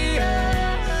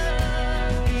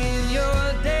in your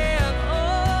death.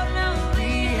 Oh, now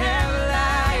we have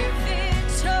life.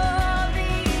 Victorious.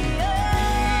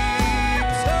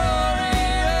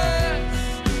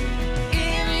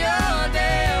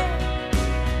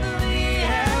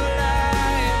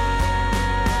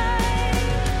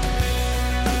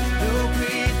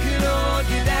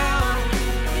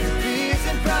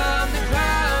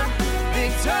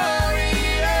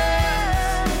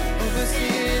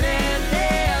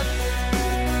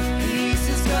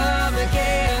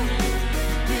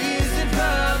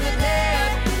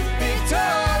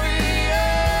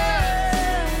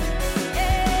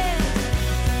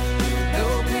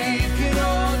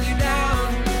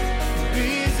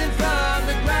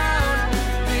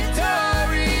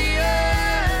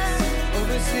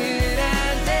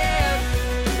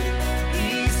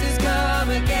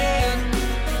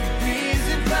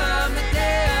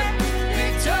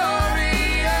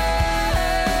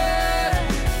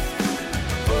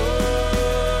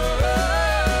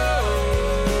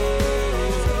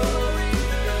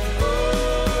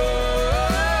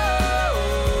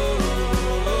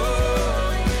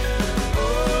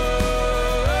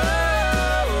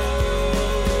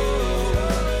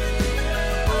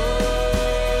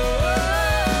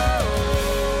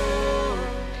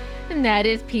 And that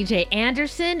is PJ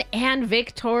Anderson and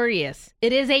Victorious.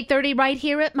 It is 8:30 right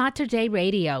here at Mater Dei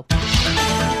Radio.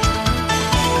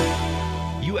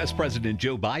 U.S. President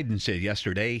Joe Biden said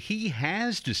yesterday he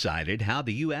has decided how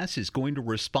the U.S. is going to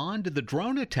respond to the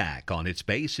drone attack on its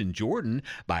base in Jordan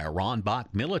by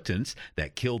Iran-backed militants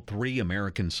that killed 3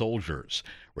 American soldiers.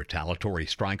 Retaliatory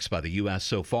strikes by the U.S.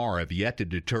 so far have yet to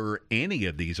deter any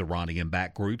of these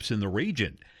Iranian-backed groups in the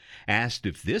region. Asked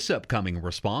if this upcoming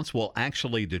response will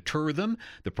actually deter them,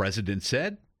 the president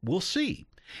said, "We'll see."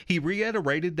 He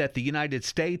reiterated that the United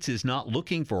States is not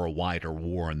looking for a wider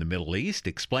war in the Middle East,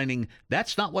 explaining,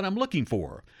 "That's not what I'm looking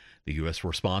for." The U.S.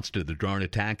 response to the drone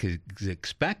attack is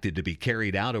expected to be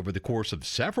carried out over the course of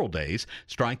several days,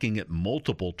 striking at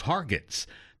multiple targets.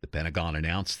 The Pentagon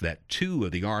announced that 2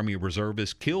 of the Army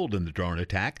reservists killed in the drone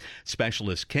attack,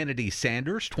 Specialist Kennedy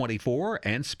Sanders, 24,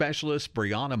 and Specialist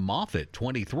Brianna Moffett,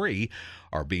 23,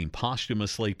 are being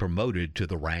posthumously promoted to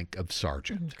the rank of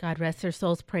sergeant. God rest their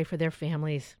souls. Pray for their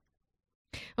families.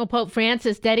 Well, Pope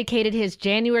Francis dedicated his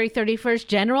January 31st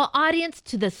general audience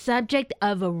to the subject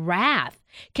of wrath,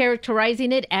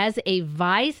 characterizing it as a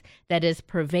vice that is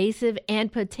pervasive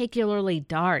and particularly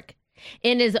dark.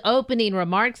 In his opening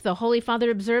remarks, the Holy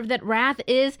Father observed that wrath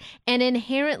is an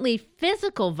inherently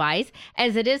physical vice,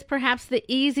 as it is perhaps the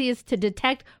easiest to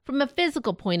detect from a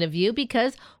physical point of view,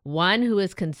 because one who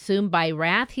is consumed by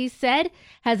wrath, he said,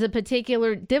 has a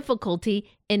particular difficulty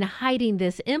in hiding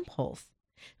this impulse.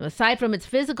 Aside from its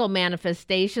physical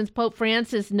manifestations, Pope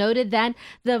Francis noted that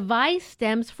the vice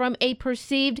stems from a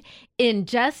perceived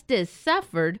injustice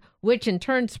suffered, which in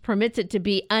turn permits it to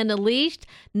be unleashed,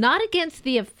 not against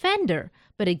the offender,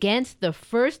 but against the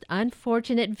first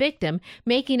unfortunate victim,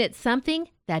 making it something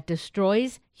that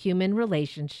destroys human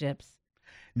relationships.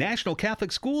 National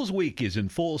Catholic Schools Week is in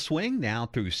full swing now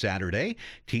through Saturday.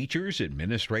 Teachers,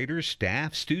 administrators,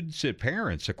 staff, students, and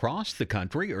parents across the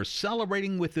country are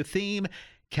celebrating with the theme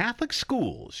Catholic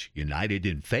Schools, United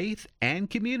in Faith and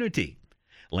Community.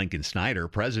 Lincoln Snyder,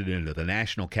 president of the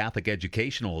National Catholic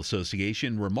Educational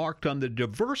Association, remarked on the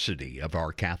diversity of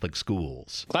our Catholic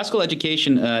schools. Classical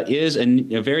education is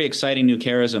a very exciting new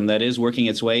charism that is working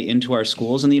its way into our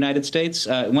schools in the United States.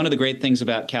 One of the great things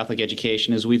about Catholic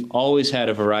education is we've always had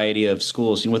a variety of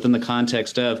schools. And within the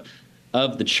context of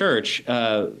the church,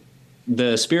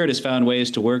 the Spirit has found ways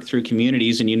to work through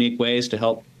communities in unique ways to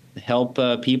help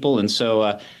people. And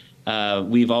so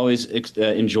we've always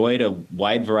enjoyed a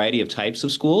wide variety of types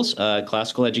of schools.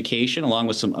 Classical education, along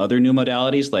with some other new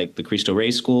modalities like the Cristo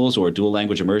Rey schools or dual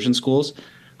language immersion schools,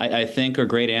 I think are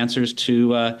great answers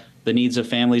to the needs of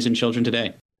families and children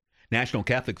today. National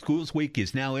Catholic Schools Week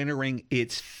is now entering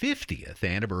its 50th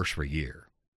anniversary year.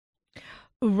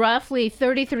 Roughly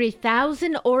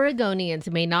 33,000 Oregonians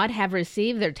may not have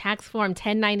received their tax form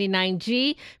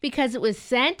 1099-G because it was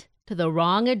sent to the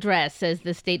wrong address, says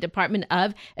the State Department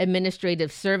of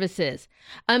Administrative Services.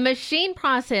 A machine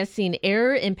processing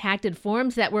error impacted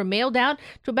forms that were mailed out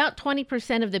to about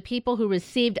 20% of the people who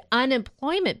received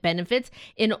unemployment benefits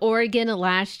in Oregon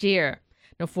last year.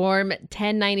 The Form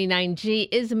 1099-G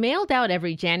is mailed out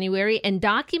every January and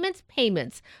documents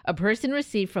payments a person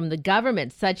received from the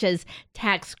government, such as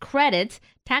tax credits,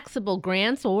 taxable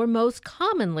grants, or most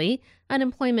commonly,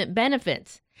 unemployment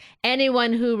benefits.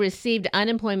 Anyone who received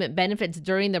unemployment benefits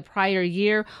during the prior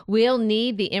year will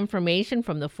need the information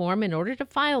from the form in order to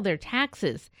file their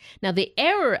taxes. Now, the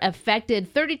error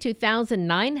affected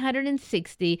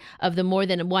 32,960 of the more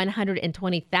than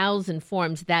 120,000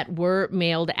 forms that were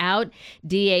mailed out.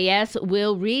 DAS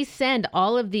will resend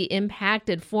all of the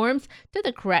impacted forms to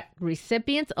the correct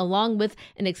recipients, along with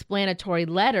an explanatory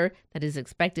letter that is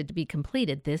expected to be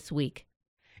completed this week.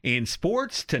 In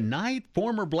sports tonight,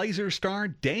 former Blazers star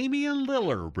Damian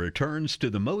Lillard returns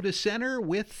to the Moda Center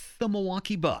with the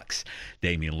Milwaukee Bucks.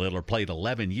 Damian Lillard played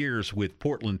 11 years with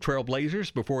Portland Trail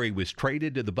Blazers before he was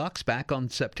traded to the Bucks back on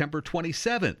September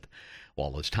 27th.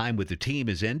 While his time with the team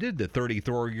has ended, the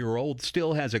 33-year-old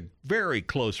still has a very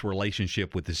close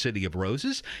relationship with the City of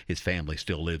Roses. His family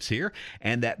still lives here,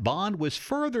 and that bond was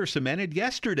further cemented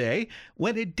yesterday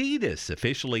when Adidas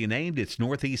officially named its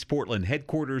Northeast Portland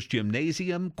headquarters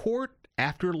gymnasium court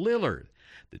after Lillard.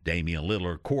 The Damian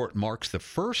Lillard Court marks the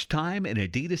first time in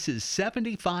Adidas'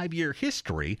 75-year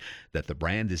history that the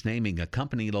brand is naming a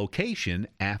company location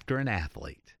after an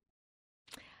athlete.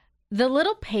 The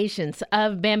Little Patients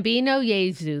of Bambino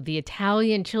Gesù, the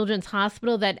Italian children's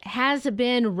hospital that has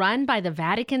been run by the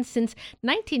Vatican since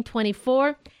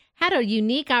 1924, had a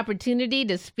unique opportunity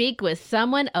to speak with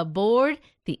someone aboard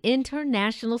the the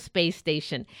International Space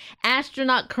Station.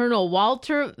 Astronaut Colonel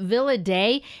Walter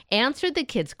Villaday answered the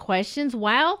kids' questions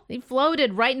while he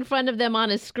floated right in front of them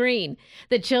on a screen.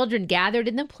 The children gathered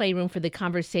in the playroom for the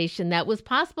conversation that was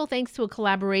possible thanks to a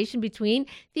collaboration between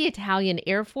the Italian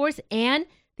Air Force and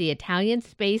the Italian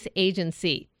Space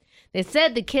Agency. They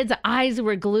said the kids' eyes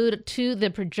were glued to the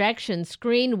projection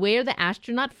screen where the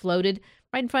astronaut floated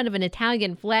right in front of an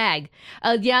Italian flag.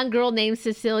 A young girl named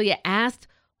Cecilia asked,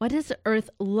 "What does Earth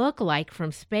look like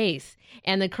from space?"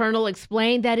 And the colonel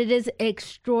explained that it is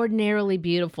extraordinarily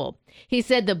beautiful. He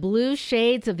said the blue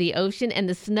shades of the ocean and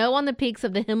the snow on the peaks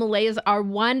of the Himalayas are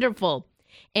wonderful.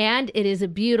 And it is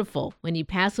beautiful when you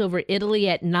pass over Italy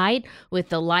at night with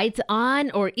the lights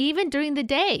on, or even during the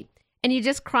day, and you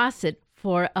just cross it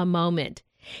for a moment.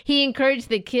 He encouraged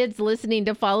the kids listening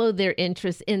to follow their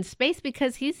interest in space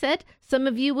because he said some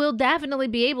of you will definitely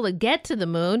be able to get to the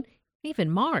moon,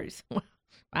 even Mars.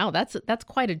 Wow, that's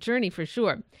quite a journey for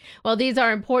sure. Well, these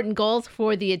are important goals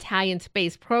for the Italian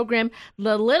space program.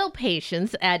 The little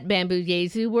patients at Bamboo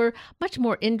Yezu were much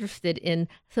more interested in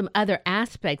some other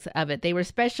aspects of it. They were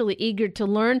especially eager to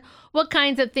learn what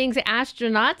kinds of things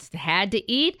astronauts had to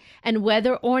eat and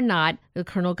whether or not the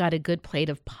colonel got a good plate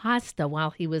of pasta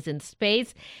while he was in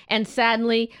space. And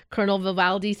sadly, Colonel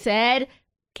Vivaldi said,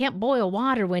 can't boil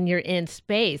water when you're in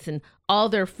space, and all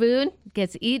their food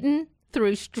gets eaten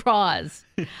through straws.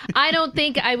 I don't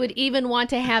think I would even want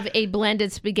to have a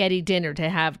blended spaghetti dinner to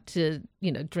have to,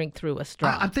 drink through a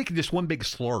straw. I'm thinking just one big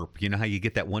slurp. You know how you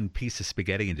get that one piece of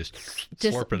spaghetti and just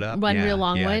slurp it up? One real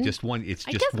long one? Just one. It's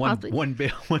just one big one.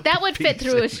 That would fit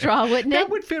through a straw, wouldn't it? That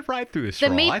would fit right through a straw.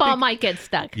 The meatball might get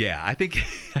stuck. Yeah, I think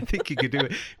you could do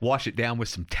it. Wash it down with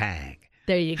some Tang.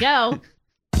 There you go.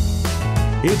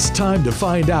 It's time to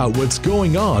find out what's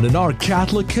going on in our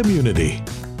Catholic community.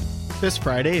 This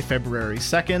Friday, February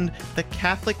 2nd, the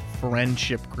Catholic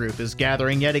Friendship Group is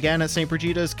gathering yet again at St.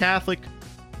 Brigida's Catholic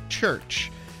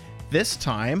Church. This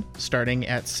time, starting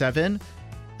at 7,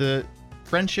 the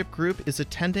Friendship Group is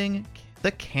attending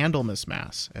the Candlemas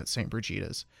Mass at St.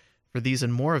 Brigida's. For these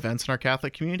and more events in our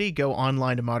Catholic community, go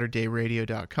online to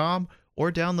matterdayradio.com or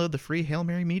download the free Hail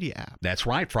Mary Media app. That's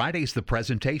right. Friday's the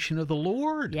presentation of the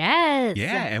Lord. Yes.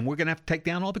 Yeah, and we're going to have to take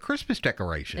down all the Christmas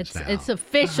decorations now. It's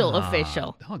official.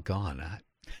 Doggone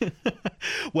it.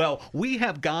 Well, we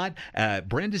have got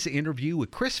Brenda's interview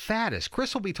with Chris Faddis.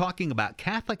 Chris will be talking about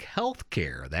Catholic health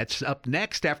care. That's up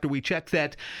next after we check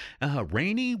that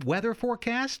rainy weather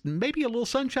forecast and maybe a little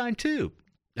sunshine too.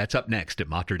 That's up next at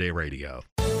Mater Dei Radio.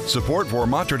 Support for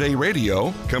Mater Dei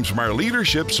Radio comes from our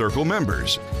Leadership Circle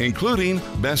members, including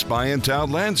Best Buy in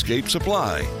Town Landscape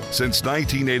Supply. Since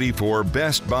 1984,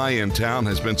 Best Buy in Town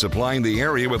has been supplying the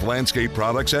area with landscape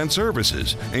products and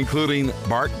services, including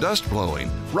bark dust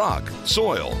blowing, rock,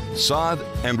 soil, sod,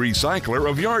 and recycler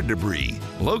of yard debris.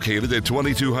 Located at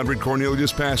 2200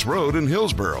 Cornelius Pass Road in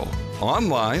Hillsboro.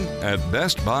 Online at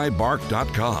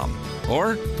bestbuybark.com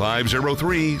or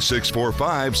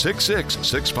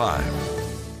 503-645-6665.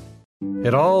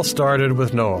 It all started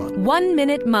with Noah. 1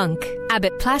 Minute Monk,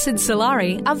 Abbot Placid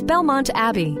Solari of Belmont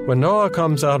Abbey. When Noah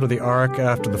comes out of the ark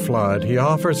after the flood, he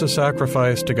offers a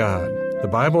sacrifice to God. The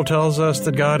Bible tells us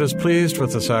that God is pleased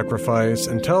with the sacrifice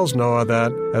and tells Noah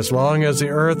that as long as the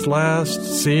earth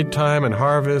lasts, seed time and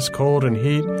harvest, cold and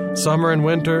heat, summer and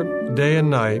winter, day and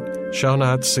night shall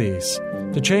not cease.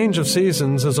 The change of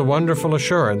seasons is a wonderful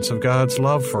assurance of God's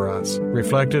love for us,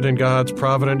 reflected in God's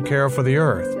provident care for the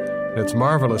earth, and its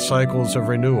marvelous cycles of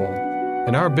renewal.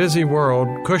 In our busy world,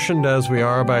 cushioned as we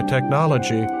are by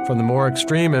technology from the more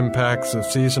extreme impacts of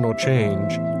seasonal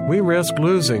change, we risk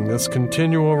losing this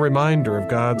continual reminder of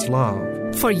God's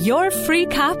love. For your free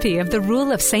copy of The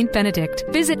Rule of St. Benedict,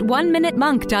 visit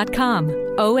oneminutemonk.com.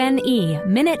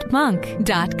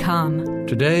 ONEminutemonk.com.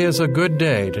 Today is a good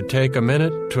day to take a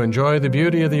minute to enjoy the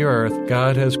beauty of the earth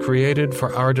God has created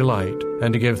for our delight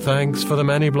and to give thanks for the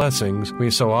many blessings we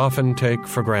so often take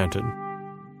for granted.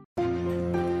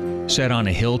 Set on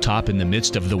a hilltop in the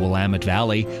midst of the Willamette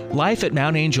Valley, life at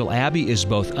Mount Angel Abbey is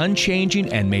both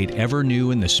unchanging and made ever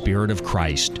new in the Spirit of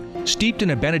Christ. Steeped in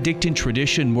a Benedictine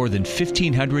tradition more than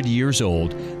 1,500 years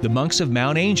old, the monks of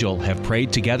Mount Angel have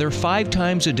prayed together 5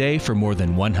 times a day for more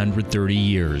than 130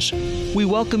 years. We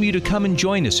welcome you to come and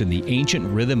join us in the ancient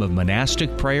rhythm of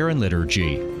monastic prayer and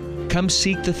liturgy. Come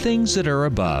seek the things that are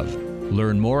above.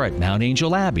 Learn more at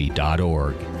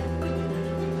mountangelabbey.org.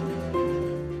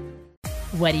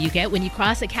 What do you get when you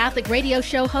cross a Catholic radio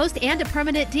show host and a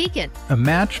permanent deacon? A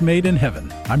match made in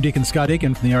heaven. I'm Deacon Scott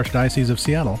Aiken from the Archdiocese of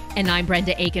Seattle. And I'm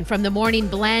Brenda Aiken from the Morning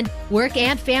Blend. Work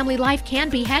and family life can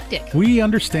be hectic. We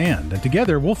understand, and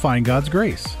together we'll find God's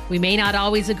grace. We may not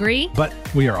always agree, but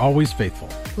we are always faithful.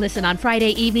 Listen on Friday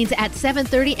evenings at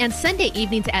 7:30 and Sunday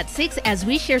evenings at 6 as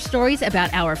we share stories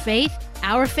about our faith,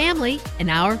 our family, and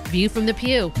our view from the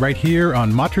pew. Right here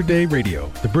on Mater Dei Radio,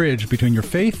 the bridge between your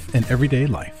faith and everyday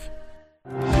life.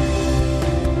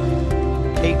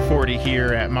 8:40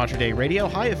 here at Mater Dei Radio.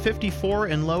 High of 54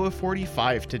 and low of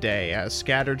 45 today, as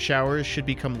scattered showers should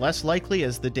become less likely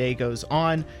as the day goes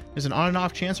on. There's an on and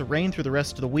off chance of rain through the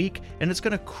rest of the week, and it's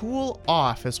going to cool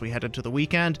off as we head into the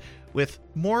weekend, with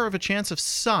more of a chance of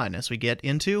sun as we get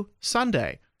into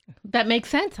Sunday. That makes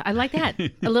sense. I like that.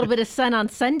 A little bit of sun on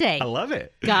Sunday. I love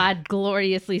it. God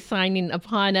gloriously shining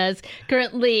upon us.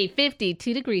 Currently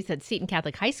 52 degrees at Seton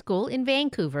Catholic High School in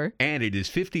Vancouver. And it is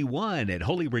 51 at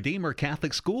Holy Redeemer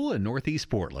Catholic School in Northeast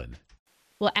Portland.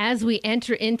 Well, as we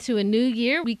enter into a new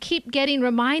year, we keep getting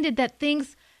reminded that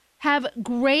things have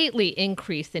greatly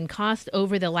increased in cost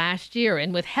over the last year.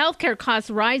 And with healthcare costs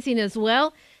rising as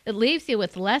well, it leaves you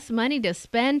with less money to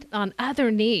spend on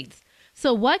other needs.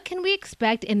 So what can we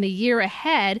expect in the year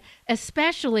ahead,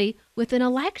 especially with an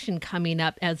election coming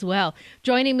up as well?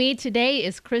 Joining me today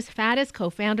is Chris Faddis,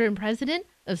 co-founder and president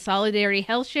of Solidarity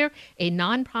Health Share, a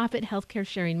nonprofit healthcare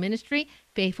sharing ministry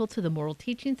faithful to the moral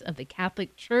teachings of the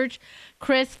Catholic Church.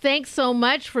 Chris, thanks so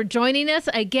much for joining us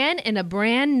again in a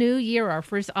brand new year, our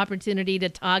first opportunity to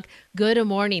talk. Good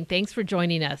morning. Thanks for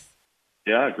joining us.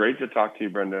 Yeah, great to talk to you,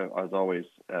 Brenda, as always.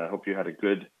 Hope you had a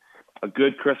good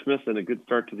Christmas and a good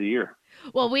start to the year.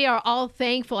 Well, we are all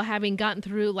thankful, having gotten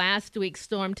through last week's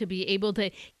storm, to be able to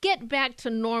get back to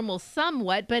normal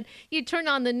somewhat. But you turn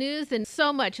on the news and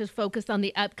so much is focused on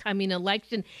the upcoming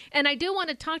election. And I do want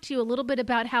to talk to you a little bit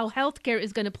about how healthcare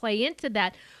is going to play into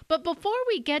that. But before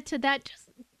we get to that,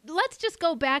 let's just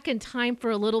go back in time for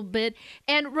a little bit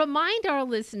and remind our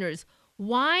listeners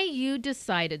why you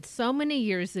decided so many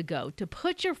years ago to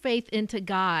put your faith into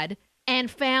God and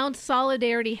found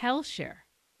Solidarity Health Share.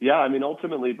 Yeah, I mean,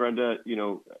 ultimately, Brenda,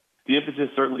 the emphasis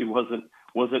certainly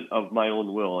wasn't of my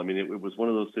own will. I mean, it was one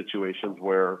of those situations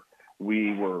where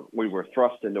we were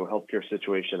thrust into a healthcare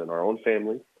situation in our own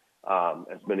family.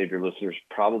 As many of your listeners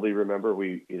probably remember,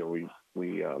 we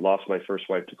lost my first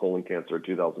wife to colon cancer in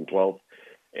 2012,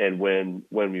 and when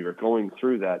we were going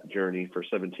through that journey for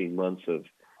 17 months of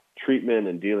treatment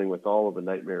and dealing with all of the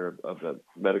nightmare of the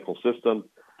medical system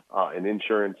and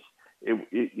insurance.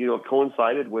 It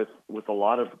coincided with a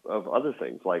lot of other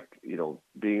things, like,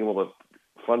 being able to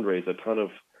fundraise a ton of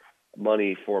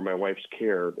money for my wife's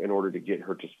care in order to get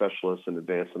her to specialists and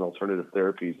advanced and alternative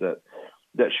therapies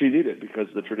that she needed, because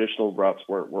the traditional routes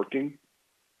weren't working.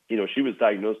 She was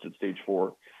diagnosed at stage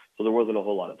 4, so there wasn't a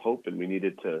whole lot of hope, and we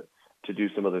needed to do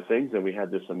some other things. And we had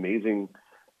this amazing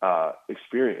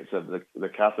experience of the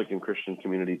Catholic and Christian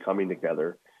community coming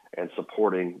together and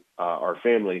supporting our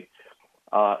family.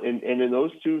 And in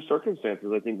those two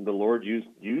circumstances, I think the Lord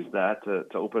used that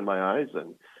to open my eyes.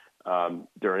 And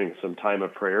during some time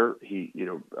of prayer, He,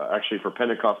 actually for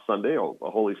Pentecost Sunday, a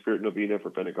Holy Spirit novena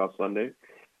for Pentecost Sunday,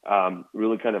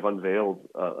 really kind of unveiled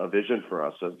a vision for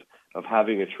us of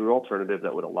having a true alternative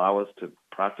that would allow us to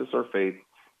practice our faith,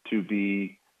 to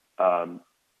be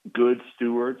good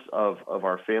stewards of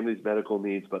our family's medical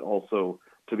needs, but also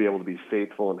to be able to be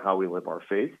faithful in how we live our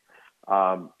faith.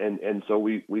 And so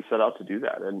we set out to do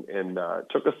that, and it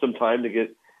took us some time to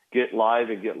get live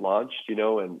and get launched,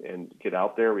 and get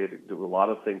out there. We had to do a lot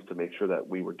of things to make sure that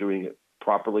we were doing it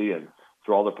properly and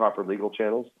through all the proper legal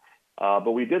channels.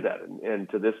 But we did that. And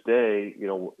to this day,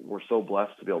 we're so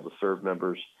blessed to be able to serve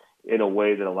members in a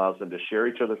way that allows them to share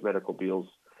each other's medical bills,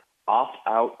 opt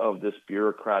out of this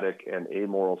bureaucratic and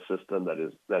amoral system that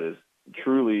is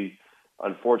truly,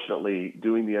 unfortunately,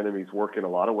 doing the enemy's work in a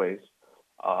lot of ways.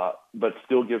 But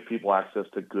still give people access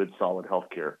to good, solid health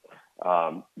care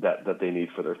that they need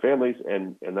for their families.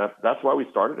 And that's why we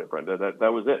started it, Brenda.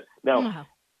 That was it. Now,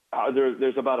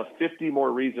 there's about 50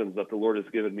 more reasons that the Lord has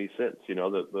given me since,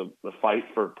 the fight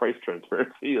for price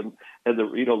transparency and the,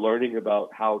 learning about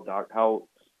how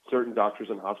certain doctors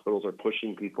and hospitals are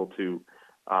pushing people to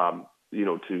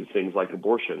things like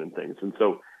abortion and things. And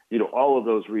so, all of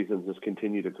those reasons just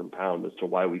continue to compound as to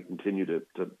why we continue to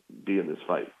be in this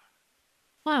fight.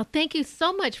 Wow, thank you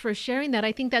so much for sharing that.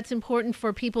 I think that's important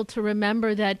for people to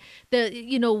remember that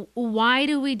why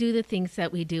do we do the things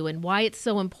that we do, and why it's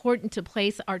so important to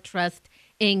place our trust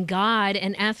in God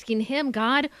and asking Him,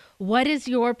 God, what is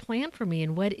your plan for me,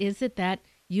 and what is it that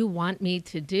you want me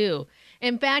to do?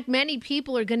 In fact, many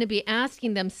people are going to be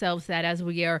asking themselves that as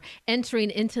we are entering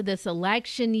into this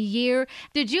election year.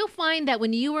 Did you find that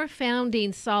when you were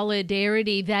founding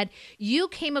Solidarity that you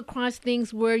came across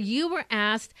things where you were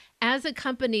asked as a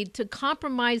company to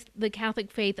compromise the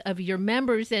Catholic faith of your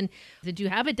members? And did you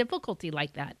have a difficulty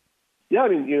like that? Yeah, I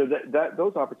mean, that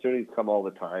those opportunities come all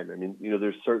the time. I mean,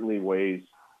 there's certainly ways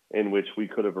in which we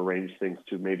could have arranged things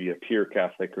to maybe appear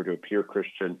Catholic or to appear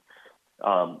Christian,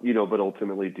 but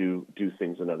ultimately do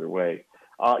things another way.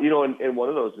 And one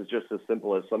of those is just as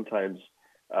simple as sometimes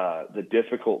the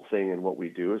difficult thing in what we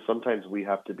do is sometimes we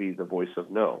have to be the voice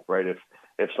of no, right?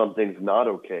 If something's not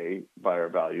okay by our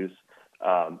values,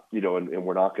 and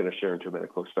we're not going to share into a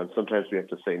medical expense, sometimes we have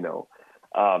to say no.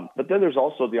 But then there's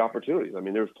also the opportunities. I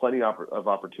mean, there's plenty of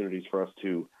opportunities for us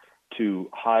to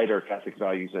hide our Catholic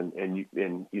values and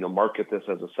market this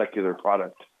as a secular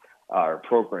product or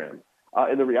program.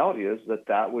 And the reality is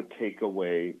that would take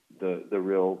away the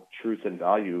real truth and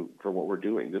value for what we're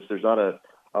doing. There's not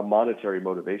a monetary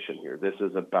motivation here. This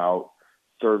is about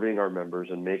serving our members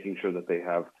and making sure that they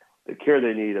have the care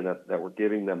they need and that we're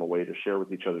giving them a way to share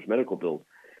with each other's medical bills.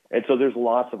 And so there's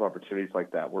lots of opportunities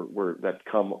like that that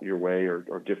come your way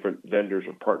or different vendors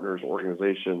or partners,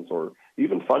 organizations, or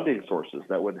even funding sources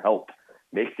that would help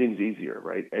make things easier,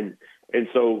 right? And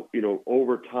so,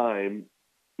 over time,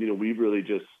 we've really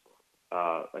just,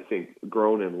 I think,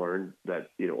 grown and learned that,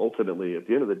 ultimately, at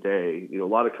the end of the day, a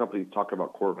lot of companies talk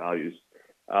about core values.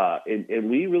 And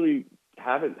we really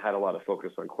haven't had a lot of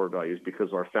focus on core values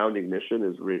because our founding mission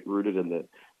is rooted in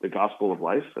the gospel of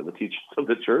life and the teachings of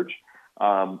the church.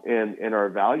 And our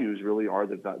values really are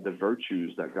the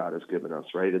virtues that God has given us,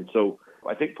 right? And so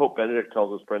I think Pope Benedict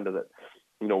tells us, Brenda, that,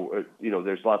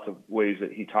 there's lots of ways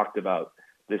that he talked about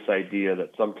this idea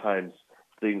that sometimes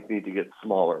things need to get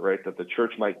smaller, right? That the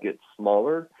church might get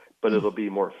smaller, but it'll be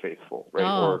more faithful, right?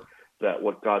 Oh. Or that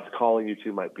what God's calling you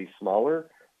to might be smaller,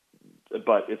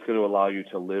 but it's going to allow you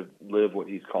to live what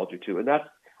he's called you to. And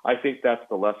I think that's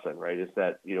the lesson, right? Is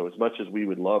that, as much as we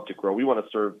would love to grow, we want to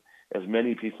serve as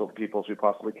many people as we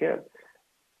possibly can.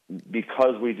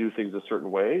 Because we do things a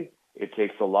certain way, it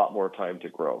takes a lot more time to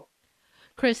grow.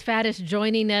 Chris Faddis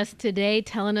joining us today,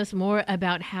 telling us more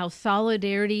about how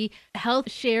Solidarity Health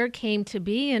Share came to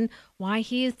be and why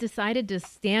he has decided to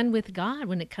stand with God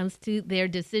when it comes to their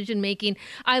decision making.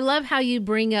 I love how you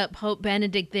bring up Pope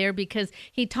Benedict there because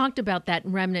he talked about that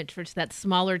remnant church, that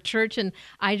smaller church. And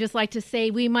I just like to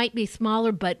say we might be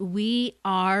smaller, but we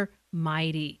are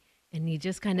mighty. And you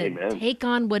just kind of take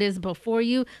on what is before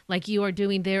you like you are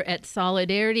doing there at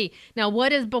Solidarity. Now,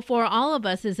 what is before all of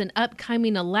us is an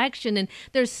upcoming election, and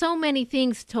there's so many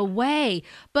things to weigh.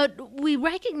 But we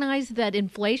recognize that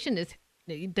inflation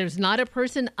there's not a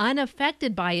person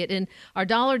unaffected by it, and our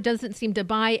dollar doesn't seem to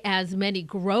buy as many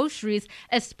groceries,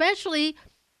 especially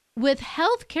with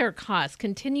healthcare costs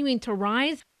continuing to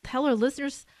rise. Tell our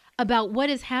listeners about what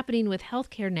is happening with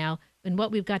healthcare now and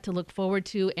what we've got to look forward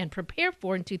to and prepare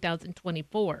for in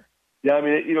 2024. Yeah, I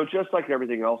mean, just like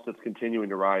everything else that's continuing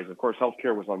to rise, of course,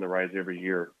 healthcare was on the rise every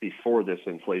year before this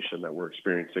inflation that we're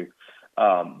experiencing.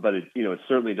 But it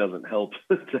certainly doesn't help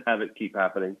to have it keep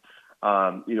happening.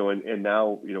 And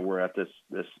now, we're at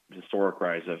this historic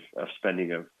rise of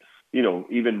spending of,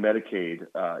 even Medicaid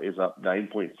is up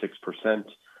 9.6%.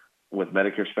 With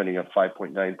Medicare spending up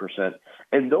 5.9%.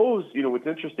 And those, what's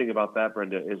interesting about that,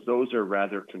 Brenda, is those are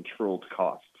rather controlled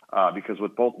costs because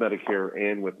with both Medicare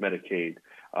and with Medicaid,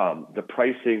 the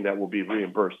pricing that will be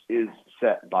reimbursed is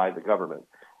set by the government,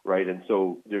 right? And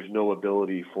so there's no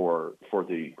ability for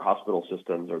the hospital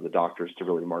systems or the doctors to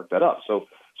really mark that up. So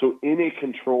in a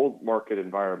controlled market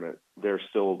environment, they're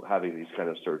still having these kind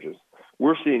of surges.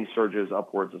 We're seeing surges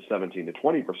upwards of 17 to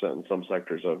 20% in some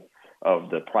sectors of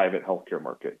the private healthcare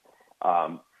market.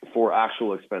 For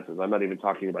actual expenses. I'm not even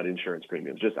talking about insurance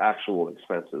premiums, just actual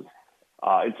expenses.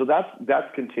 And so that's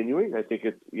continuing. I think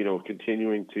it's,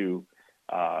 continuing to,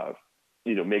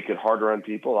 make it harder on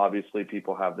people. Obviously,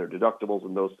 people have their deductibles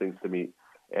and those things to meet,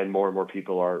 and more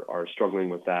people are struggling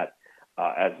with that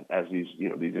as these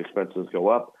expenses go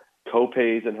up.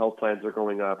 Co-pays and health plans are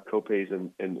going up. Co-pays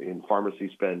and pharmacy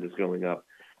spend is going up.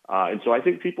 And so I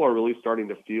think people are really starting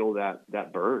to feel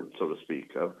that burn, so to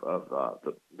speak, of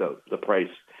the price.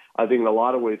 I think in a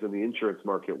lot of ways in the insurance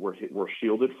market, we're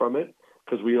shielded from it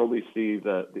because we only see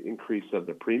the increase of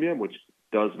the premium, which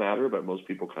does matter, but most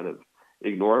people kind of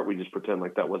ignore it. We just pretend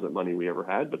like that wasn't money we ever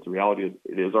had. But the reality is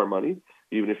it is our money.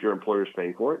 Even if your employer's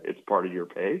paying for it, it's part of your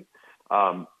pay.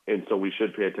 And so we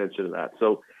should pay attention to that.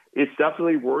 So it's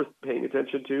definitely worth paying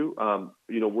attention to.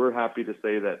 We're happy to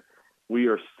say that we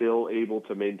are still able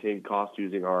to maintain costs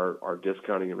using our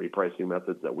discounting and repricing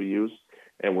methods that we use.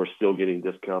 And we're still getting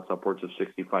discounts upwards of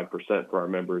 65% for our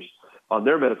members on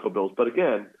their medical bills. But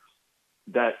again,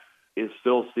 that is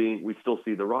we still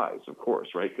see the rise, of course,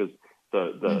 right? Because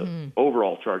the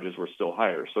overall charges were still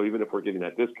higher. So even if we're getting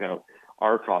that discount,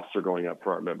 our costs are going up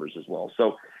for our members as well.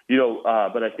 So,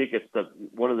 but I think it's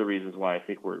one of the reasons why I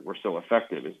think we're so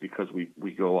effective is because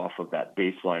we go off of that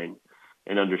baseline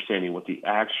and understanding what the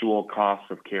actual cost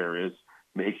of care is,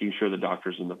 making sure the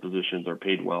doctors and the physicians are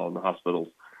paid well in the hospitals.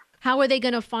 How are they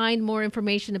going to find more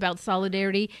information about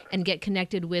Solidarity and get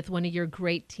connected with one of your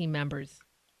great team members?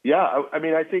 Yeah, I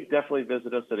mean, I think definitely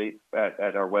visit us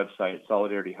at our website,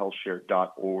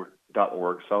 solidarityhealthshare.org,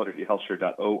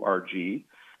 solidarityhealthshare.org,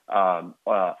 and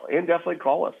definitely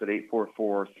call us at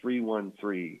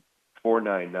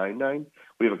 844-313-4999.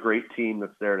 We have a great team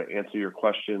that's there to answer your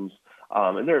questions,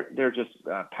 and they're just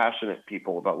passionate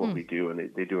people about what we do, and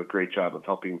they do a great job of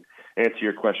helping answer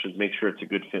your questions, make sure it's a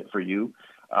good fit for you,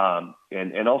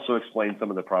 and also explain some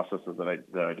of the processes that I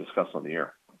discussed on the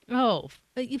air. Oh,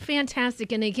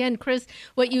 fantastic. And again, Chris,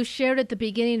 what you shared at the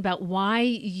beginning about why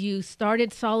you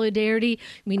started Solidarity,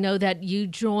 we know that you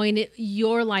join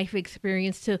your life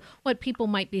experience to what people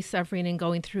might be suffering and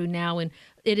going through now. And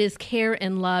it is care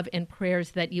and love and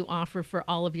prayers that you offer for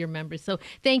all of your members. So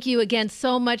thank you again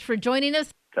so much for joining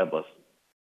us. God bless.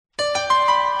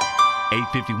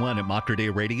 851 at Mater Dei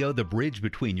Radio, the bridge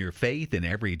between your faith and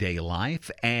everyday life.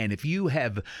 And if you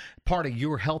have part of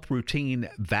your health routine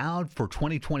vowed for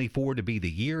 2024 to be the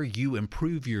year you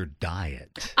improve your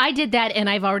diet. I did that, and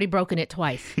I've already broken it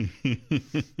twice.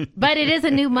 But it is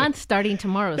a new month starting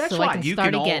tomorrow, That's so right. I can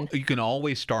start again. You can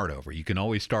always start over.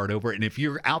 And if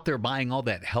you're out there buying all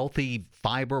that healthy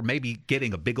fiber, maybe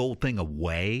getting a big old thing of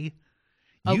whey,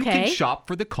 you can shop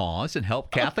for the cause and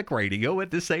help Catholic Radio at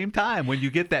the same time when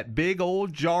you get that big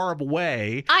old jar of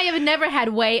whey. I have never had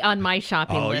whey on my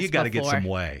shopping list you got to get before. some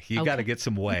whey. You got to get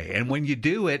some whey. And when you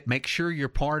do it, make sure you're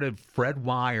part of Fred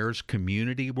Meyer's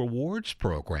Community Rewards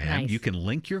Program. Nice. You can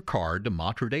link your card to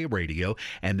Mater Dei Radio,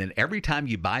 and then every time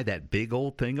you buy that big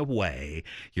old thing of whey,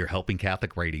 you're helping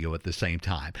Catholic Radio at the same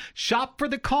time. Shop for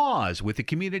the cause with the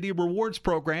Community Rewards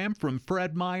Program from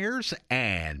Fred Meyer's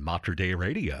and Mater Dei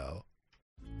Radio.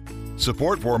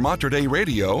 Support for Mater Dei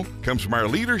Radio comes from our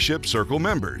Leadership Circle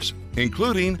members,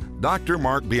 including Dr.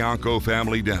 Mark Bianco,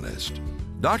 family dentist.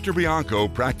 Dr. Bianco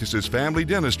practices family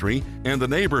dentistry in the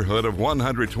neighborhood of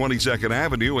 122nd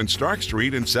Avenue and Stark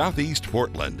Street in Southeast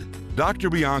Portland. Dr.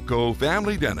 Bianco,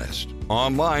 family dentist,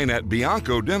 online at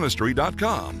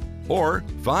biancodentistry.com or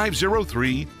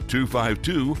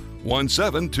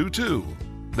 503-252-1722.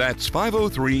 That's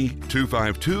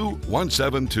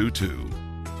 503-252-1722.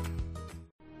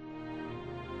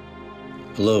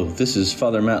 Hello, this is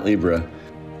Father Matt Libra.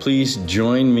 Please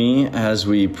join me as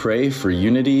we pray for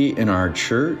unity in our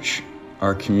church,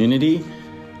 our community,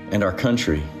 and our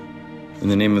country. In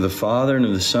the name of the Father, and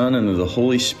of the Son, and of the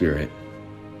Holy Spirit.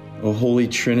 O Holy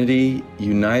Trinity,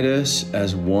 unite us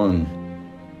as one.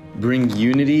 Bring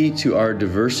unity to our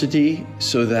diversity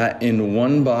so that in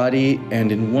one body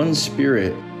and in one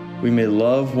spirit we may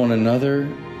love one another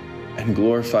and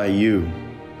glorify you.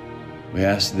 We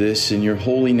ask this in your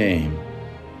holy name.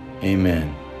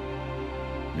 Amen.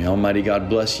 May Almighty God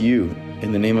bless you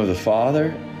in the name of the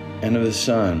Father, and of the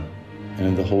Son, and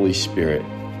of the Holy Spirit.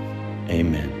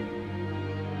 Amen.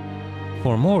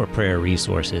 For more prayer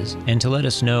resources and to let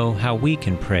us know how we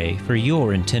can pray for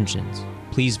your intentions,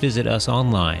 please visit us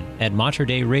online at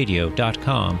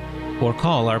materdeiradio.com or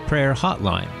call our prayer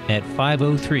hotline at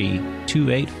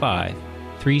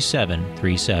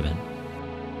 503-285-3737.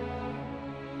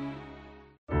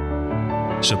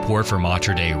 Support for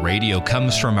Mater Dei Radio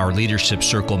comes from our Leadership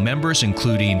Circle members,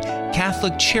 including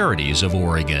Catholic Charities of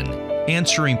Oregon,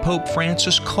 answering Pope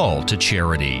Francis' call to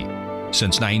charity.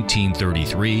 Since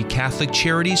 1933, Catholic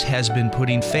Charities has been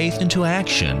putting faith into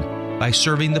action by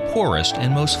serving the poorest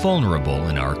and most vulnerable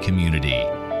in our community.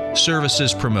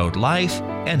 Services promote life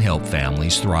and help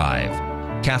families thrive.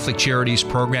 Catholic Charities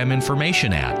program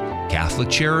information at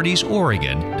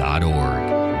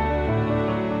CatholicCharitiesOregon.org.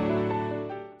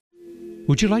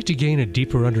 Would you like to gain a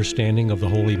deeper understanding of the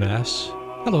Holy Mass?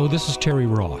 Hello, this is Terry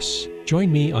Ross.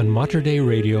 Join me on Mater Dei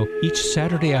Radio each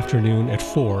Saturday afternoon at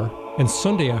 4 and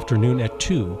Sunday afternoon at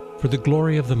 2 for the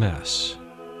glory of the Mass.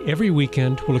 Every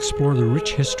weekend, we'll explore the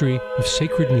rich history of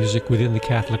sacred music within the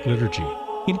Catholic liturgy.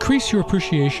 Increase your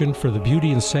appreciation for the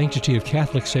beauty and sanctity of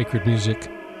Catholic sacred music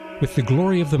with the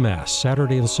glory of the Mass,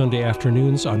 Saturday and Sunday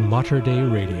afternoons on Mater Dei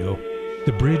Radio,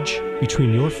 the bridge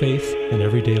between your faith and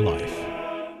everyday life.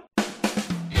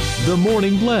 The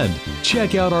Morning Blend.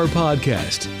 Check out our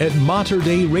podcast at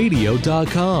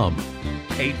materdeiradio.com.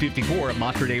 8:54 at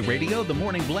Mater Day Radio, the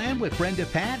Morning Blend with Brenda,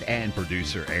 Pat, and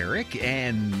producer Eric.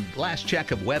 And last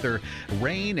check of weather,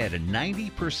 rain at a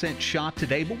 90% shot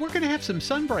today, but we're going to have some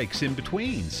sun breaks in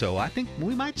between. So I think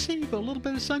we might see a little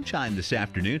bit of sunshine this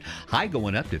afternoon. High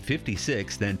going up to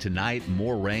 56. Then tonight,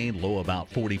 more rain, low about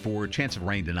 44. Chance of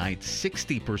rain tonight,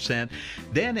 60%.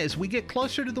 Then as we get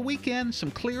closer to the weekend, some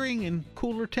clearing and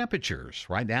cooler temperatures.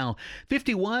 Right now,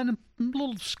 51. A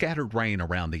little scattered rain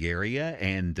around the area,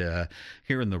 and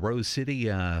here in the Rose City,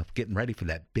 getting ready for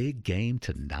that big game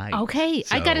tonight. Okay,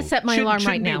 I got to set my alarm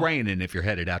right now. Shouldn't be raining if you're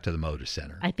headed out to the Moda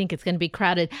Center. I think it's going to be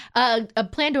crowded. I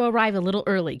plan to arrive a little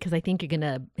early because I think you're going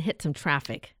to hit some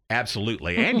traffic.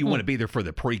 Absolutely, and you want to be there for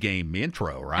the pregame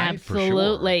intro, right?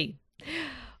 Absolutely. For sure.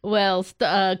 Well,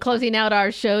 closing out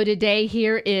our show today,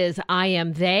 here is I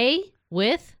Am They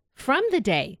with From the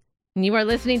Day. And you are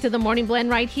listening to the Morning Blend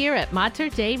right here at Mater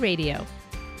Day Radio.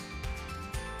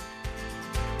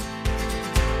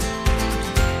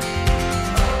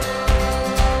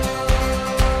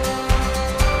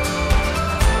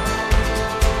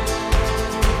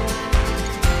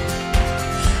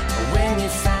 When you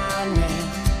found me,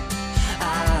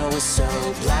 I was so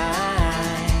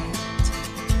blind.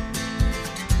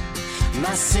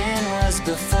 My sin was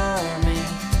before me.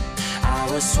 I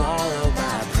was swallowed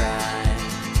by pride.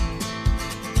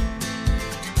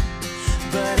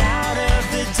 But out of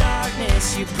the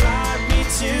darkness, you brought me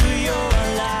to your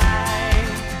light.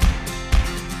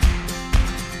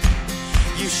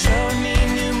 You showed me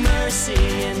new mercy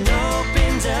and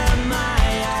opened up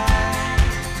my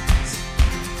eyes.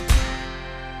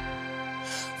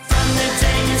 From the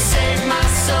day you saved my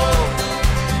soul,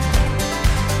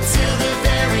 till the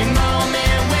very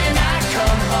moment when I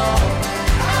come home,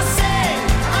 I'll sing,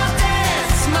 I'll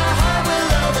dance, my heart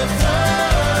will overflow.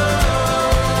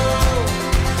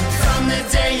 The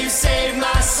day you saved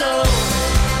my soul.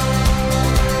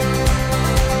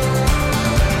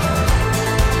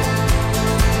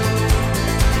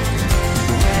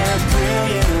 Where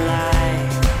brilliant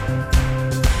light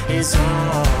is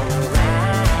all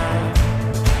around,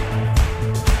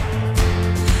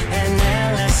 and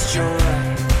endless joy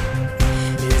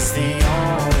is the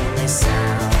only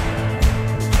sound.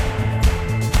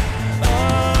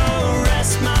 Oh,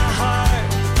 rest my heart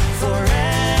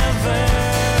forever.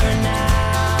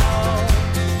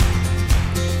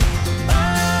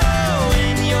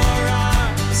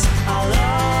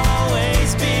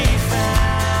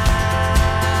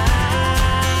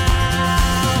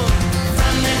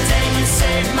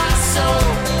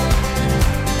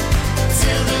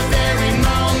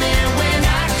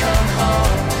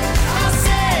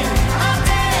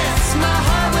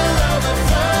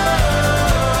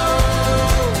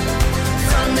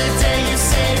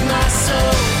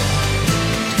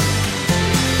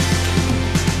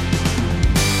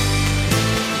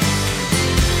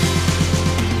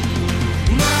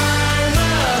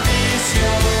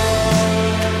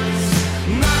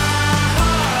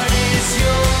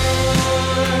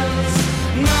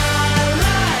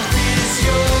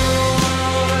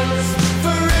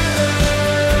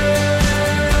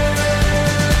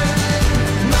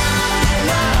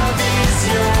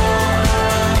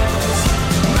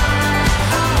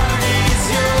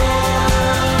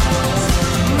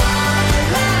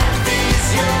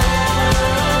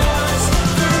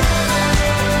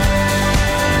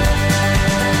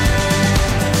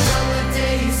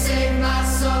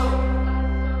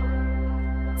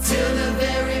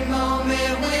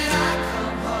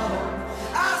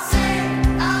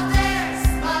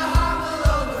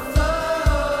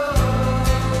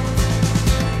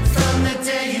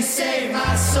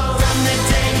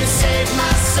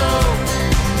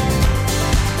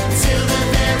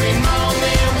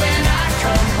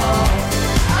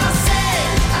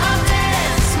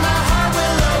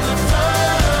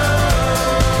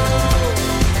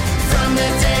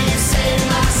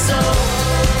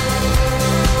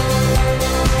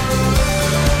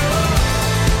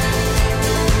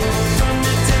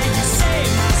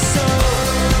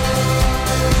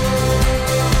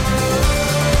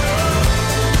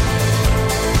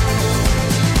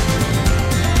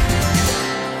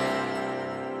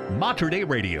 Mater Day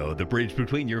Radio, the bridge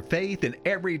between your faith and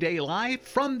everyday life.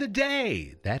 From the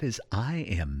day, that is I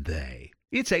Am They.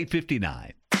 It's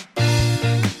 8:59.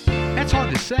 That's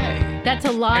hard to say. That's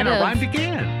a lot and of I rhymed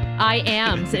again. I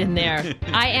ams in there.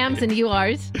 I ams and you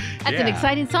ares. That's an Yeah.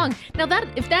 exciting song. Now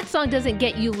if that song doesn't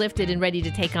get you lifted and ready to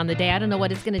take on the day, I don't know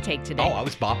what it's going to take today. Oh, I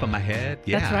was bopping my head.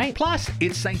 Yeah. That's right. Plus,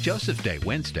 it's St. Joseph's Day,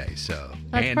 Wednesday, so.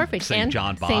 That's and perfect. St. And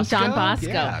John Bosco. St. John Bosco.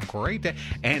 Yeah, great day.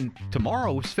 And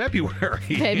tomorrow is February.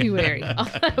 February.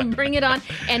 Bring it on.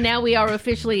 And now we are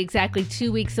officially exactly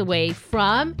 2 weeks away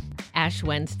from Ash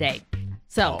Wednesday.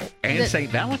 So And St.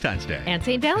 Valentine's Day. And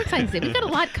St. Valentine's Day. We've got a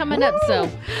lot coming up.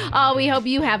 So we hope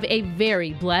you have a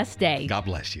very blessed day. God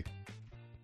bless you.